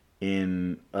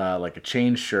in like a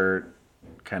chain shirt,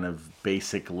 kind of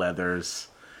basic leathers.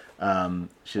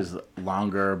 She has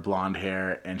longer blonde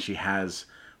hair, and she has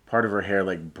part of her hair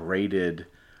like braided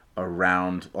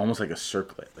around, almost like a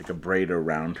circlet, like a braid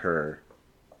around her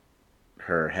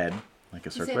head, like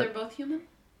a circlet. You say they're both human?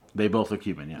 They both look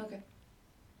human, yeah. Okay.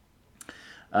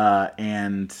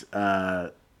 And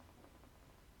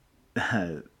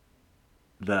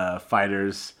the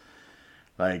fighters,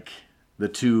 like the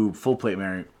 2 full plate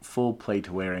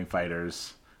wearing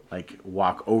fighters, like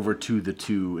walk over to the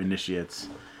 2 initiates,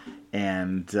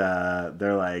 and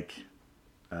they're like,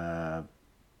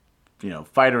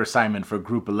 fighter assignment for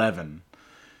group 11.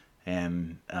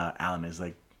 And Alan is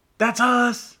like, that's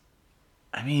us.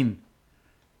 I mean,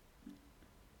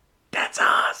 That's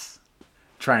us.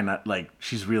 Trying not, like,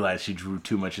 she's realized she drew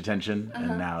too much attention,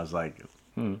 and now is like,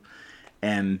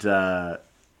 And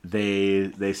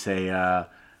they say,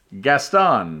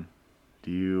 Gaston,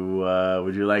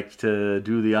 would you like to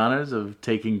do the honors of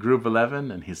taking Group 11?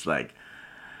 And he's like,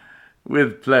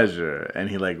 with pleasure. And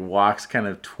he like walks kind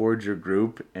of towards your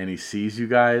group, and he sees you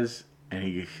guys, and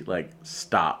he like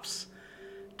stops,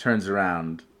 turns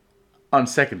around. On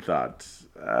second thought,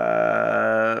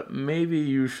 maybe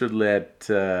you should let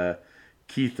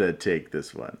Keitha take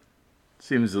this one.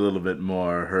 Seems a little bit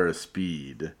more her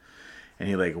speed. And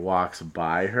he like walks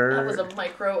by her. That was a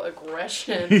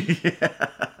microaggression. Yeah.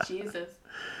 Jesus.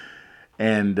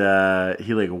 And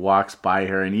he like walks by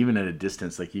her, and even at a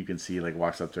distance, like you can see, like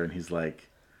walks up to her, and he's like,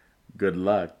 "Good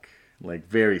luck," like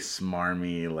very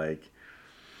smarmy, like.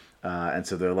 And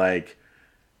so they're like,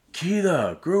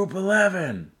 "Keitha, Group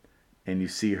 11," and you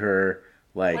see her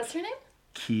like. What's her name?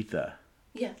 Keitha.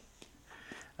 Yeah.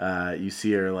 You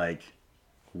see her like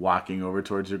walking over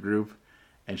towards your group,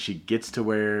 and she gets to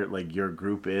where like your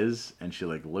group is, and she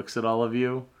like looks at all of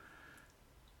you,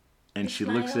 and she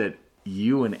looks at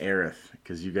you and Aerith,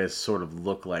 because you guys sort of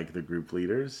look like the group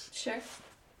leaders. Sure.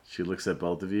 She looks at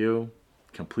both of you,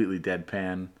 completely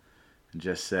deadpan, and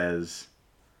just says,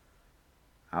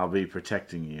 "I'll be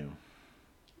protecting you."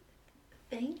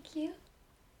 Thank you.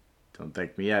 Don't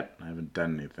thank me yet. I haven't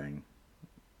done anything.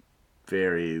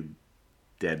 Very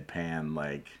deadpan,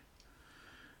 like,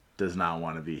 does not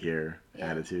want to be here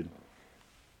attitude.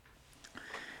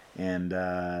 And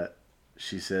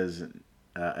she says,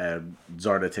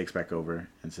 Zarda takes back over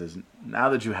and says, "Now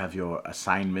that you have your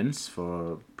assignments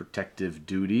for protective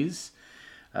duties,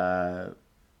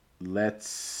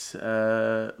 let's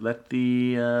let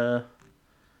the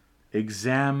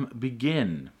exam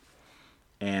begin."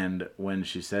 And when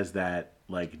she says that,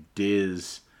 like,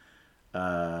 Diz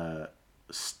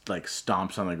like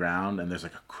stomps on the ground, and there's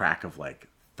like a crack of like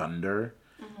thunder,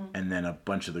 and then a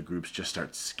bunch of the groups just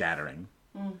start scattering.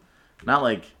 Not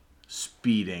like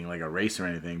speeding like a race or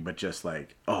anything, but just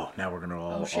like, oh, now we're gonna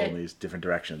all in these different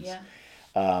directions. Yeah.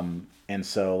 And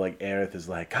so like Aerith is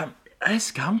like, come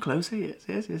closer, yes.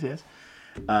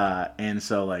 And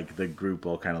so like the group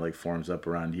all kind of like forms up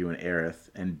around you and Aerith,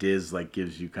 and Diz like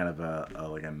gives you kind of a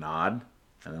like a nod,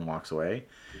 and then walks away.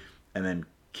 And then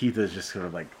Keitha's just sort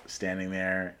of like standing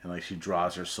there, and like she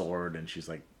draws her sword, and she's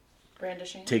like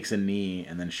brandishing, takes a knee,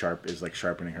 and then is like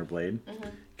sharpening her blade,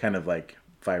 kind of like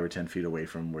 5 or 10 feet away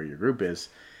from where your group is.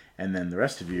 And then the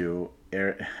rest of you,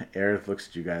 Aerith looks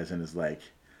at you guys and is like,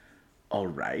 "All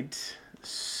right,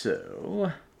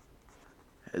 so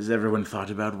has everyone thought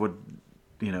about what,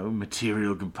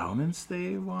 material components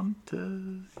they want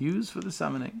to use for the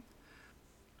summoning?"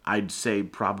 I'd say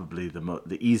probably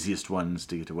the easiest ones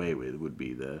to get away with would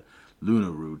be the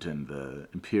Lunar Root and the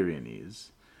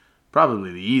Empyreanese.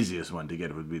 Probably the easiest one to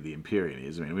get would be the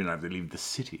Empyreanese. I mean, we don't have to leave the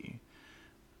city.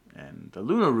 And the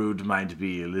Lunar Root might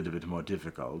be a little bit more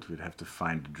difficult. We'd have to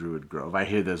find a druid grove. I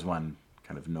hear there's one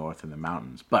kind of north in the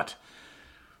mountains. But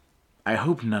I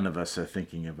hope none of us are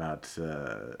thinking about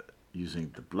using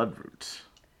the Bloodroot.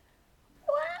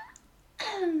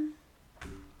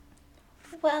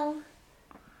 Well,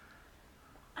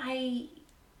 I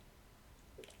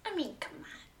mean, come on.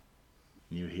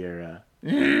 You hear,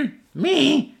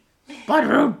 me?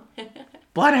 Bloodroot!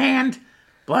 Bloodhand!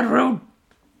 Bloodroot!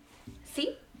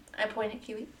 See? I point at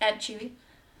Chewie.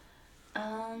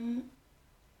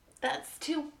 That's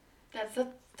 2. That's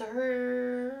a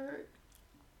third.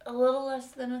 A little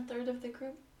less than a third of the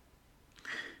group.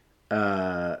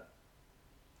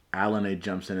 Alanay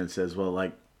jumps in and says, "Well,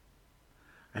 like,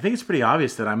 I think it's pretty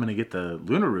obvious that I'm going to get the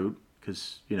Lunar Root,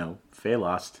 because, Faye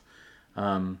lost.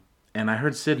 And I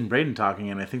heard Sid and Brayden talking,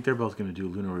 and I think they're both going to do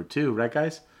Lunar Root too, right,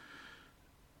 guys?"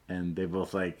 And they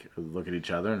both, like, look at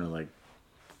each other, and they're like,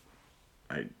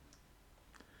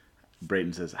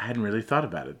 Brayden says, "I hadn't really thought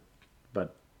about it,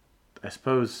 but I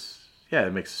suppose, yeah,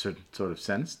 it makes a certain sort of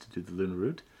sense to do the Lunar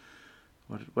Root.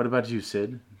 What about you,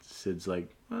 Sid?" Sid's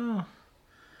like, "Well,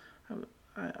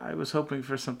 I was hoping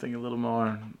for something a little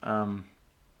more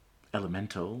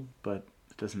elemental, but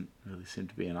it doesn't really seem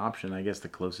to be an option. I guess the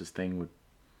closest thing would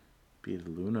be the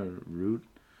Lunar Root,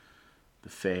 the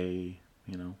Fae,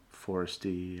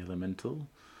 foresty elemental.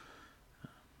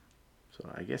 So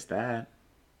I guess that."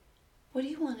 What do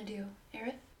you want to do,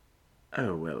 Aerith?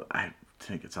 Oh, well, I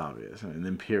think it's obvious. I mean,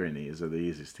 the Pyrenees are the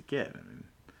easiest to get. I mean.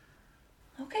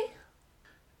 Okay.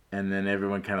 And then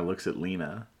everyone kind of looks at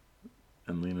Lena,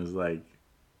 and Lena's like,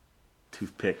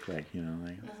 toothpick, like,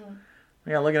 like, what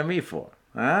are you looking at me for?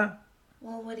 Huh?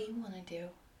 Well, what do you want to do,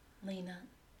 Lena?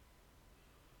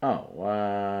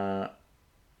 Oh,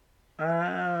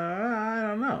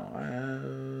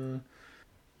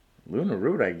 Lunar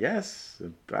Root, I guess.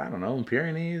 I don't know.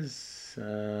 Pyrenees.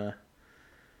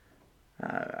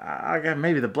 I got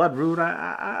maybe the Blood Root.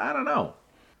 I don't know.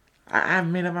 I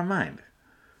haven't made up my mind.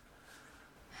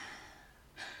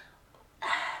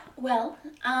 Well,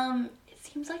 it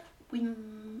seems like do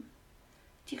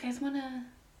you guys want to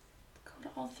go to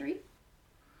all three?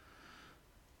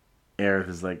 Aerith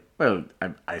is like, well,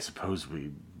 I suppose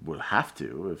we will have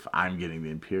to if I'm getting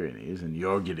the Pyrenees and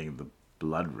you're getting the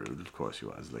Blood Root. Of course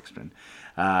you are, Lixtrin.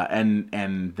 And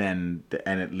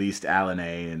at least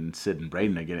Alanay and Sid and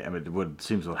Braden are getting. I mean, it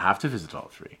seems we'll have to visit all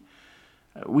three.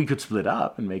 We could split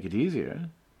up and make it easier.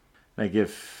 Like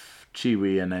if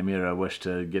Chiwi and Nymera wish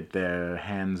to get their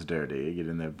hands dirty, get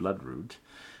in their Blood Root,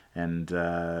 and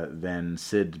then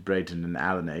Sid, Brayton, and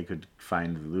Alanay could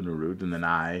find the Lunar Root, and then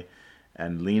I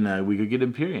and Lena, we could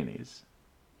get Pyrenees.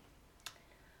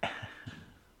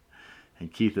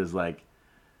 And Keith is like,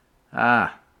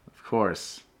 of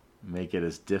course, make it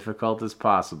as difficult as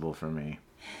possible for me.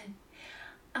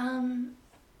 We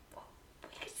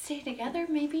could stay together,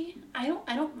 maybe. I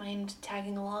don't mind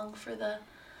tagging along for the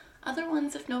other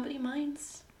ones if nobody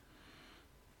minds.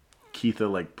 Keitha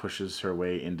like pushes her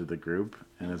way into the group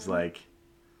and is like,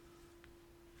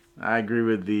 I agree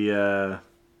with the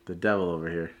devil over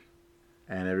here.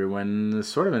 And everyone is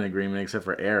sort of in agreement except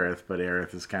for Aerith, but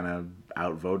Aerith is kind of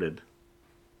outvoted.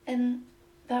 And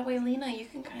that way, Lena, you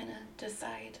can kind of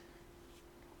decide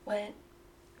what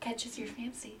catches your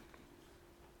fancy.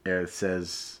 Aerith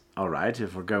says, all right,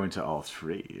 if we're going to all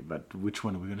three, but which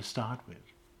one are we going to start with?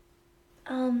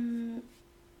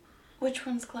 Which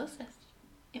one's closest?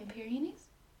 Pyrenees?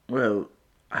 Well,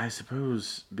 I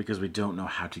suppose because we don't know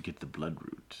how to get the Blood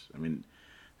Root. I mean,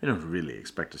 they don't really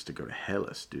expect us to go to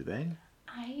Hellas, do they?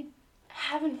 I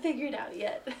haven't figured out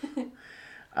yet.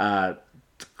 The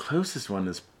closest one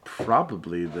is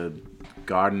probably the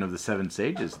Garden of the Seven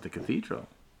Sages, the cathedral.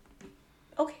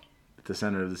 Okay. At the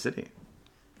center of the city.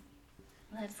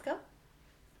 Let's go.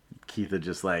 Keitha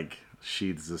just like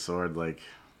sheathes the sword like,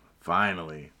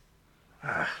 finally.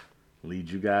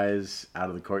 Lead you guys out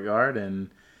of the courtyard, and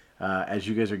as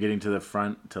you guys are getting to the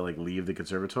front to like leave the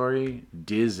conservatory,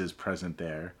 Diz is present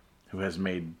there, who has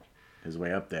made his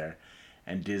way up there,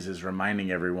 and Diz is reminding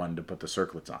everyone to put the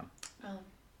circlets on.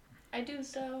 I do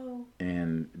so.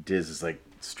 And Diz is like,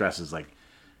 stresses like,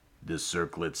 the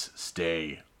circlets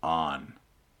stay on.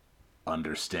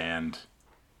 Understand?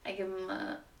 I give him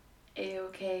a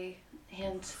A-OK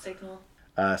hand signal.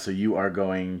 So you are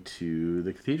going to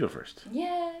the cathedral first.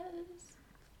 Yes.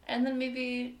 And then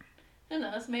maybe, who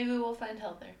knows, maybe we'll find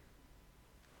help there.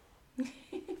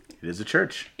 It is a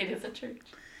church. It is a church.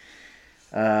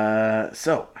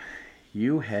 So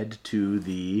you head to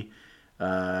the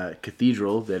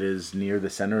cathedral that is near the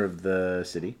center of the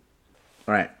city.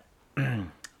 All right.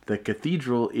 The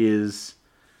cathedral is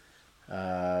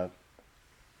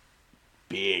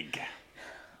big.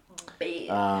 Big.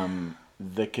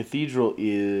 The cathedral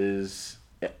is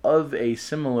of a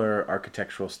similar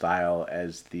architectural style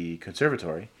as the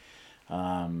conservatory,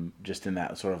 just in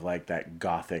that sort of like that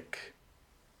Gothic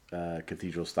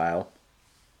cathedral style.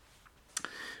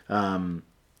 And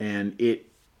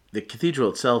the cathedral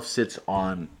itself sits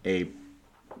on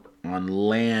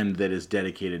land that is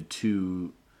dedicated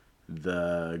to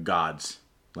the gods,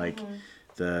 like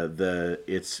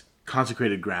it's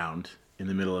consecrated ground in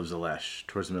the middle of Zalesh,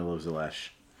 towards the middle of Zalesh.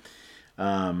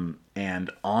 And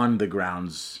on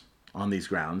these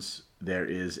grounds, there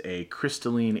is a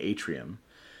crystalline atrium,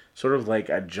 sort of like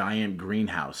a giant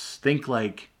greenhouse. Think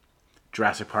like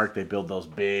Jurassic Park, they build those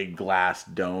big glass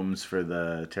domes for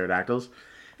the pterodactyls.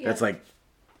 Yeah.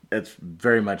 That's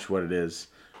very much what it is.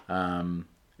 A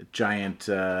giant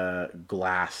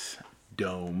glass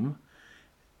dome.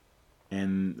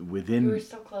 And within... You were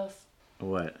so close.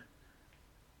 What?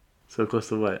 So close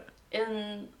to what?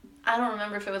 I don't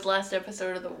remember if it was last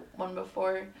episode or the one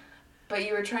before, but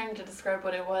you were trying to describe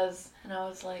what it was, and I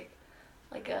was like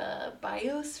a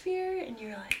biosphere, and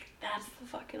you're like, that's the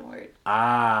fucking word.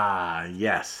 Ah,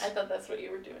 yes. I thought that's what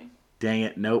you were doing. Dang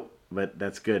it, nope, but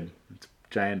that's good. It's a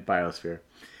giant biosphere.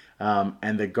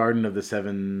 And the Garden of the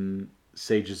Seven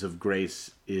Sages of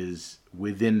Grace is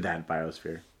within that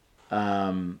biosphere.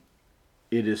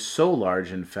 It is so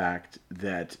large, in fact,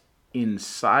 that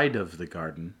inside of the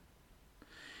garden,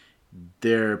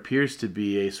 there appears to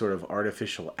be a sort of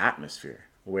artificial atmosphere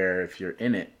where if you're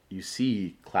in it, you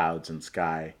see clouds and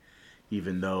sky,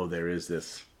 even though there is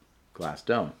this glass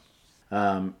dome.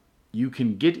 You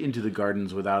can get into the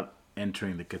gardens without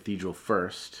entering the cathedral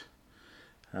first.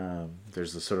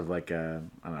 There's a sort of like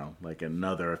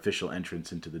another official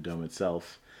entrance into the dome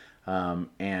itself.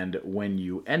 And when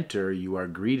you enter, you are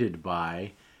greeted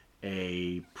by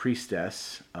a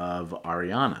priestess of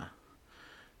Ariana,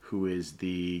 who is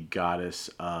the goddess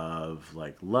of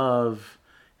like love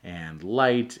and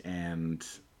light and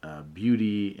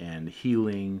beauty and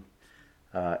healing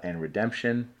and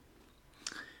redemption.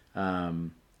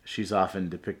 She's often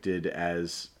depicted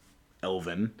as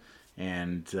elven,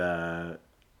 and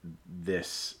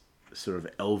this sort of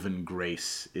elven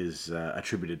grace is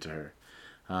attributed to her.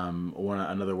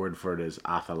 Another word for it is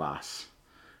Athalas,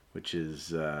 which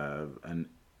is an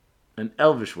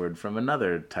elvish word from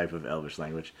another type of elvish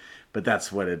language, but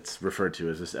that's what it's referred to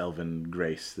as, this elven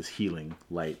grace, this healing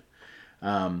light.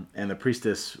 And the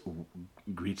priestess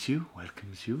greets you,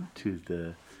 welcomes you to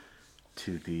the.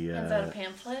 Is that a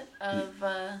pamphlet of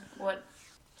what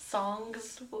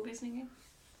songs we'll be singing?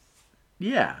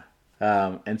 Yeah.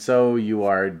 And so you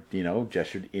are,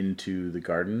 gestured into the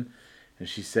garden, and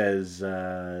she says,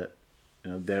 there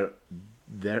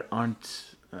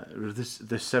aren't.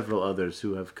 There's several others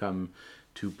who have come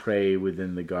to pray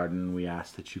within the garden. We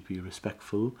ask that you be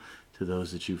respectful to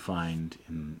those that you find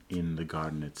in the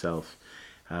garden itself.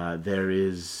 There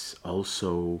is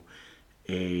also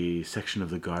a section of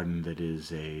the garden that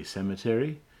is a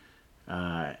cemetery,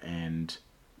 and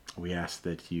we ask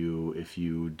that you, if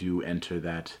you do enter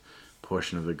that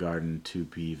portion of the garden, to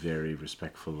be very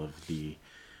respectful of the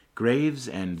graves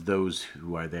and those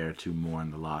who are there to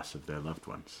mourn the loss of their loved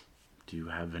ones. Do you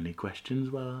have any questions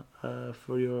about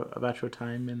your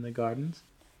time in the gardens?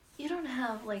 You don't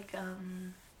have like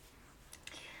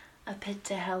a pit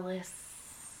to Hellas.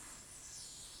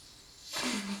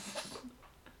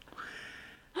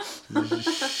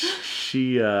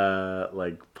 She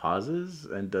pauses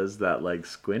and does that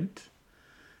squint,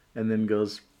 and then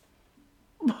goes,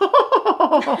 oh,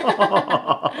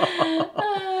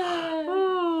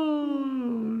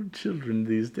 children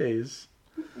these days.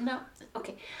 No.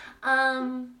 Okay.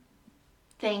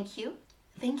 Thank you.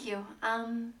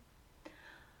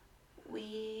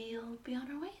 We'll be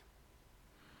on our way.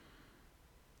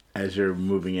 As you're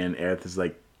moving in, Aerith is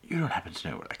like, you don't happen to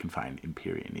know where I can find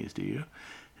Empyreans, do you?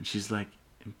 And she's like,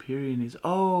 Empyreans?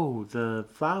 Oh, the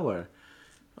flower.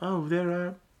 Oh,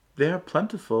 they are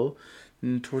plentiful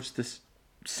towards the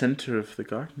center of the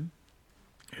garden.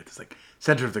 Aerith is like,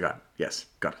 center of the garden. Yes,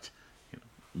 got it.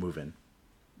 Move in.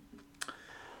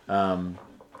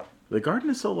 The garden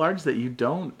is so large that you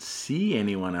don't see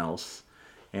anyone else.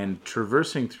 And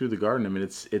traversing through the garden, I mean,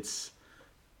 it's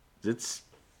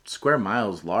square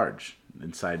miles large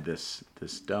inside this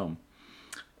dome.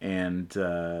 And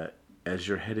as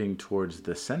you're heading towards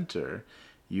the center,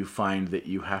 you find that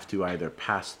you have to either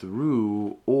pass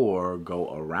through or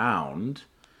go around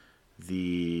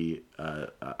the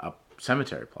a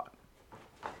cemetery plot.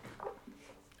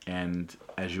 And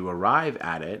as you arrive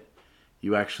at it,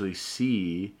 you actually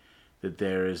see that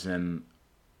there is an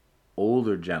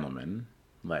older gentleman,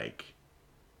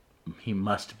 he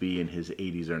must be in his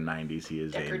 80s or 90s. He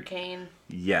is Deckard Cain.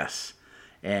 Yes.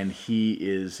 And he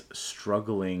is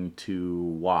struggling to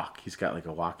walk. He's got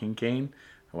a walking cane,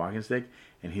 a walking stick,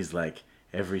 and he's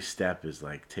every step is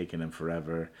taking him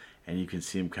forever. And you can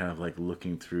see him kind of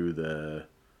looking through the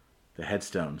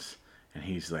headstones, and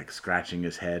he's scratching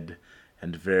his head,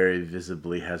 and very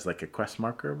visibly has a quest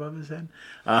marker above his head.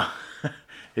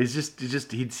 He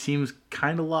seems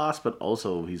kind of lost, but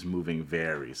also he's moving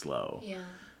very slow. Yeah.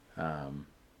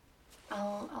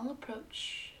 I'll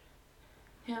approach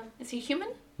him. Is he human?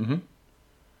 Mm-hmm.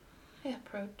 I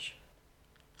approach.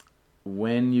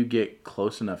 When you get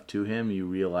close enough to him, you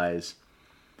realize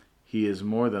he is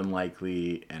more than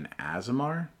likely an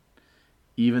Aasimar.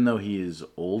 Even though he is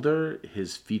older,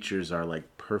 his features are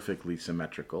perfectly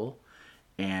symmetrical.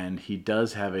 And he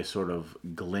does have a sort of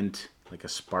glint, a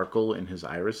sparkle in his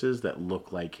irises that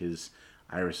look like his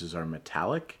irises are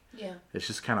metallic. Yeah. It's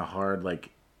just kind of hard,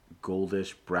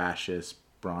 goldish, brashish,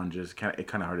 bronzish. It's kind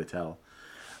of hard to tell.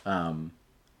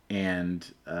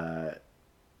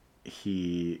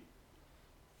 He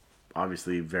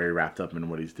obviously very wrapped up in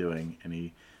what he's doing, and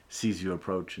he sees you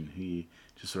approach, and he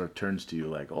just sort of turns to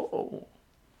you oh.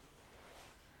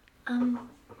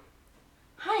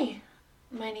 Hi.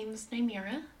 My name's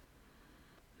Nymera.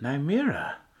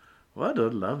 Nymera? What a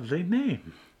lovely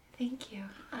name. Thank you.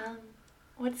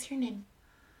 What's your name?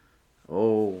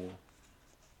 Oh,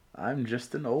 I'm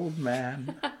just an old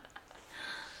man.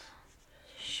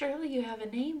 Surely you have a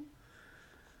name.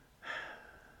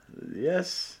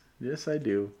 Yes, I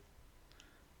do.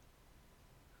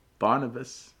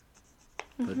 Barnabas.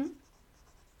 Mm-hmm.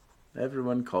 But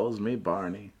everyone calls me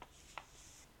Barney.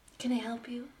 Can I help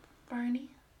you, Barney?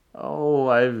 Oh,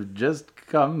 I've just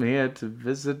come here to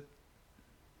visit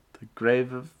the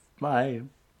grave of my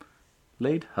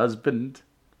late husband.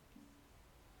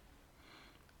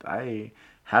 I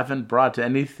haven't brought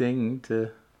anything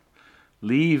to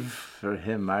leave for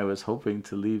him. I was hoping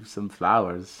to leave some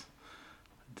flowers.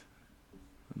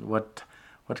 What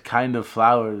kind of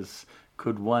flowers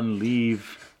could one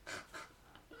leave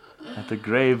at the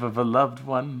grave of a loved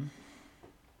one?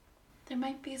 There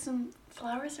might be some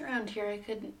flowers around here I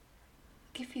could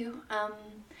give you.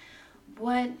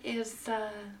 What is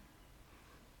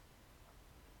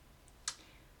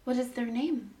their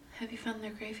name? Have you found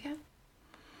their grave yet?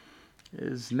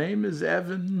 His name is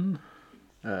Evan.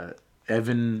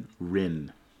 Evan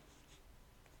Ryn.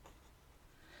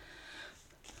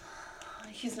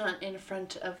 He's not in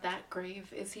front of that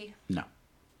grave, is he? No.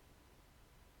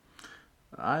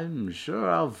 I'm sure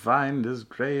I'll find his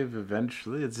grave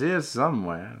eventually. It's here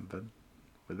somewhere, but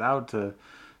without a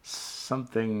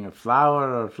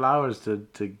flower or flowers to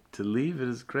leave at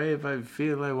his grave, I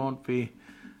feel I won't be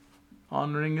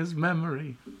honoring his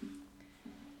memory.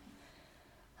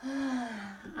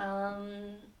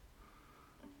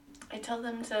 I tell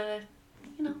them to,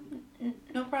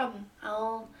 no problem.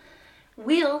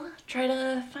 We'll try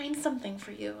to find something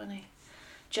for you, and I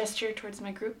gesture towards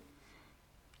my group.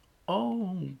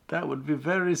 Oh, that would be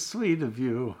very sweet of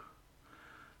you.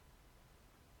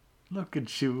 Look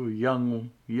at you,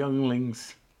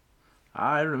 younglings.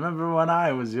 I remember when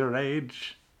I was your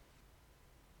age.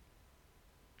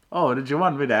 Oh, did you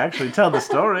want me to actually tell the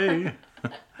story?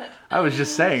 I was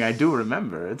just saying, I do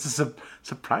remember. It's a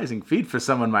surprising feat for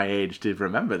someone my age to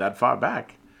remember that far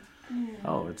back.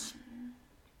 Oh, it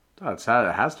has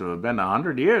to have been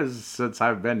 100 years since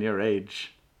I've been your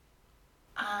age.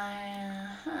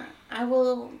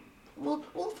 We'll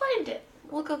find it.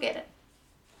 We'll go get it.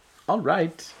 All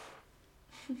right.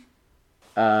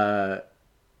 So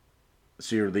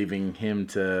you're leaving him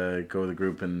to go with the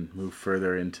group and move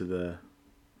further into the...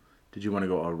 Did you want to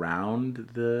go around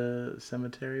the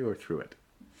cemetery or through it?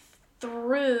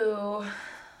 Through.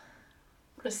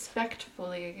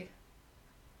 Respectfully.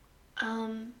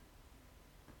 Alan?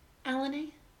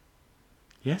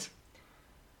 Yes?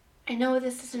 I know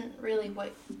this isn't really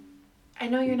what... I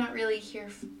know you're not really here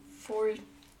for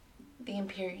the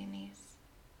Imperianese.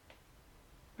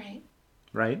 Right?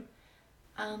 Right.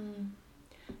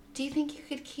 Do you think you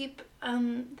could keep,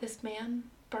 this man,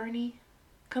 Barney,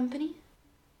 company?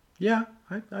 Yeah,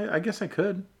 I guess I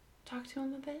could. Talk to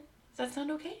him a bit? Does that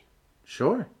sound okay?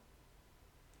 Sure.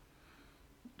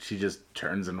 She just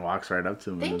turns and walks right up to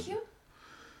him. Thank you.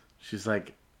 She's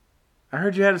like, I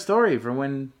heard you had a story from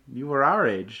when you were our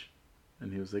age.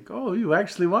 And he was like, oh, you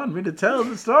actually want me to tell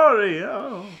the story.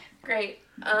 Oh. Great.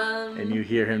 And you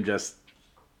hear him just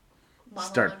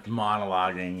start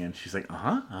monologuing. And she's like,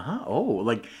 oh,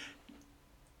 like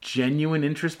genuine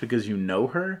interest because you know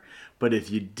her. But if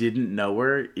you didn't know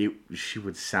her, she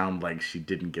would sound like she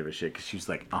didn't give a shit. Because she's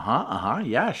like,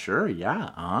 yeah, sure,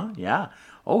 yeah, yeah.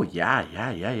 Oh,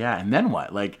 yeah. And then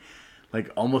what? Like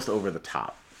almost over the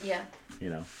top. Yeah.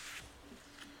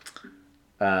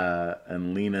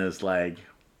 And Lena's like,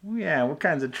 yeah, what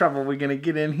kinds of trouble are we going to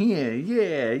get in here?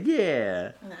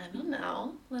 Yeah. I don't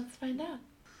know. Let's find out.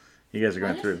 You guys are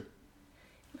going through.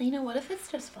 Lena, what if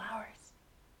it's just flowers?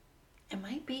 It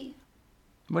might be.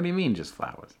 What do you mean just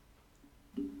flowers?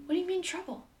 What do you mean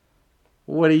trouble?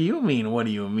 What do you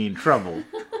mean trouble?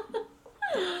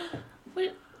 What do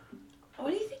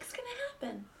you think's going to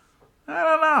happen? I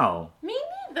don't know. Me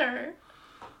neither.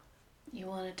 You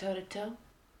want a toe-to-toe?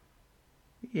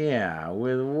 Yeah,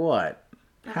 with what?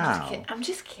 How? I'm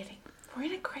just kidding. We're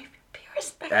in a grave. Be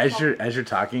respectful. As you're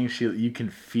talking, you can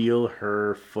feel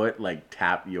her foot like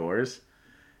tap yours,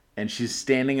 and she's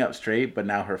standing up straight, but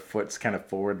now her foot's kind of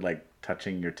forward, like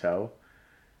touching your toe,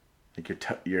 like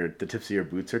the tips of your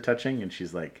boots are touching, and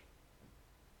she's like,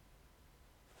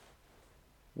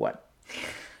 "What?"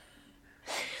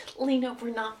 Lena,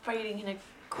 we're not fighting in a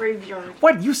graveyard.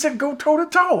 What? You said go toe to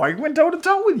toe. I went toe to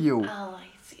toe with you. Oh, I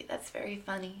see. That's very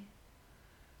funny.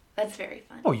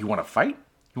 Oh, you want to fight?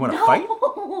 You want to No, fight?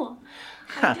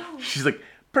 I don't. She's like,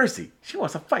 Percy, she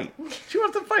wants to fight. And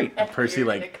Percy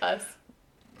like,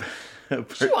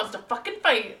 she wants to fucking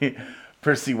fight.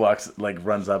 Percy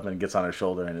runs up and gets on her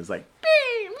shoulder and is like,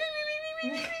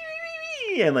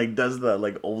 and like does the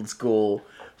like old school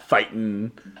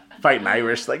fighting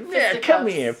Irish, like, yeah, come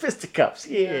here, fisticuffs,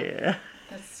 yeah.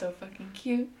 That's so fucking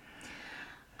cute.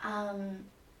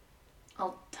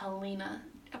 I'll tell Lena,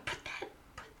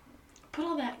 put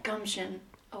all that gumption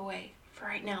away for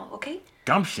right now, okay?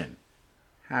 Gumption?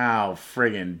 How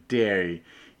friggin' dare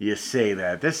you say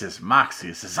that? This is Moxie.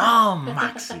 This is all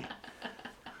Moxie.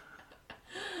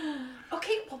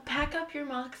 Okay, well, pack up your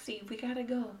Moxie. We gotta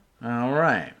go. All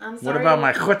right. I'm sorry. What about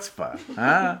my chutzpah?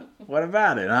 Huh? What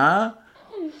about it, huh?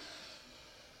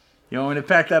 You want me to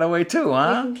pack that away too, You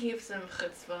huh? can keep some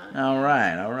chutzpah. All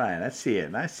right. I see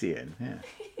it. Yeah.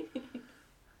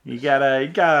 You got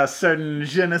a certain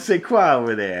je ne sais quoi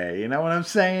over there. You know what I'm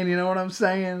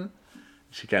saying?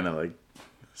 She kind of like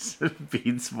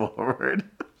beats forward.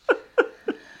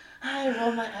 I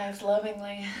roll my eyes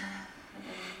lovingly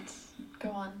and go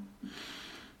on.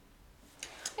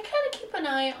 I kind of keep an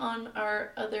eye on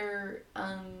our other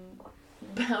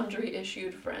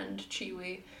boundary-issued friend,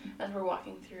 Chiwi, as we're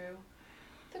walking through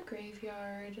the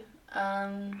graveyard.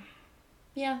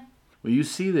 Yeah. Well, you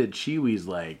see that Chiwi's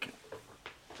like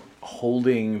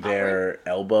holding their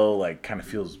elbow, like kind of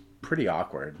feels pretty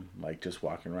awkward, like just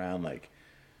walking around, like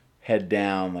head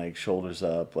down, like shoulders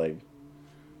up, like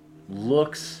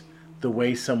looks the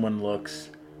way someone looks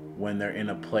when they're in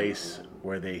a place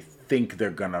where they think they're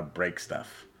gonna break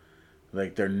stuff.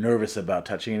 Like they're nervous about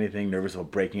touching anything, nervous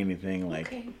about breaking anything. Like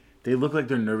Okay. they look like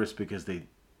they're nervous because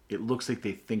it looks like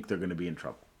they think they're gonna be in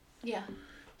trouble. Yeah.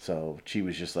 So she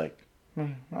was just like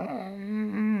trying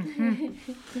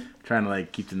to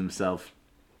like keep to themselves.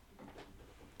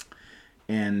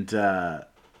 And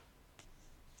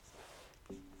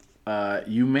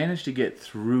you manage to get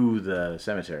through the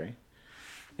cemetery.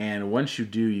 And once you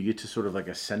do, you get to sort of like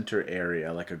a center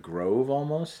area, like a grove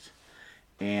almost.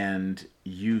 And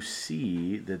you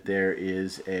see that there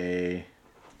is it's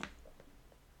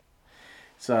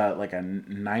like a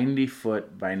 90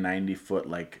 foot by 90 foot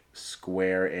like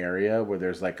square area where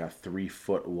there's like a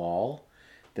 3-foot wall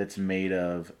that's made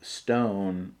of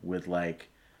stone with like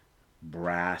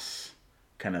brass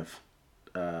kind of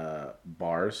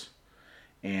bars.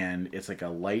 And it's like a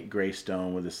light gray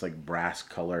stone with this like brass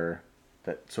color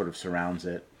that sort of surrounds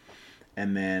it.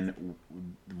 And then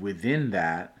within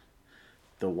that,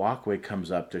 the walkway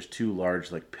comes up. There's 2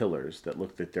 large like pillars that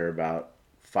look like they're about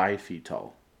 5 feet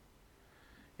tall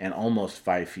and almost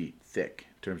 5 feet thick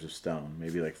in terms of stone,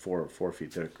 maybe like 4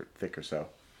 feet thick or so.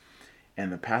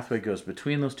 And the pathway goes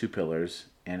between those 2 pillars,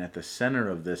 and at the center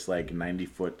of this like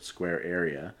 90-foot square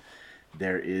area,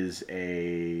 there is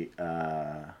a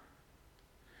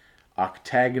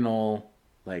octagonal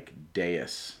like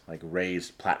dais, like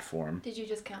raised platform. Did you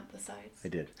just count the sides? I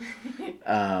did.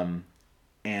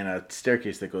 And a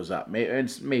staircase that goes up.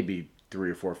 It's maybe 3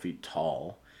 or 4 feet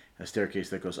tall. A staircase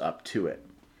that goes up to it.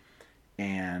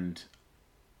 And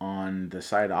on the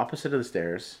side opposite of the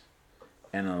stairs,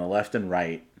 and on the left and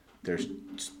right, there's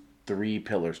 3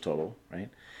 pillars total, right?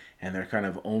 And they're kind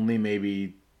of only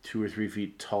maybe 2 or 3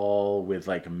 feet tall with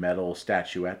like metal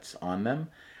statuettes on them.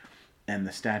 And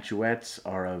the statuettes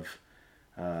are of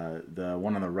the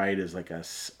one on the right is like a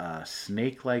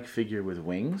snake-like figure with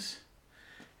wings.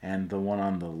 And the one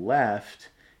on the left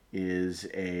is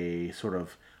a sort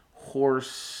of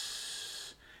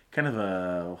horse, kind of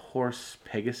a horse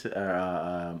Pegasus,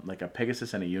 like a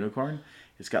Pegasus and a unicorn.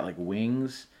 It's got like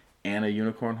wings and a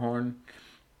unicorn horn,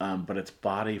 but its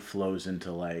body flows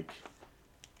into like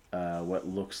what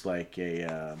looks like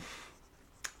a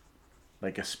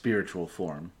spiritual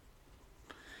form.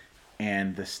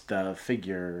 And the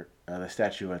figure, the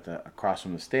statue across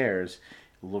from the stairs,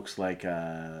 looks like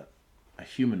a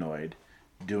humanoid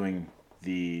doing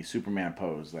the Superman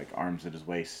pose, like arms at his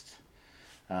waist.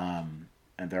 And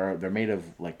they're made of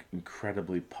like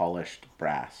incredibly polished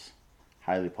brass,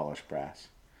 highly polished brass.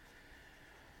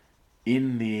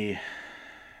 In the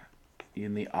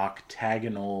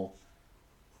octagonal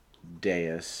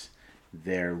dais,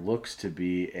 there looks to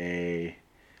be a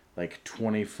like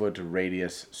 20-foot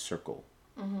radius circle,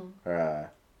 or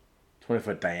a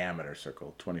 20-foot diameter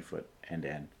circle, 20-foot end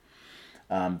to end.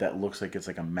 That looks like it's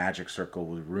like a magic circle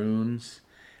with runes.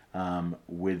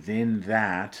 Within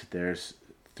that, there's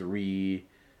 3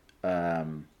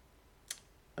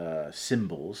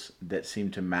 symbols that seem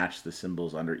to match the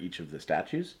symbols under each of the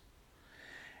statues.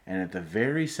 And at the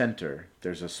very center,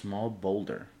 there's a small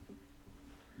boulder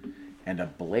and a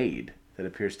blade that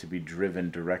appears to be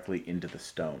driven directly into the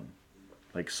stone,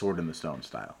 like sword in the stone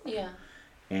style. Yeah.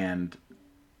 And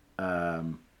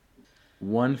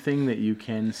one thing that you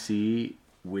can see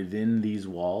within these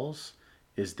walls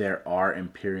is there are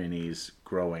Empyreans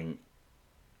growing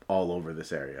all over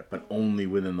this area, but only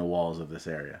within the walls of this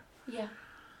area. Yeah.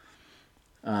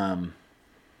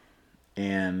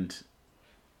 And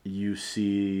you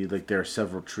see, like, there are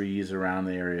several trees around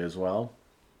the area as well.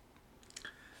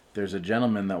 There's a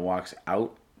gentleman that walks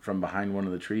out from behind one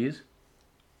of the trees,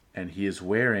 and he is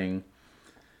wearing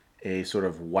a sort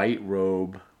of white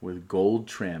robe with gold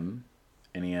trim,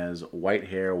 and he has white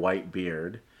hair, white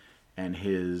beard, and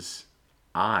his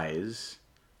eyes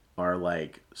are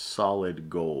like solid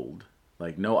gold,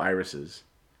 like no irises,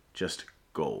 just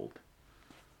gold.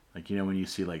 Like, when you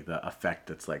see like the effect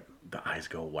that's like the eyes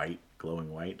go white,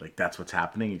 glowing white, like that's what's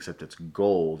happening, except it's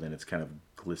gold and it's kind of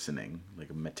glistening, like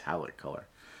a metallic color.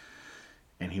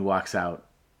 And he walks out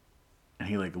and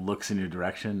he like looks in your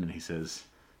direction and he says,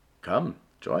 "Come,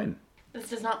 join." This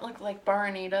does not look like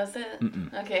Barney, does it?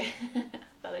 Mm-mm. Okay.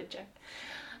 Thought I'd check.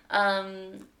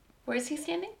 Where is he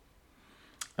standing?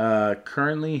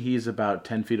 Currently, he's about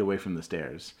 10 feet away from the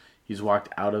stairs. He's walked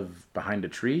out of behind a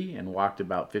tree and walked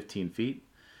about 15 feet,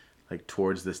 like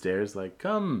towards the stairs, like,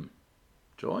 "Come,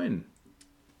 join."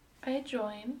 I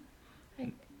join.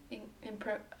 I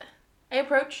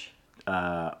approach.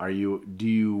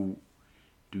 Do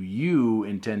you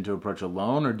intend to approach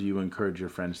alone, or do you encourage your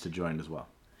friends to join as well?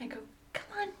 I go,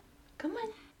 come on.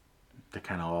 They're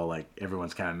kind of all like,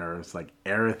 everyone's kind of nervous. Like,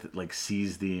 Aerith, like,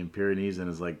 sees the Pyrenees and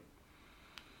is like,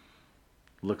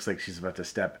 looks like she's about to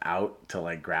step out to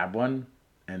like grab one.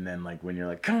 And then like, when you're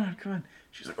like, come on,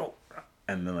 she's like, "Oh,"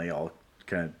 and then they all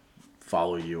kind of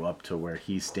follow you up to where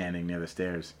he's standing near the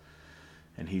stairs.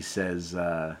 And he says,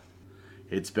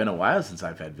 "It's been a while since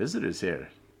I've had visitors here.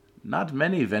 Not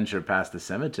many venture past the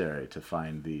cemetery to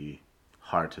find the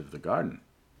heart of the garden."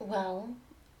 Well,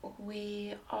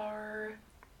 we are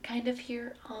kind of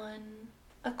here on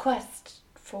a quest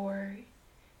for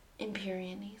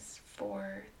Imperianes,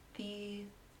 for the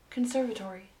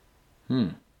Conservatory.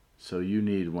 So you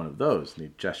need one of those. And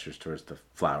he gestures towards the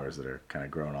flowers that are kind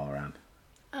of growing all around.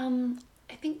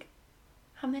 I think,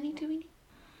 how many do we need?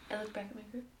 I look back at my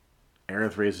group.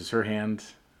 Aerith raises her hand,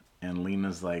 and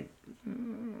Lena's like,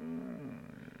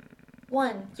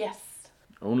 One, yes.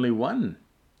 "Only one?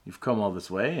 You've come all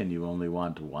this way, and you only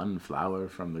want one flower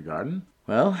from the garden?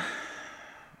 Well,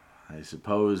 I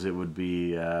suppose it wouldn't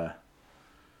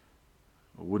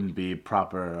be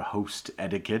proper host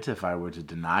etiquette if I were to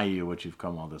deny you what you've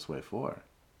come all this way for.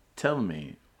 Tell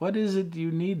me, what is it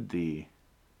you need the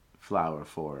flower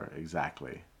for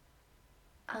exactly?"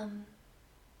 Erin?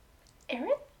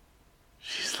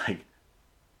 She's like,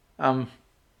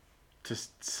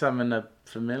 "Just summon a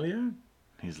familiar?"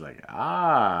 He's like,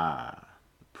 "Ah,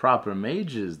 proper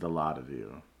mages, the lot of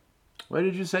you. Where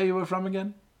did you say you were from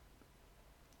again?"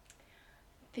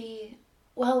 We're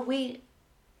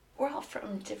all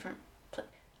from different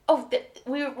places.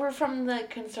 We're from the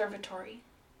Conservatory.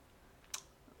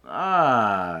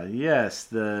 "Ah, yes,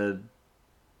 the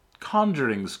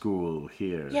conjuring school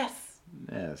here." Yes.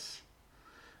 "Yes.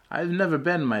 I've never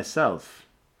been myself.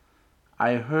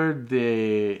 I heard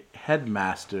the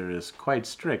headmaster is quite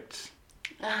strict."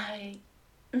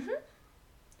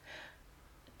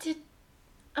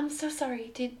 I'm so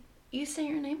sorry. Did you say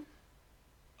your name?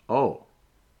 "Oh,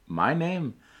 my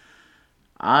name?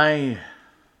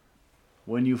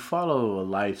 When you follow a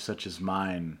life such as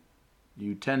mine,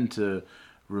 you tend to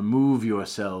remove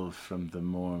yourself from the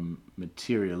more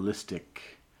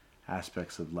materialistic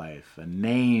aspects of life. A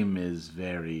name is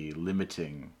very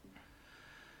limiting.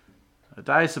 But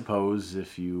I suppose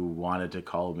if you wanted to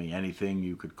call me anything,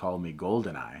 you could call me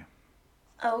Goldeneye."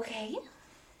 Okay.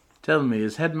 "Tell me,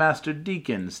 is Headmaster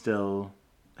Deacon still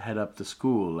head up the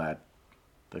school at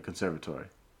the Conservatory?"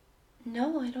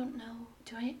 No, I don't know.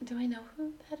 Do I know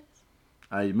who that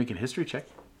is? You make a history check.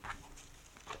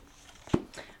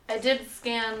 I did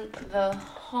scan the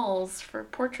halls for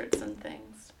portraits and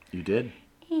things. You did.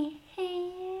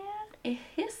 A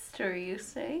history, you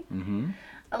say? Mm-hmm.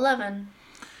 11.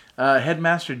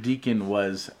 Headmaster Deacon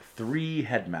was 3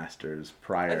 headmasters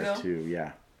prior Ago? to,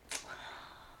 yeah.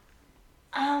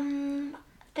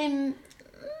 They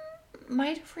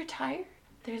might have retired.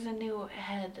 There's a new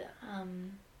head,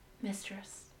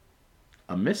 mistress.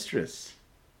 A mistress.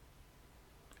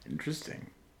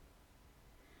 Interesting.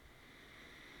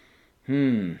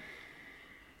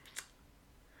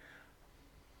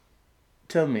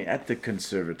 Tell me, at the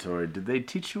conservatory, did they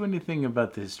teach you anything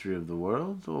about the history of the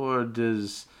world, or do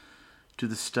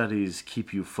the studies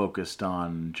keep you focused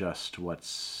on just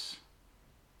what's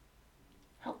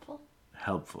Helpful.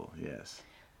 helpful? Yes.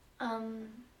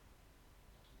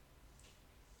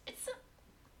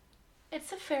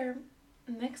 It's a fair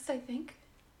mix, I think.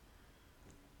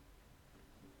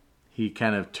 He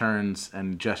kind of turns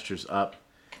and gestures up.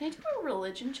 Can I do a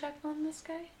religion check on this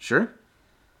guy? Sure.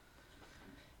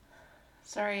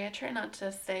 Sorry, I try not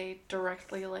to say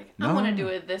directly like, No. I want to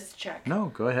do this check. No,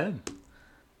 go ahead.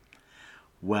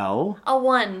 Well, A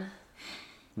 1.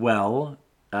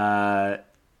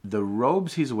 the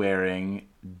robes he's wearing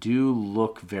do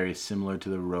look very similar to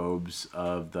the robes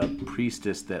of the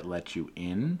priestess that let you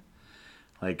in.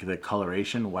 Like the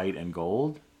coloration, white and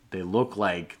gold. They look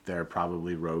like they're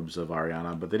probably robes of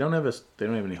Ariana, but they don't have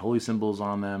any holy symbols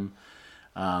on them.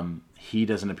 He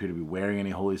doesn't appear to be wearing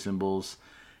any holy symbols.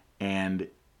 and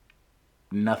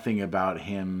nothing about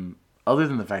him other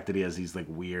than the fact that he has these like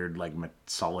weird like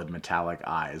solid metallic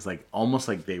eyes, like almost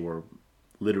like they were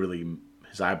literally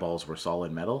his eyeballs were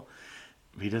solid metal.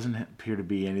 He doesn't appear to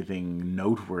be anything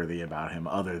noteworthy about him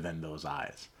other than those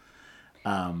eyes.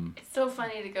 It's so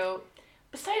funny to go,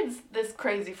 besides this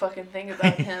crazy fucking thing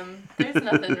about him, there's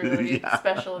nothing really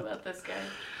special about this guy.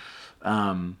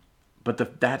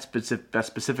 But that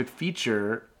specific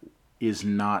feature is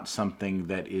not something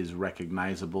that is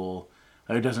recognizable.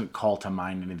 It doesn't call to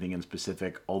mind anything in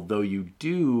specific, although you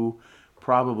do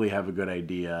probably have a good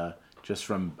idea just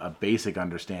from a basic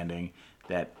understanding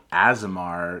that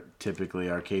Azamar typically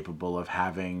are capable of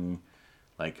having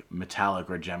like metallic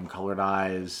or gem colored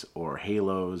eyes or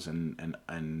halos and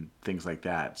things like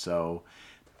that. So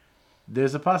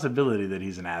there's a possibility that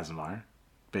he's an Azamar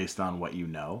based on what you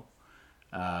know.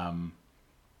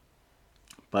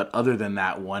 But other than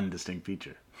that one distinct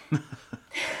feature.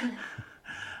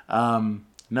 Nothing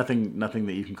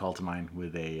that you can call to mind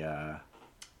with a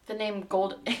the name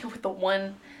Gold with the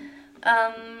one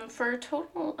for a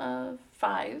total of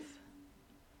 5.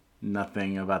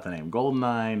 Nothing about the name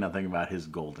Goldeneye, nothing about his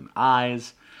golden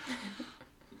eyes.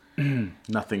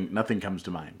 Nothing comes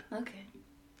to mind. Okay.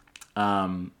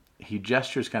 He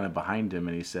gestures kind of behind him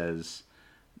and he says,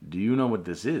 "Do you know what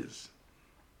this is?"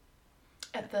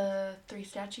 At the 3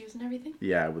 statues and everything?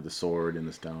 Yeah, with the sword and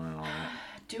the stone and all that.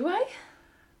 Do I?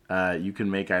 You can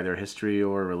make either history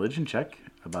or religion check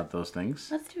about those things.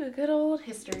 Let's do a good old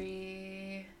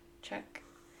history check.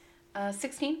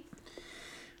 16.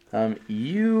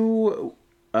 You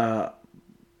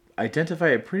identify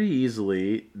it pretty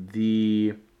easily.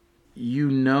 You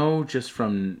know just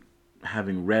from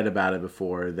having read about it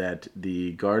before that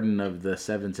the Garden of the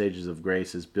Seven Sages of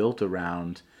Grace is built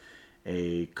around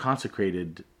this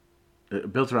consecrated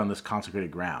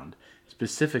ground.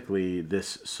 Specifically,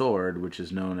 this sword, which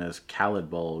is known as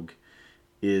Khalidbolg,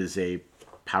 is a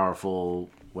powerful,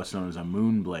 what's known as a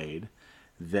moon blade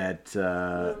that...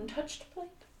 Moon-touched blade?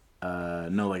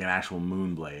 No, like an actual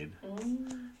moon blade.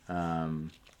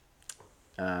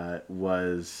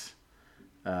 Was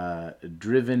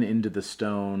driven into the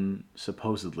stone,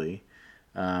 supposedly,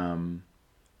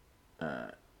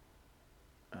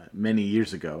 many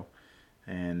years ago.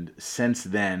 And since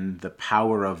then, the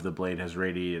power of the blade has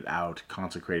radiated out,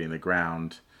 consecrating the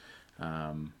ground.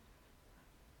 And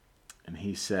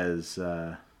he says,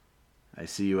 "I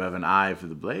see you have an eye for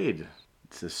the blade.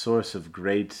 It's a source of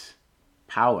great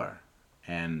power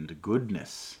and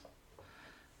goodness.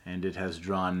 And it has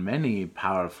drawn many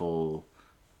powerful,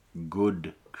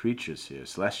 good creatures here,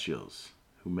 celestials,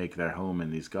 who make their home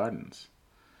in these gardens.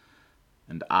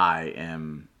 And I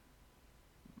am...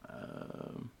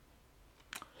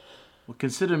 well,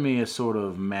 consider me a sort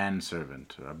of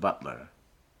manservant or a butler.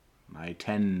 I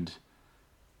tend...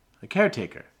 a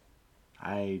caretaker.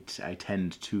 I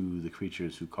tend to the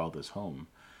creatures who call this home.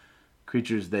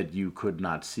 Creatures that you could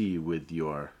not see with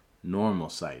your normal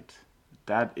sight.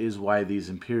 That is why these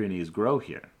Empyrenes grow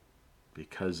here,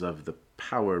 because of the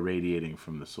power radiating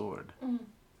from the sword.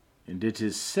 And it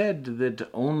is said that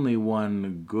only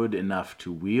one good enough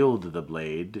to wield the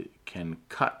blade can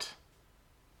cut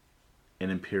an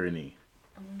Empyrene."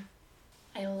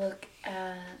 I look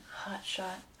at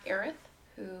hotshot Aerith,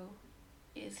 who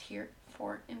is here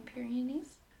for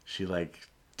Empyrenes. She like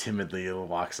timidly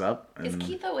walks up. And... Is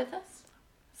Keitha with us?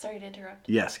 Sorry to interrupt.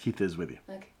 Yes, Keith is with you.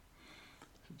 Okay.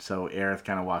 So Aerith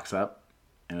kind of walks up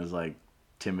and is like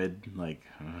timid, like,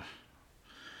 ugh.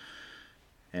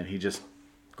 And he just,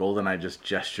 Goldeneye just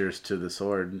gestures to the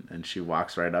sword, and she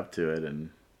walks right up to it and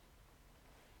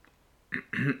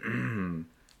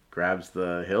grabs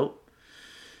the hilt,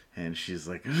 and she's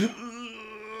like,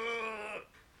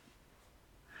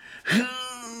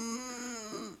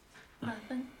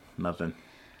 Nothing. Nothing.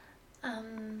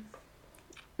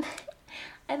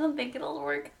 I don't think it'll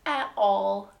work at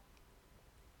all.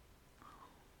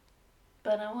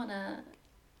 But I want to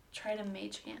try to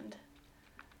mage hand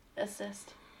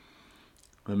assist.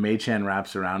 The mage hand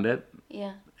wraps around it.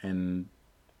 Yeah. And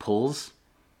pulls.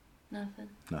 Nothing.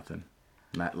 Nothing.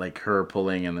 Not like her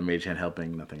pulling and the mage hand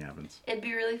helping. Nothing happens. It'd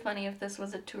be really funny if this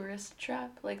was a tourist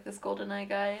trap. Like this Goldeneye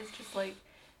guy is just like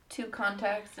 2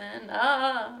 contacts and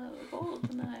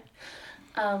Goldeneye.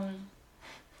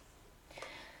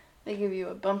 They give you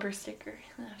a bumper sticker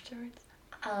afterwards.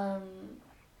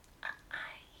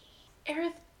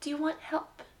 Aerith, do you want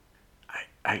help?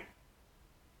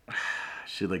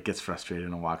 She like gets frustrated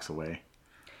and walks away.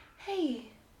 Hey.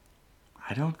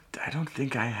 I don't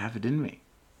think I have it in me.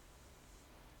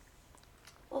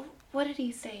 Well, what did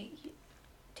he say? He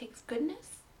takes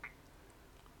goodness?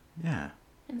 Yeah.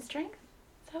 And strength?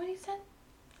 Is that what he said?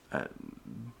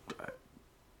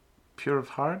 Pure of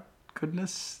heart,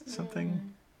 goodness,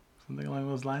 something along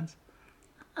those lines.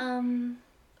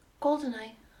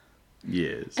 Goldeneye.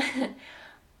 Yes.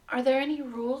 Are there any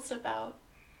rules about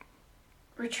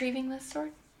retrieving this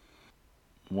sword?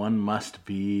 One must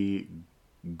be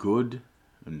good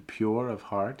and pure of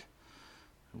heart,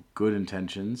 good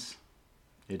intentions.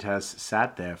 It has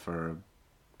sat there for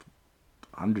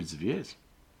hundreds of years.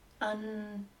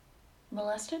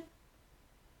 Unmolested?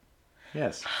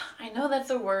 Yes. I know that's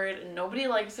a word, and nobody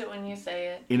likes it when you say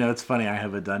it. You know, it's funny. I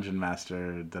have a dungeon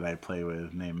master that I play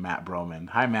with named Matt Broman.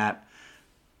 Hi, Matt.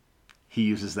 He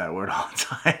uses that word all the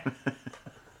time.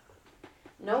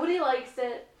 Nobody likes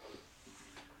it.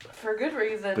 For good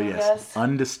reason, But I yes, guess.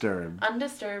 undisturbed.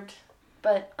 Undisturbed,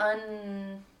 but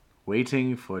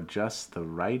Waiting for just the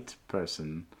right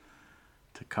person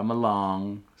to come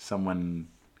along. Someone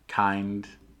kind,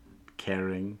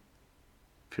 caring,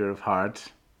 pure of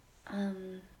heart,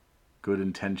 good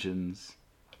intentions.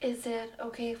 Is it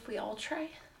okay if we all try?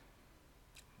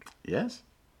 Yes.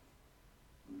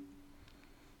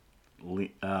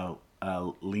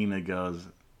 Lena goes,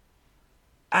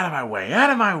 out of my way,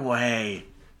 out of my way.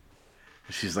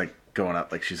 She's like going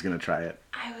up like she's going to try it.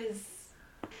 I was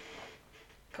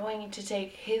going to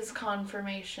take his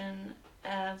confirmation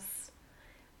as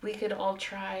we could all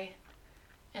try,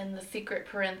 and the secret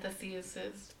parentheses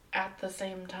is at the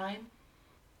same time.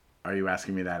 Are you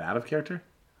asking me that out of character?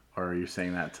 Or are you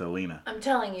saying that to Lena? I'm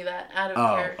telling you that out of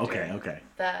character. Okay.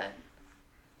 That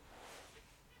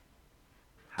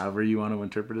However you want to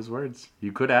interpret his words.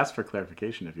 You could ask for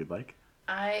clarification if you'd like.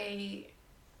 I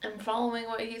am following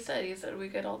what he said. He said we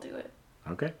could all do it.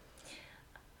 Okay.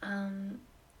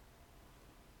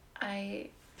 I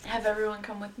have everyone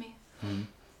come with me.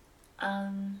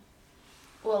 Mm-hmm.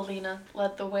 Well, Lena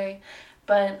led the way,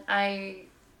 but I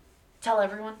tell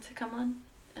everyone to come on,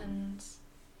 and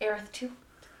Aerith too.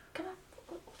 Come on,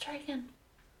 we'll try again.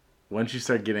 Once you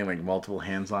start getting like multiple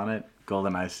hands on it,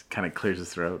 GoldenEye kind of clears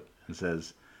his throat and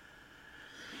says,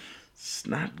 "It's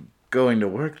not going to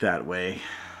work that way.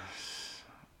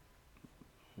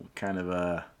 Kind of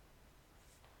a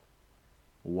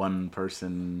one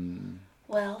person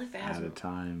Well, if it at a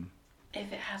time."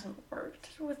 hasn't worked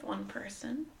with one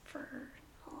person for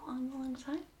a long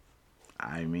time,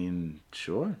 I mean,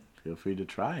 sure. Feel free to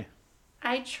try.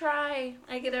 I try.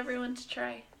 I get everyone to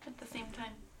try at the same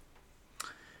time.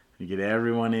 You get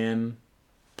everyone in,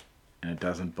 and it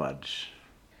doesn't budge.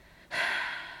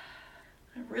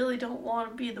 I really don't want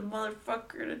to be the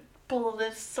motherfucker to pull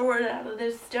this sword out of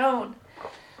this stone.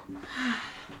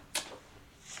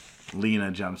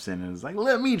 Lena jumps in and is like,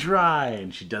 "Let me try!"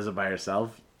 And she does it by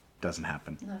herself. Doesn't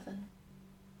happen. Nothing.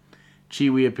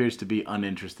 Chiwi appears to be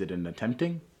uninterested in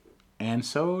attempting, and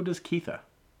so does Keitha.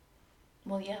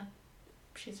 Well, yeah.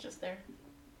 She's just there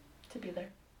to be there.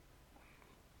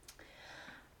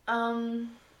 I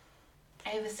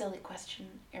have a silly question,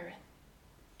 Aerith.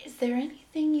 Is there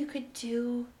anything you could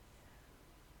do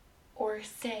or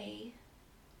say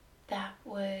that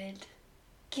would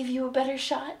give you a better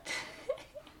shot?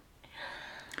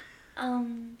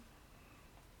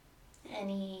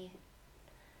 Any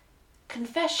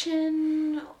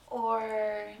confession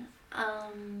or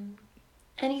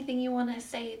anything you want to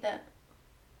say that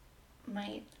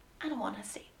might, I don't want to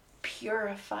say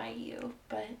purify you,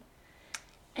 but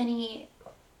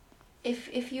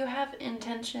if you have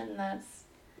intention that's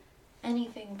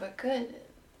anything but good,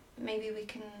 maybe we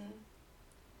can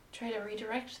try to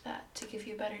redirect that to give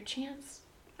you a better chance.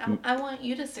 I want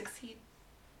you to succeed.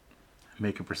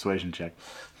 Make a persuasion check.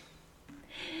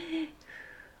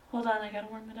 Hold on, I gotta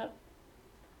warm it up.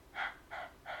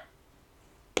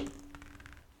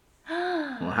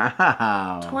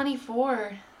 Wow.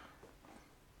 24.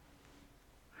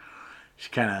 She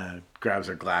kind of grabs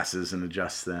her glasses and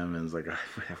adjusts them and is like,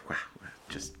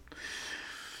 just...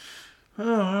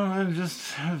 Oh, I just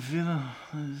feel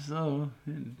so...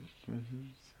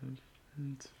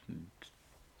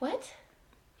 What?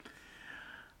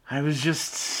 I was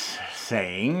just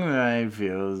saying that I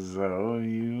feel as though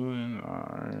you and I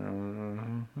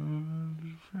are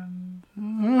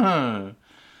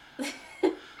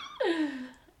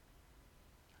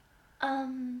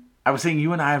I was saying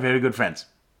you and I are very good friends.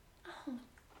 Oh.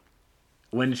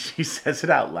 When she says it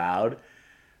out loud,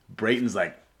 Brayton's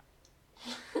like...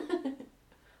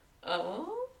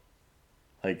 Oh?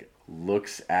 Like,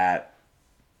 looks at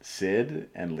Sid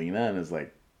and Lena and is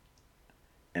like...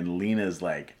 And Lena's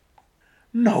like...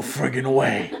 No friggin'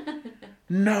 way.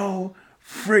 No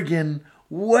friggin'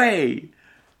 way.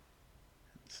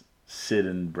 Sid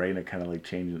and Brayden are kind of like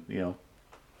changing,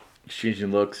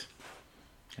 exchanging looks.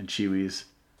 And Chiwi's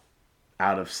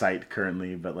out of sight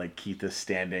currently, but like Keith is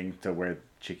standing to where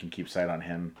she can keep sight on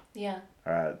him. Yeah.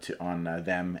 On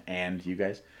them and you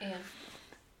guys. Yeah.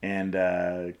 And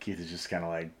Keith is just kind of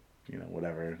like,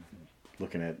 whatever,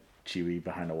 looking at Chewie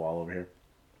behind a wall over here.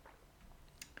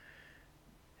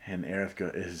 And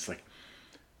Aerith is like,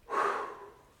 whew.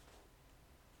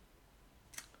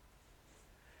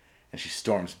 And she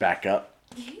storms back up.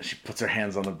 She puts her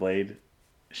hands on the blade.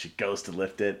 She goes to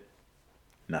lift it.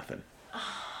 Nothing.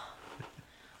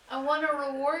 I want to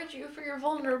reward you for your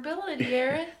vulnerability,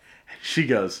 Aerith. She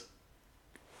goes,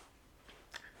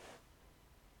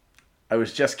 I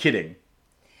was just kidding.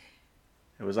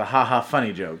 It was a ha-ha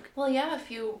funny joke. Well, yeah,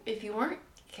 if you weren't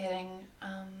kidding,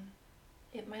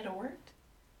 it might have worked.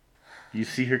 You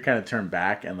see her kind of turn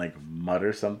back and like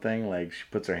mutter something. Like she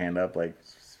puts her hand up like...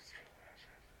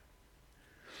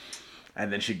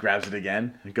 And then she grabs it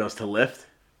again and goes to lift.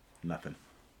 Nothing.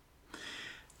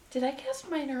 Did I cast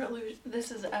Minor Illusion?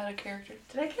 This is out of character.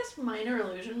 Did I cast Minor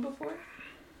Illusion before?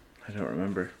 I don't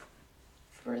remember.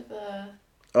 For the...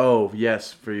 Oh,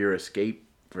 yes, for your escape,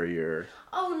 for your...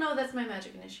 Oh, no, that's my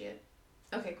Magic Initiate.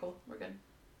 Okay, cool. We're good.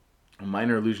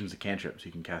 Minor Illusion's a cantrip, so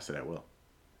you can cast it at will.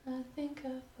 I think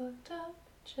I fucked up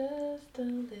just a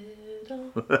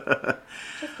little.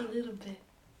 Just a little bit.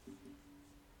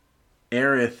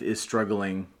 Aerith is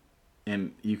struggling,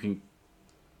 and you can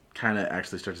kind of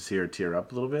actually start to see her tear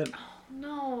up a little bit. Oh,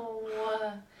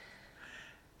 no.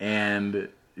 And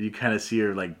you kind of see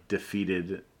her, like,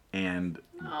 defeated, and...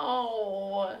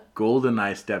 No.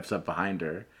 Goldeneye steps up behind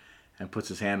her and puts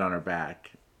his hand on her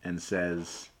back and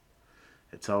says,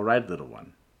 "It's all right, little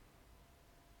one.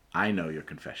 I know your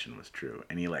confession was true."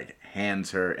 And he, like,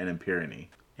 hands her an Imperione.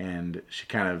 And she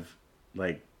kind of,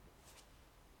 like,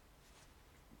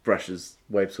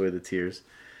 wipes away the tears,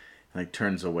 and, like,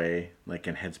 turns away, like,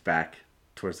 and heads back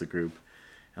towards the group,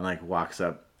 and, like, walks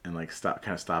up and, like, kind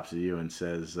of stops at you and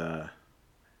says, "I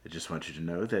just want you to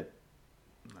know that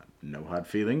no hard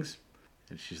feelings."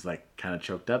 And she's, like, kind of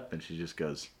choked up, and she just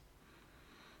goes,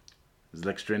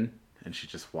 "Zlixtrin," and she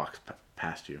just walks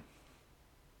past you.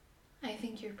 I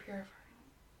think you're purifying.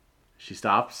 She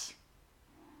stops,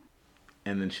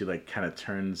 and then she, like, kind of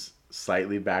turns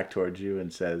slightly back towards you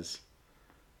and says,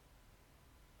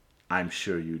 "I'm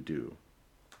sure you do."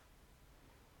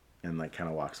 And, like, kind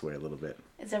of walks away a little bit.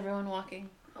 Is everyone walking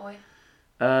away?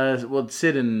 Well,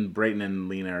 Sid and Brayton and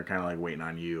Lena are kind of, like, waiting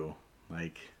on you.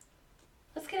 Like...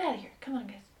 Let's get out of here. Come on,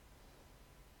 guys.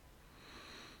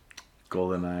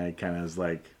 Goldeneye kind of is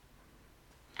like...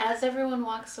 As everyone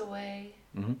walks away,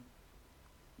 Mm-hmm.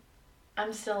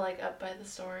 I'm still, like, up by the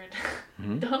sword.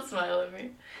 Mm-hmm. Don't smile at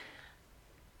me.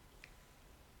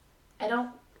 I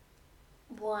don't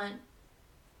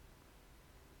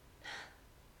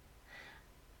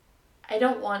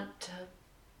want to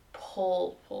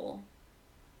pull.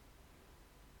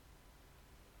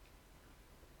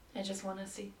 I just want to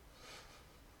see.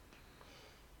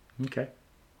 Okay.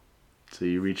 So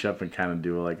you reach up and kind of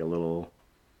do like a little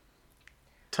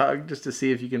tug just to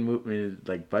see if you can move me,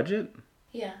 like, budget.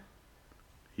 Yeah.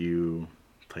 You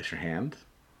place your hand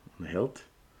on the hilt,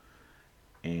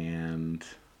 and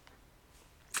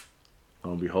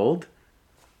lo and behold,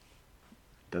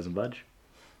 it doesn't budge.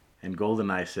 And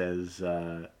Goldeneye says,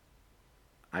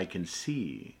 "I can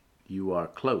see you are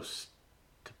close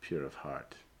to pure of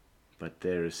heart, but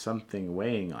there is something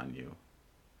weighing on you,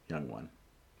 young one.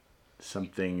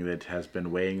 Something that has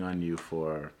been weighing on you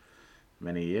for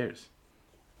many years."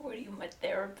 What are you, my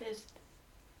therapist?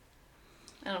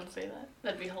 I don't say that.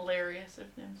 That'd be hilarious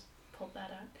if Nims pulled that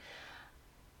out.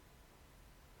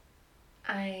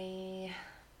 I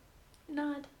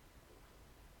nod.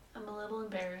 I'm a little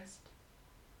embarrassed.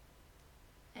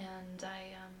 And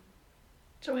I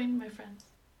join my friends.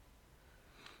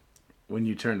 When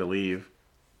you turn to leave,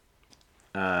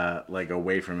 like,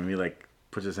 away from him, he, like,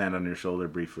 puts his hand on your shoulder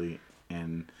briefly,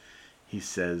 and he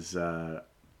says, "The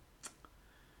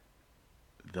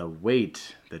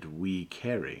weight that we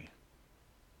carry,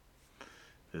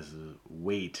 there's a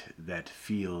weight that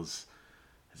feels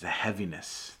the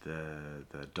heaviness,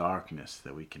 the darkness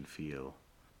that we can feel.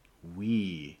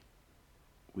 We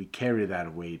carry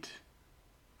that weight,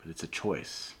 but it's a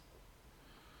choice.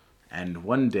 And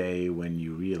one day when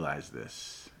you realize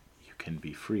this, you can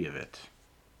be free of it."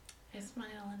 I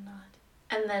smile and nod.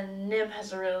 And then Nim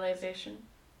has a realization.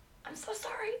 I'm so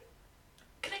sorry.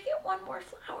 Can I get one more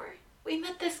flower? We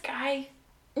met this guy.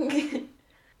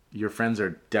 Your friends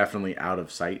are definitely out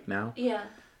of sight now. Yeah.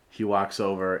 He walks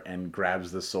over and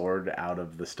grabs the sword out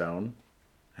of the stone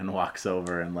and walks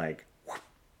over and, like, whoop,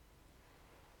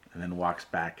 and then walks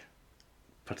back,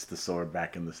 puts the sword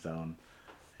back in the stone,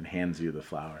 and hands you the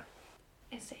flower.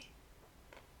 I say,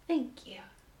 Thank you.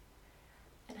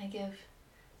 And I give,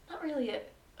 not really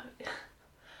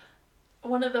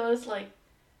one of those, like,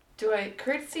 do I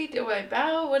curtsy? Do I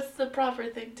bow? What's the proper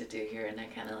thing to do here? And I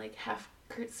kind of, like, half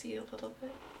curtsy a little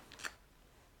bit before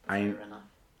I run off.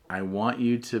 I want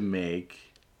you to make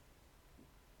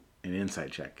an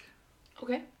insight check.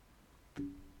 Okay.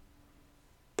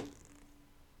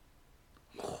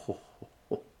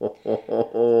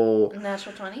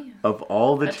 Natural 20. Of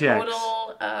all the checks. A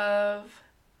total of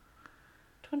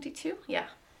 22? Yeah.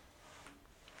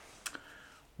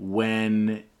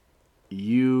 When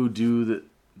you do the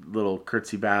little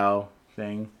curtsy bow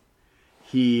thing,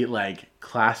 he like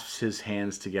clasps his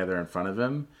hands together in front of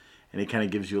him, and he kind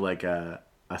of gives you like a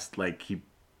like he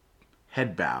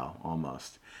head bow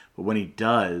almost. But when he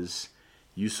does,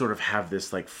 you sort of have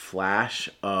this like flash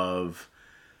of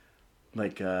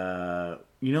like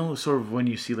sort of when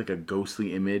you see like a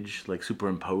ghostly image like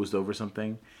superimposed over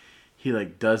something. He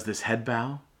like does this head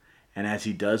bow, and as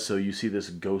he does so, you see this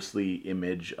ghostly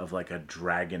image of like a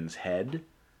dragon's head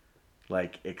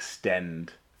like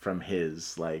extend from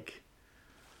his like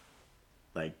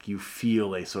you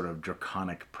feel a sort of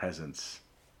draconic presence.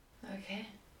 Okay.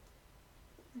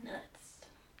 Nuts.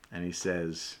 And he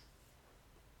says,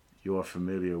 "Your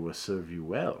familiar will serve you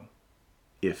well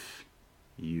if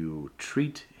you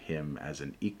treat him as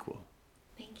an equal."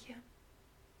 Thank you.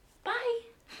 Bye.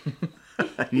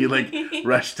 And you like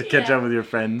rush to catch up with your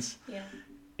friends. Yeah.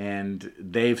 And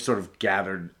they've sort of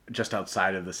gathered just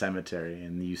outside of the cemetery,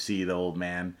 and you see the old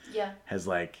man has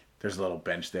like, there's a little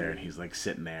bench there, and he's like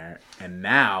sitting there. And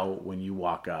now when you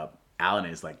walk up, Alan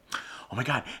is like, "Oh my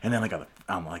god!" And then like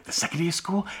on like the second day of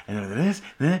school, and then this,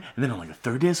 and then on like the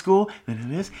third day of school, and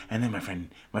then this, and then my friend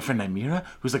Nymera,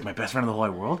 who's like my best friend in the whole wide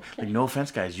world. Like, no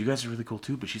offense, guys, you guys are really cool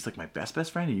too, but she's like my best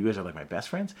friend, and you guys are like my best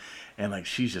friends. And like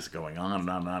she's just going on and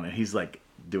on and on, and he's like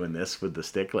doing this with the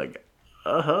stick, like,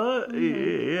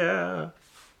 yeah.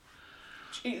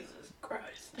 Jesus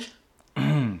Christ.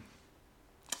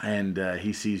 And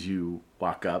he sees you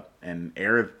walk up, and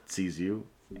Aerith sees you.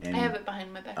 And I have it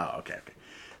behind my back. Oh, okay.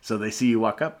 So they see you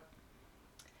walk up.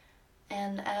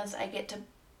 And as I get to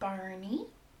Barney,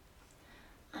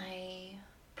 I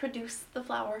produce the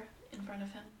flower in front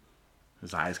of him.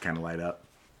 His eyes kind of light up.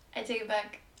 I take it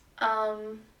back.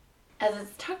 As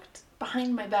it's tucked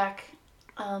behind my back,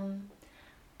 I'm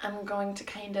going to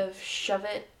kind of shove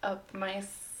it up my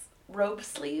robe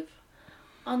sleeve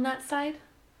on that side.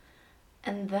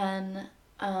 And then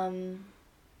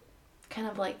kind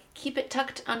of like keep it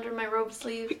tucked under my robe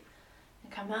sleeve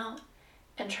and come out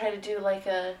and try to do like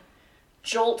a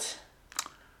jolt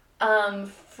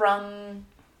from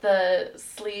the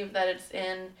sleeve that it's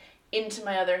in into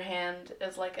my other hand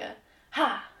as like a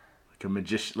ha. Like a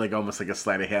magician, like almost like a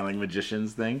sleight of hand, like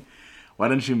magician's thing. Why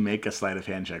don't you make a sleight of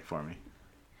hand check for me?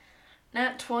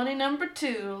 Nat 20 number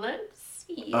 2. Let's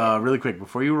see. Really quick,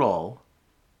 before you roll,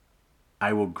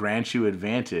 I will grant you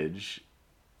advantage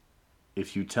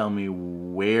if you tell me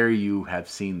where you have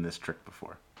seen this trick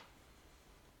before.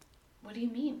 What do you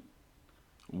mean?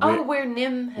 Where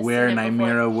Nim has where seen it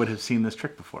Nymera before. would have seen this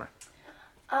trick before.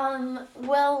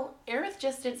 Well, Aerith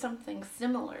just did something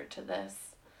similar to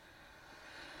this.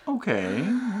 Okay.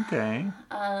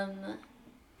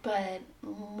 But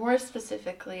more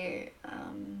specifically,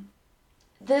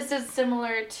 this is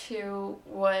similar to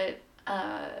what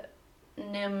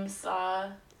Nim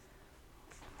saw.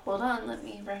 Hold on, let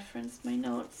me reference my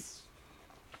notes.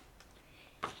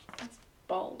 That's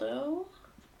Baldo.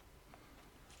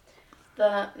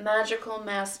 The magical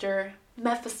master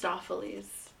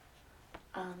Mephistopheles.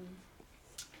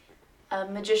 A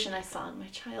magician I saw in my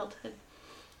childhood.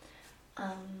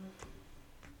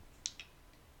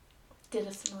 Did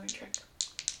a similar trick.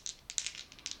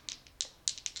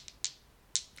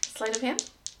 Sleight of hand?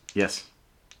 Yes.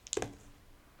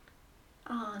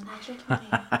 Oh, natural 20.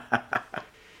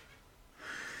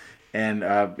 And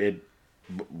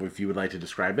if you would like to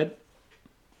describe it,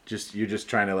 you're just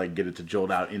trying to like get it to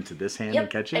jolt out into this hand and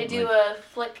catch it. I do a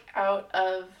flick out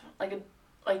of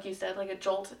like you said, like a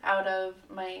jolt out of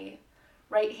my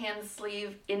right hand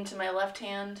sleeve into my left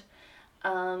hand,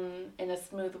 in a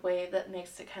smooth way that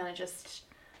makes it kind of just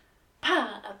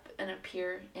up and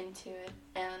appear into it.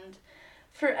 And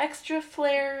for extra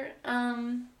flair,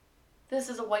 this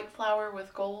is a white flower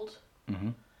with gold.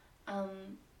 Mm-hmm.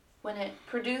 When it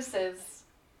produces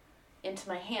into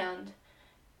my hand,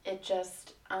 it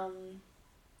just,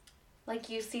 like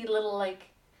you see little,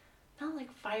 like, not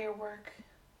like firework,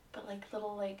 but like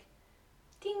little, like,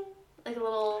 ding, like a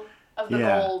little of the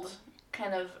gold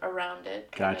kind of around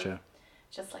it. Gotcha.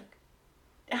 Just like,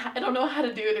 I don't know how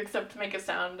to do it except to make a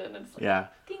sound, and it's like,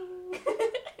 ding.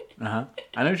 Uh-huh.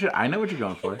 I know what you're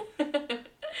going for.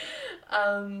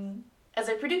 As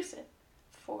I produce it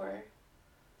for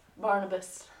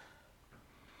Barnabas.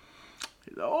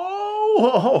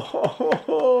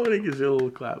 Oh, and he gives you a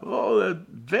little clap. Oh, that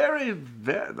very,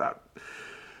 that.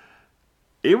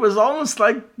 It was almost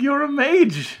like you're a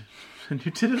mage, and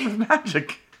you did it with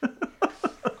magic.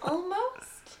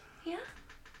 Almost, yeah.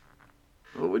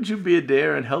 Well, would you be a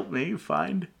dare and help me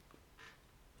find?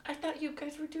 I thought you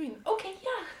guys were doing. Okay,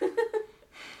 yeah.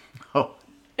 Oh,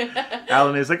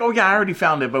 Alan is like, oh yeah, I already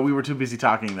found it, but we were too busy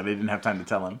talking that I didn't have time to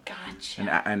tell him.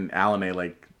 Gotcha. And Alan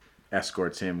like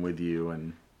escorts him with you,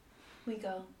 and We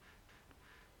go.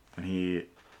 and he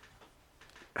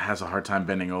has a hard time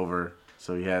bending over,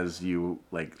 so he has you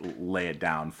like lay it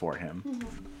down for him.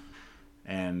 Mm-hmm.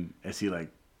 And as he like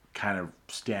kind of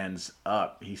stands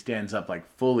up, he stands up like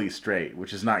fully straight,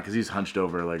 which is not because he's hunched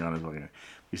over like on his fucking.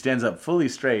 He stands up fully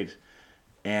straight,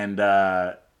 and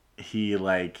he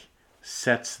like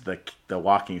sets the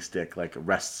walking stick, like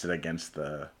rests it against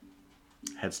the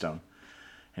headstone,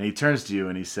 and he turns to you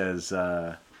and he says,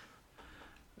 "That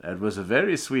was a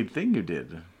very sweet thing you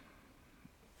did.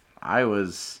 I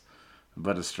was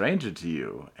but a stranger to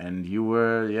you, and you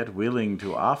were yet willing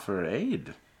to offer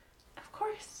aid." Of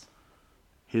course.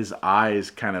 His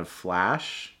eyes kind of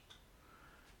flash,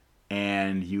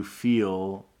 and you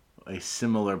feel a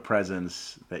similar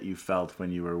presence that you felt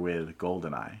when you were with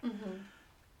Goldeneye. Mm-hmm.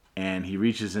 And he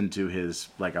reaches into his,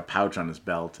 like a pouch on his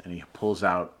belt, and he pulls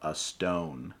out a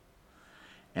stone.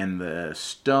 And the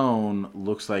stone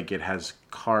looks like it has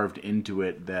carved into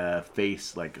it the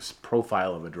face, like a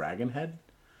profile of a dragon head.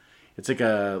 It's like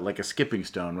a skipping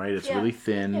stone, right? It's really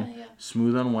thin,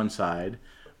 smooth on one side,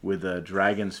 with a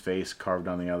dragon's face carved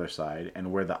on the other side.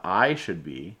 And where the eye should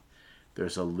be,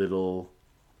 there's a little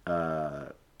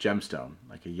gemstone,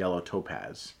 like a yellow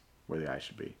topaz, where the eye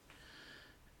should be.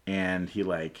 And he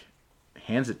like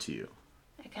hands it to you.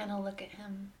 I kind of look at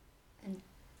him and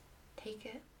take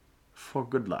it. For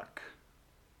good luck.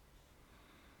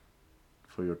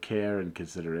 For your care and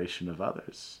consideration of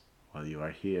others while you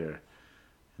are here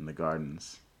in the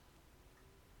gardens.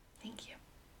 Thank you.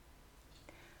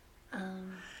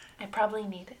 I probably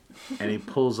need it. And he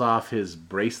pulls off his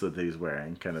bracelet that he's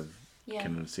wearing, kind of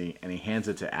see, and he hands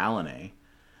it to Alanae,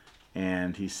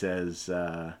 and he says,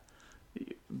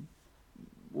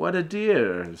 "What a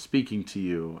dear, speaking to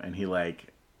you." And he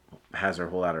like has her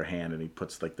hold out her hand, and he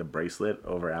puts like the bracelet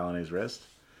over Alanae's wrist,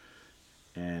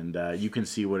 and you can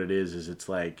see what it is. It's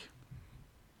like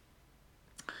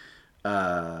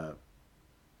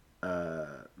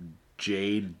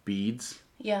jade beads.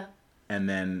 Yeah. And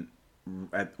then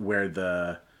at where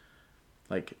the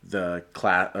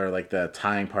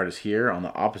tying part is here, on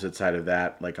the opposite side of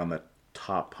that, like on the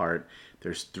top part,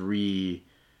 there's 3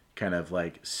 kind of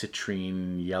like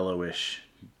citrine yellowish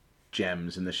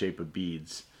gems in the shape of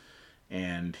beads.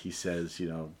 And he says,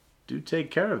 do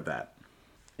take care of that.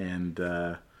 And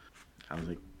I was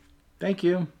like, thank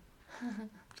you.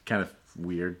 It's kind of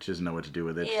weird. She doesn't know what to do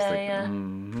with it. Yeah, She's like, yeah.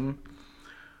 Mm-hmm.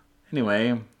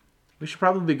 Anyway, we should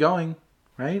probably be going,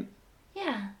 right?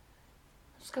 Yeah.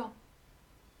 Let's go.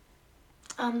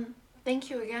 Thank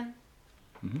you again,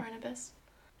 Barnabas.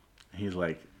 He's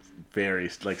like very,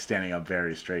 like standing up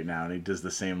very straight now, and he does the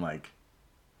same like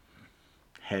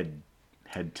head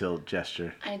tilt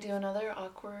gesture. I do another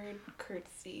awkward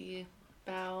curtsy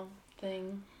bow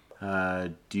thing.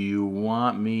 Do you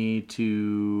want me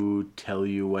to tell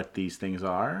you what these things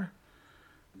are?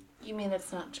 You mean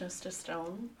it's not just a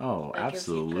stone? Oh, That gives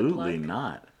you good absolutely luck?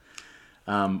 not.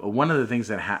 One of the things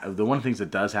that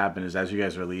does happen is as you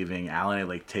guys are leaving, Alan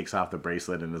like takes off the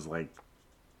bracelet and is like,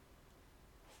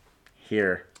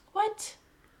 "Here." What?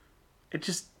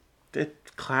 It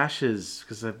clashes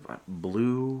because of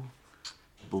blue.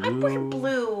 I wear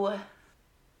blue.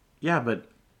 Yeah, but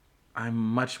I'm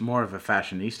much more of a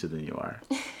fashionista than you are.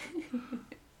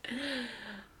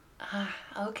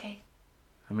 Okay.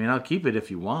 I mean, I'll keep it if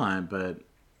you want, but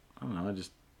I don't know.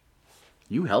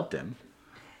 You helped him.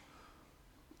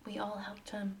 We all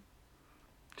helped him.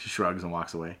 She shrugs and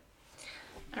walks away.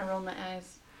 I roll my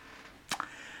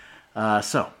eyes.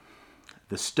 So,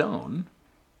 the stone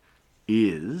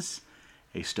is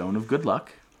a stone of good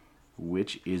luck,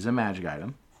 which is a magic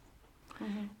item.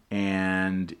 Mm-hmm.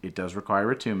 And it does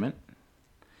require attunement.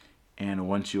 And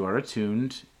once you are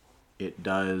attuned, it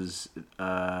does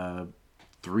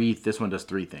this one does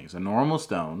 3 things. A normal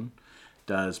stone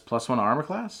does +1 armor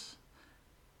class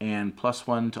and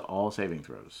 +1 to all saving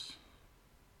throws.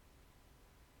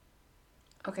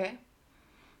 Okay.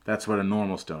 That's what a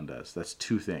normal stone does. That's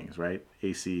 2 things, right?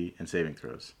 AC and saving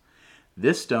throws.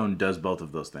 This stone does both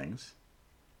of those things.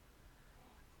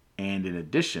 And in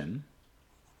addition,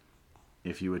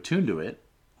 if you attune to it,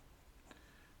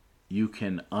 you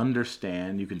can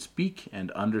speak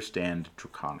and understand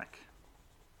Draconic.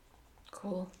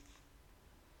 Cool.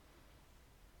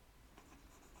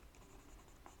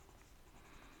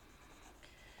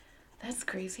 That's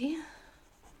crazy.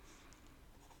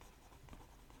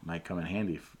 Might come in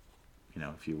handy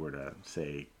if you were to,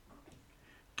 say,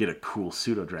 get a cool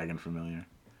pseudo-dragon familiar.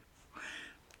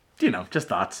 Just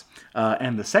thoughts.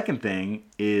 And the second thing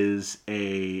is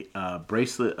a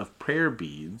bracelet of prayer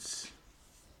beads.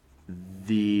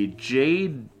 The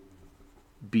jade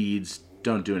beads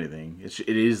don't do anything. It's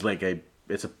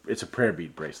a prayer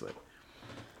bead bracelet.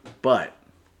 But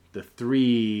the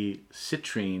 3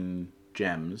 citrine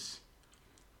gems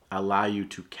allow you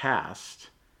to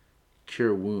cast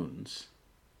Cure Wounds.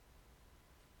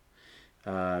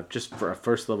 Just for a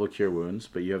first level Cure Wounds,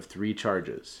 but you have 3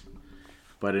 charges.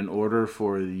 But in order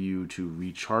for you to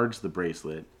recharge the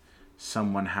bracelet,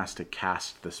 someone has to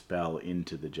cast the spell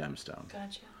into the gemstone.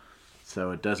 Gotcha.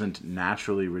 So it doesn't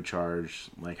naturally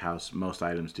recharge like how most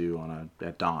items do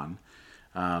at dawn.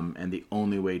 And the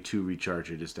only way to recharge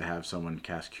it is to have someone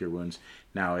cast Cure Wounds.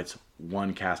 Now, it's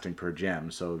 1 casting per gem,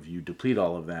 so if you deplete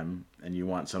all of them and you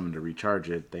want someone to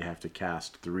recharge it, they have to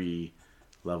cast 3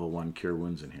 level 1 Cure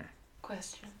Wounds in here.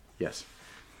 Question. Yes.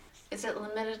 Is it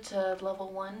limited to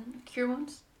level 1 Cure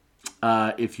Wounds?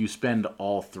 If you spend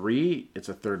all 3, it's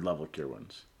a 3rd level Cure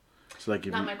Wounds. So like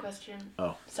if Not my question.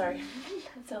 Oh. Sorry.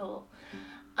 That's a little...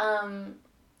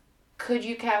 could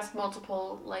you cast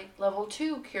multiple, level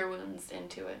 2 Cure Wounds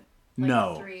into it?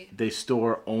 No. 3? They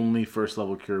store only 1st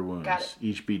level Cure Wounds. Got it.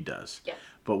 Each bead does. Yeah.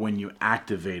 But when you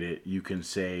activate it, you can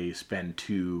say spend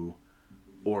 2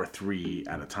 or 3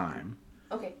 at a time.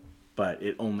 Okay. But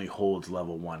it only holds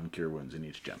level 1 Cure Wounds in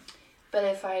each gem. But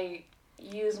if I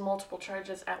use multiple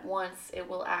charges at once, it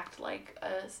will act like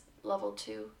a level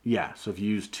 2. Yeah, so if you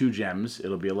use 2 gems,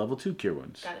 it'll be a level 2 Cure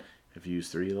Wounds. Got it. If you use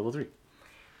 3, level 3.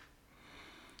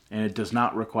 And it does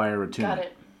not require attunement. Got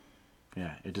it.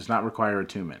 Yeah, it does not require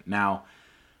attunement. Now,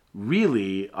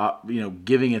 really,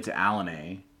 giving it to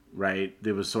Alanay, right,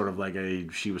 there was sort of like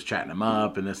she was chatting him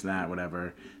up and this and that,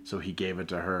 whatever. So he gave it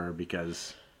to her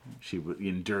because she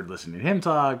endured listening to him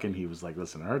talk, and he was like,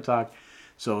 listen to her talk.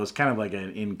 So it was kind of like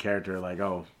an in-character, like,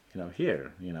 oh,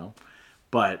 here,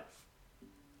 But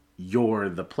you're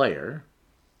the player,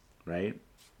 right?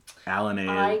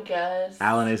 I guess.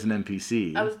 Alanay's an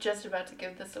NPC. I was just about to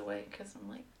give this away because I'm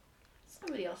like,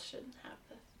 somebody else shouldn't have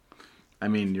this. I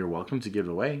mean, you're welcome to give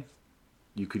it away.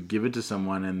 You could give it to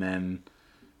someone, and then,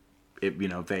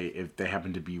 if they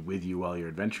happen to be with you while you're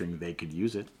adventuring, they could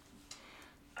use it.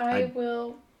 I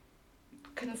will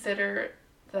consider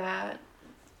that.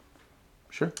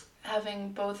 Sure.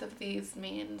 Having both of these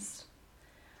means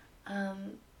I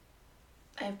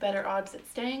have better odds at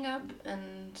staying up,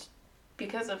 and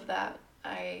because of that,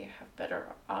 I have better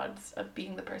odds of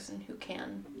being the person who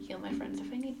can heal my friends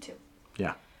if I need to.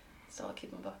 Yeah. So I'll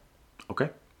keep them both. Okay.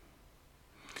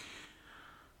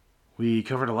 We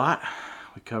covered a lot.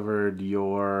 We covered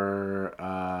your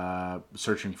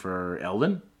searching for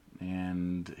Eldon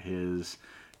and his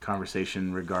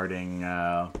conversation regarding...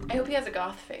 I hope he has a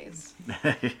goth phase.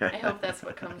 I hope that's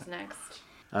what comes next.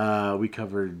 We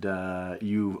covered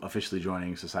you officially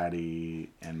joining Society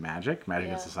and Magic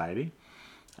and Society.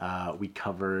 We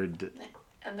covered...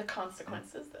 And the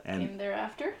consequences that came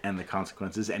thereafter. And the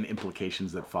consequences and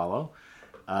implications that follow.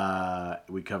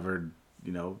 We covered,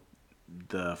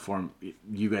 the form,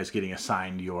 you guys getting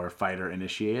assigned your fighter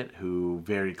initiate, who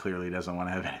very clearly doesn't want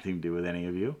to have anything to do with any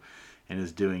of you, and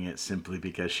is doing it simply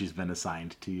because she's been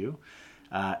assigned to you.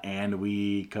 And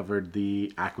we covered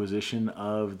the acquisition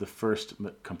of the first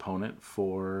component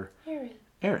for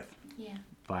Aerith. Yeah.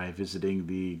 By visiting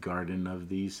the Garden of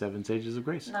the Seven Sages of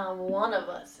Grace. Not one of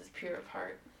us is pure of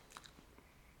heart.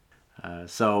 I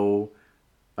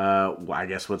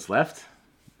guess what's left?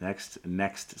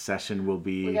 Next session will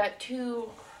be... We got 2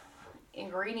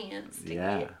 ingredients to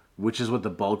get. Which is what the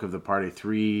bulk of the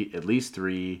party, at least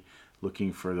 3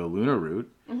 looking for the lunar root.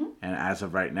 Mm-hmm. And as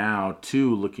of right now,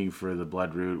 2 looking for the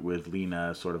blood root, with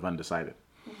Lena sort of undecided.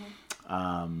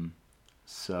 Mm-hmm.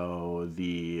 So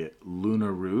the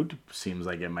lunar root seems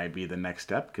like it might be the next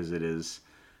step, because it is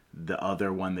the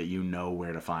other one that you know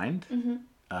where to find,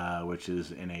 which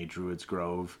is in a druid's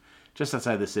grove just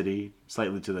outside the city,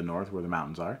 slightly to the north where the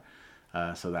mountains are.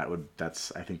 So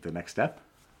that's I think the next step.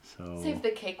 So save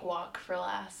the cakewalk for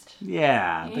last.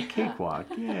 Yeah, the cakewalk.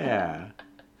 Yeah.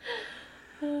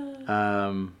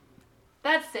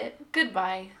 That's it.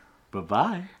 Goodbye.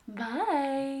 Bye-bye.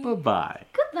 Bye. Bye-bye.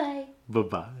 Goodbye.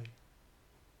 Bye-bye.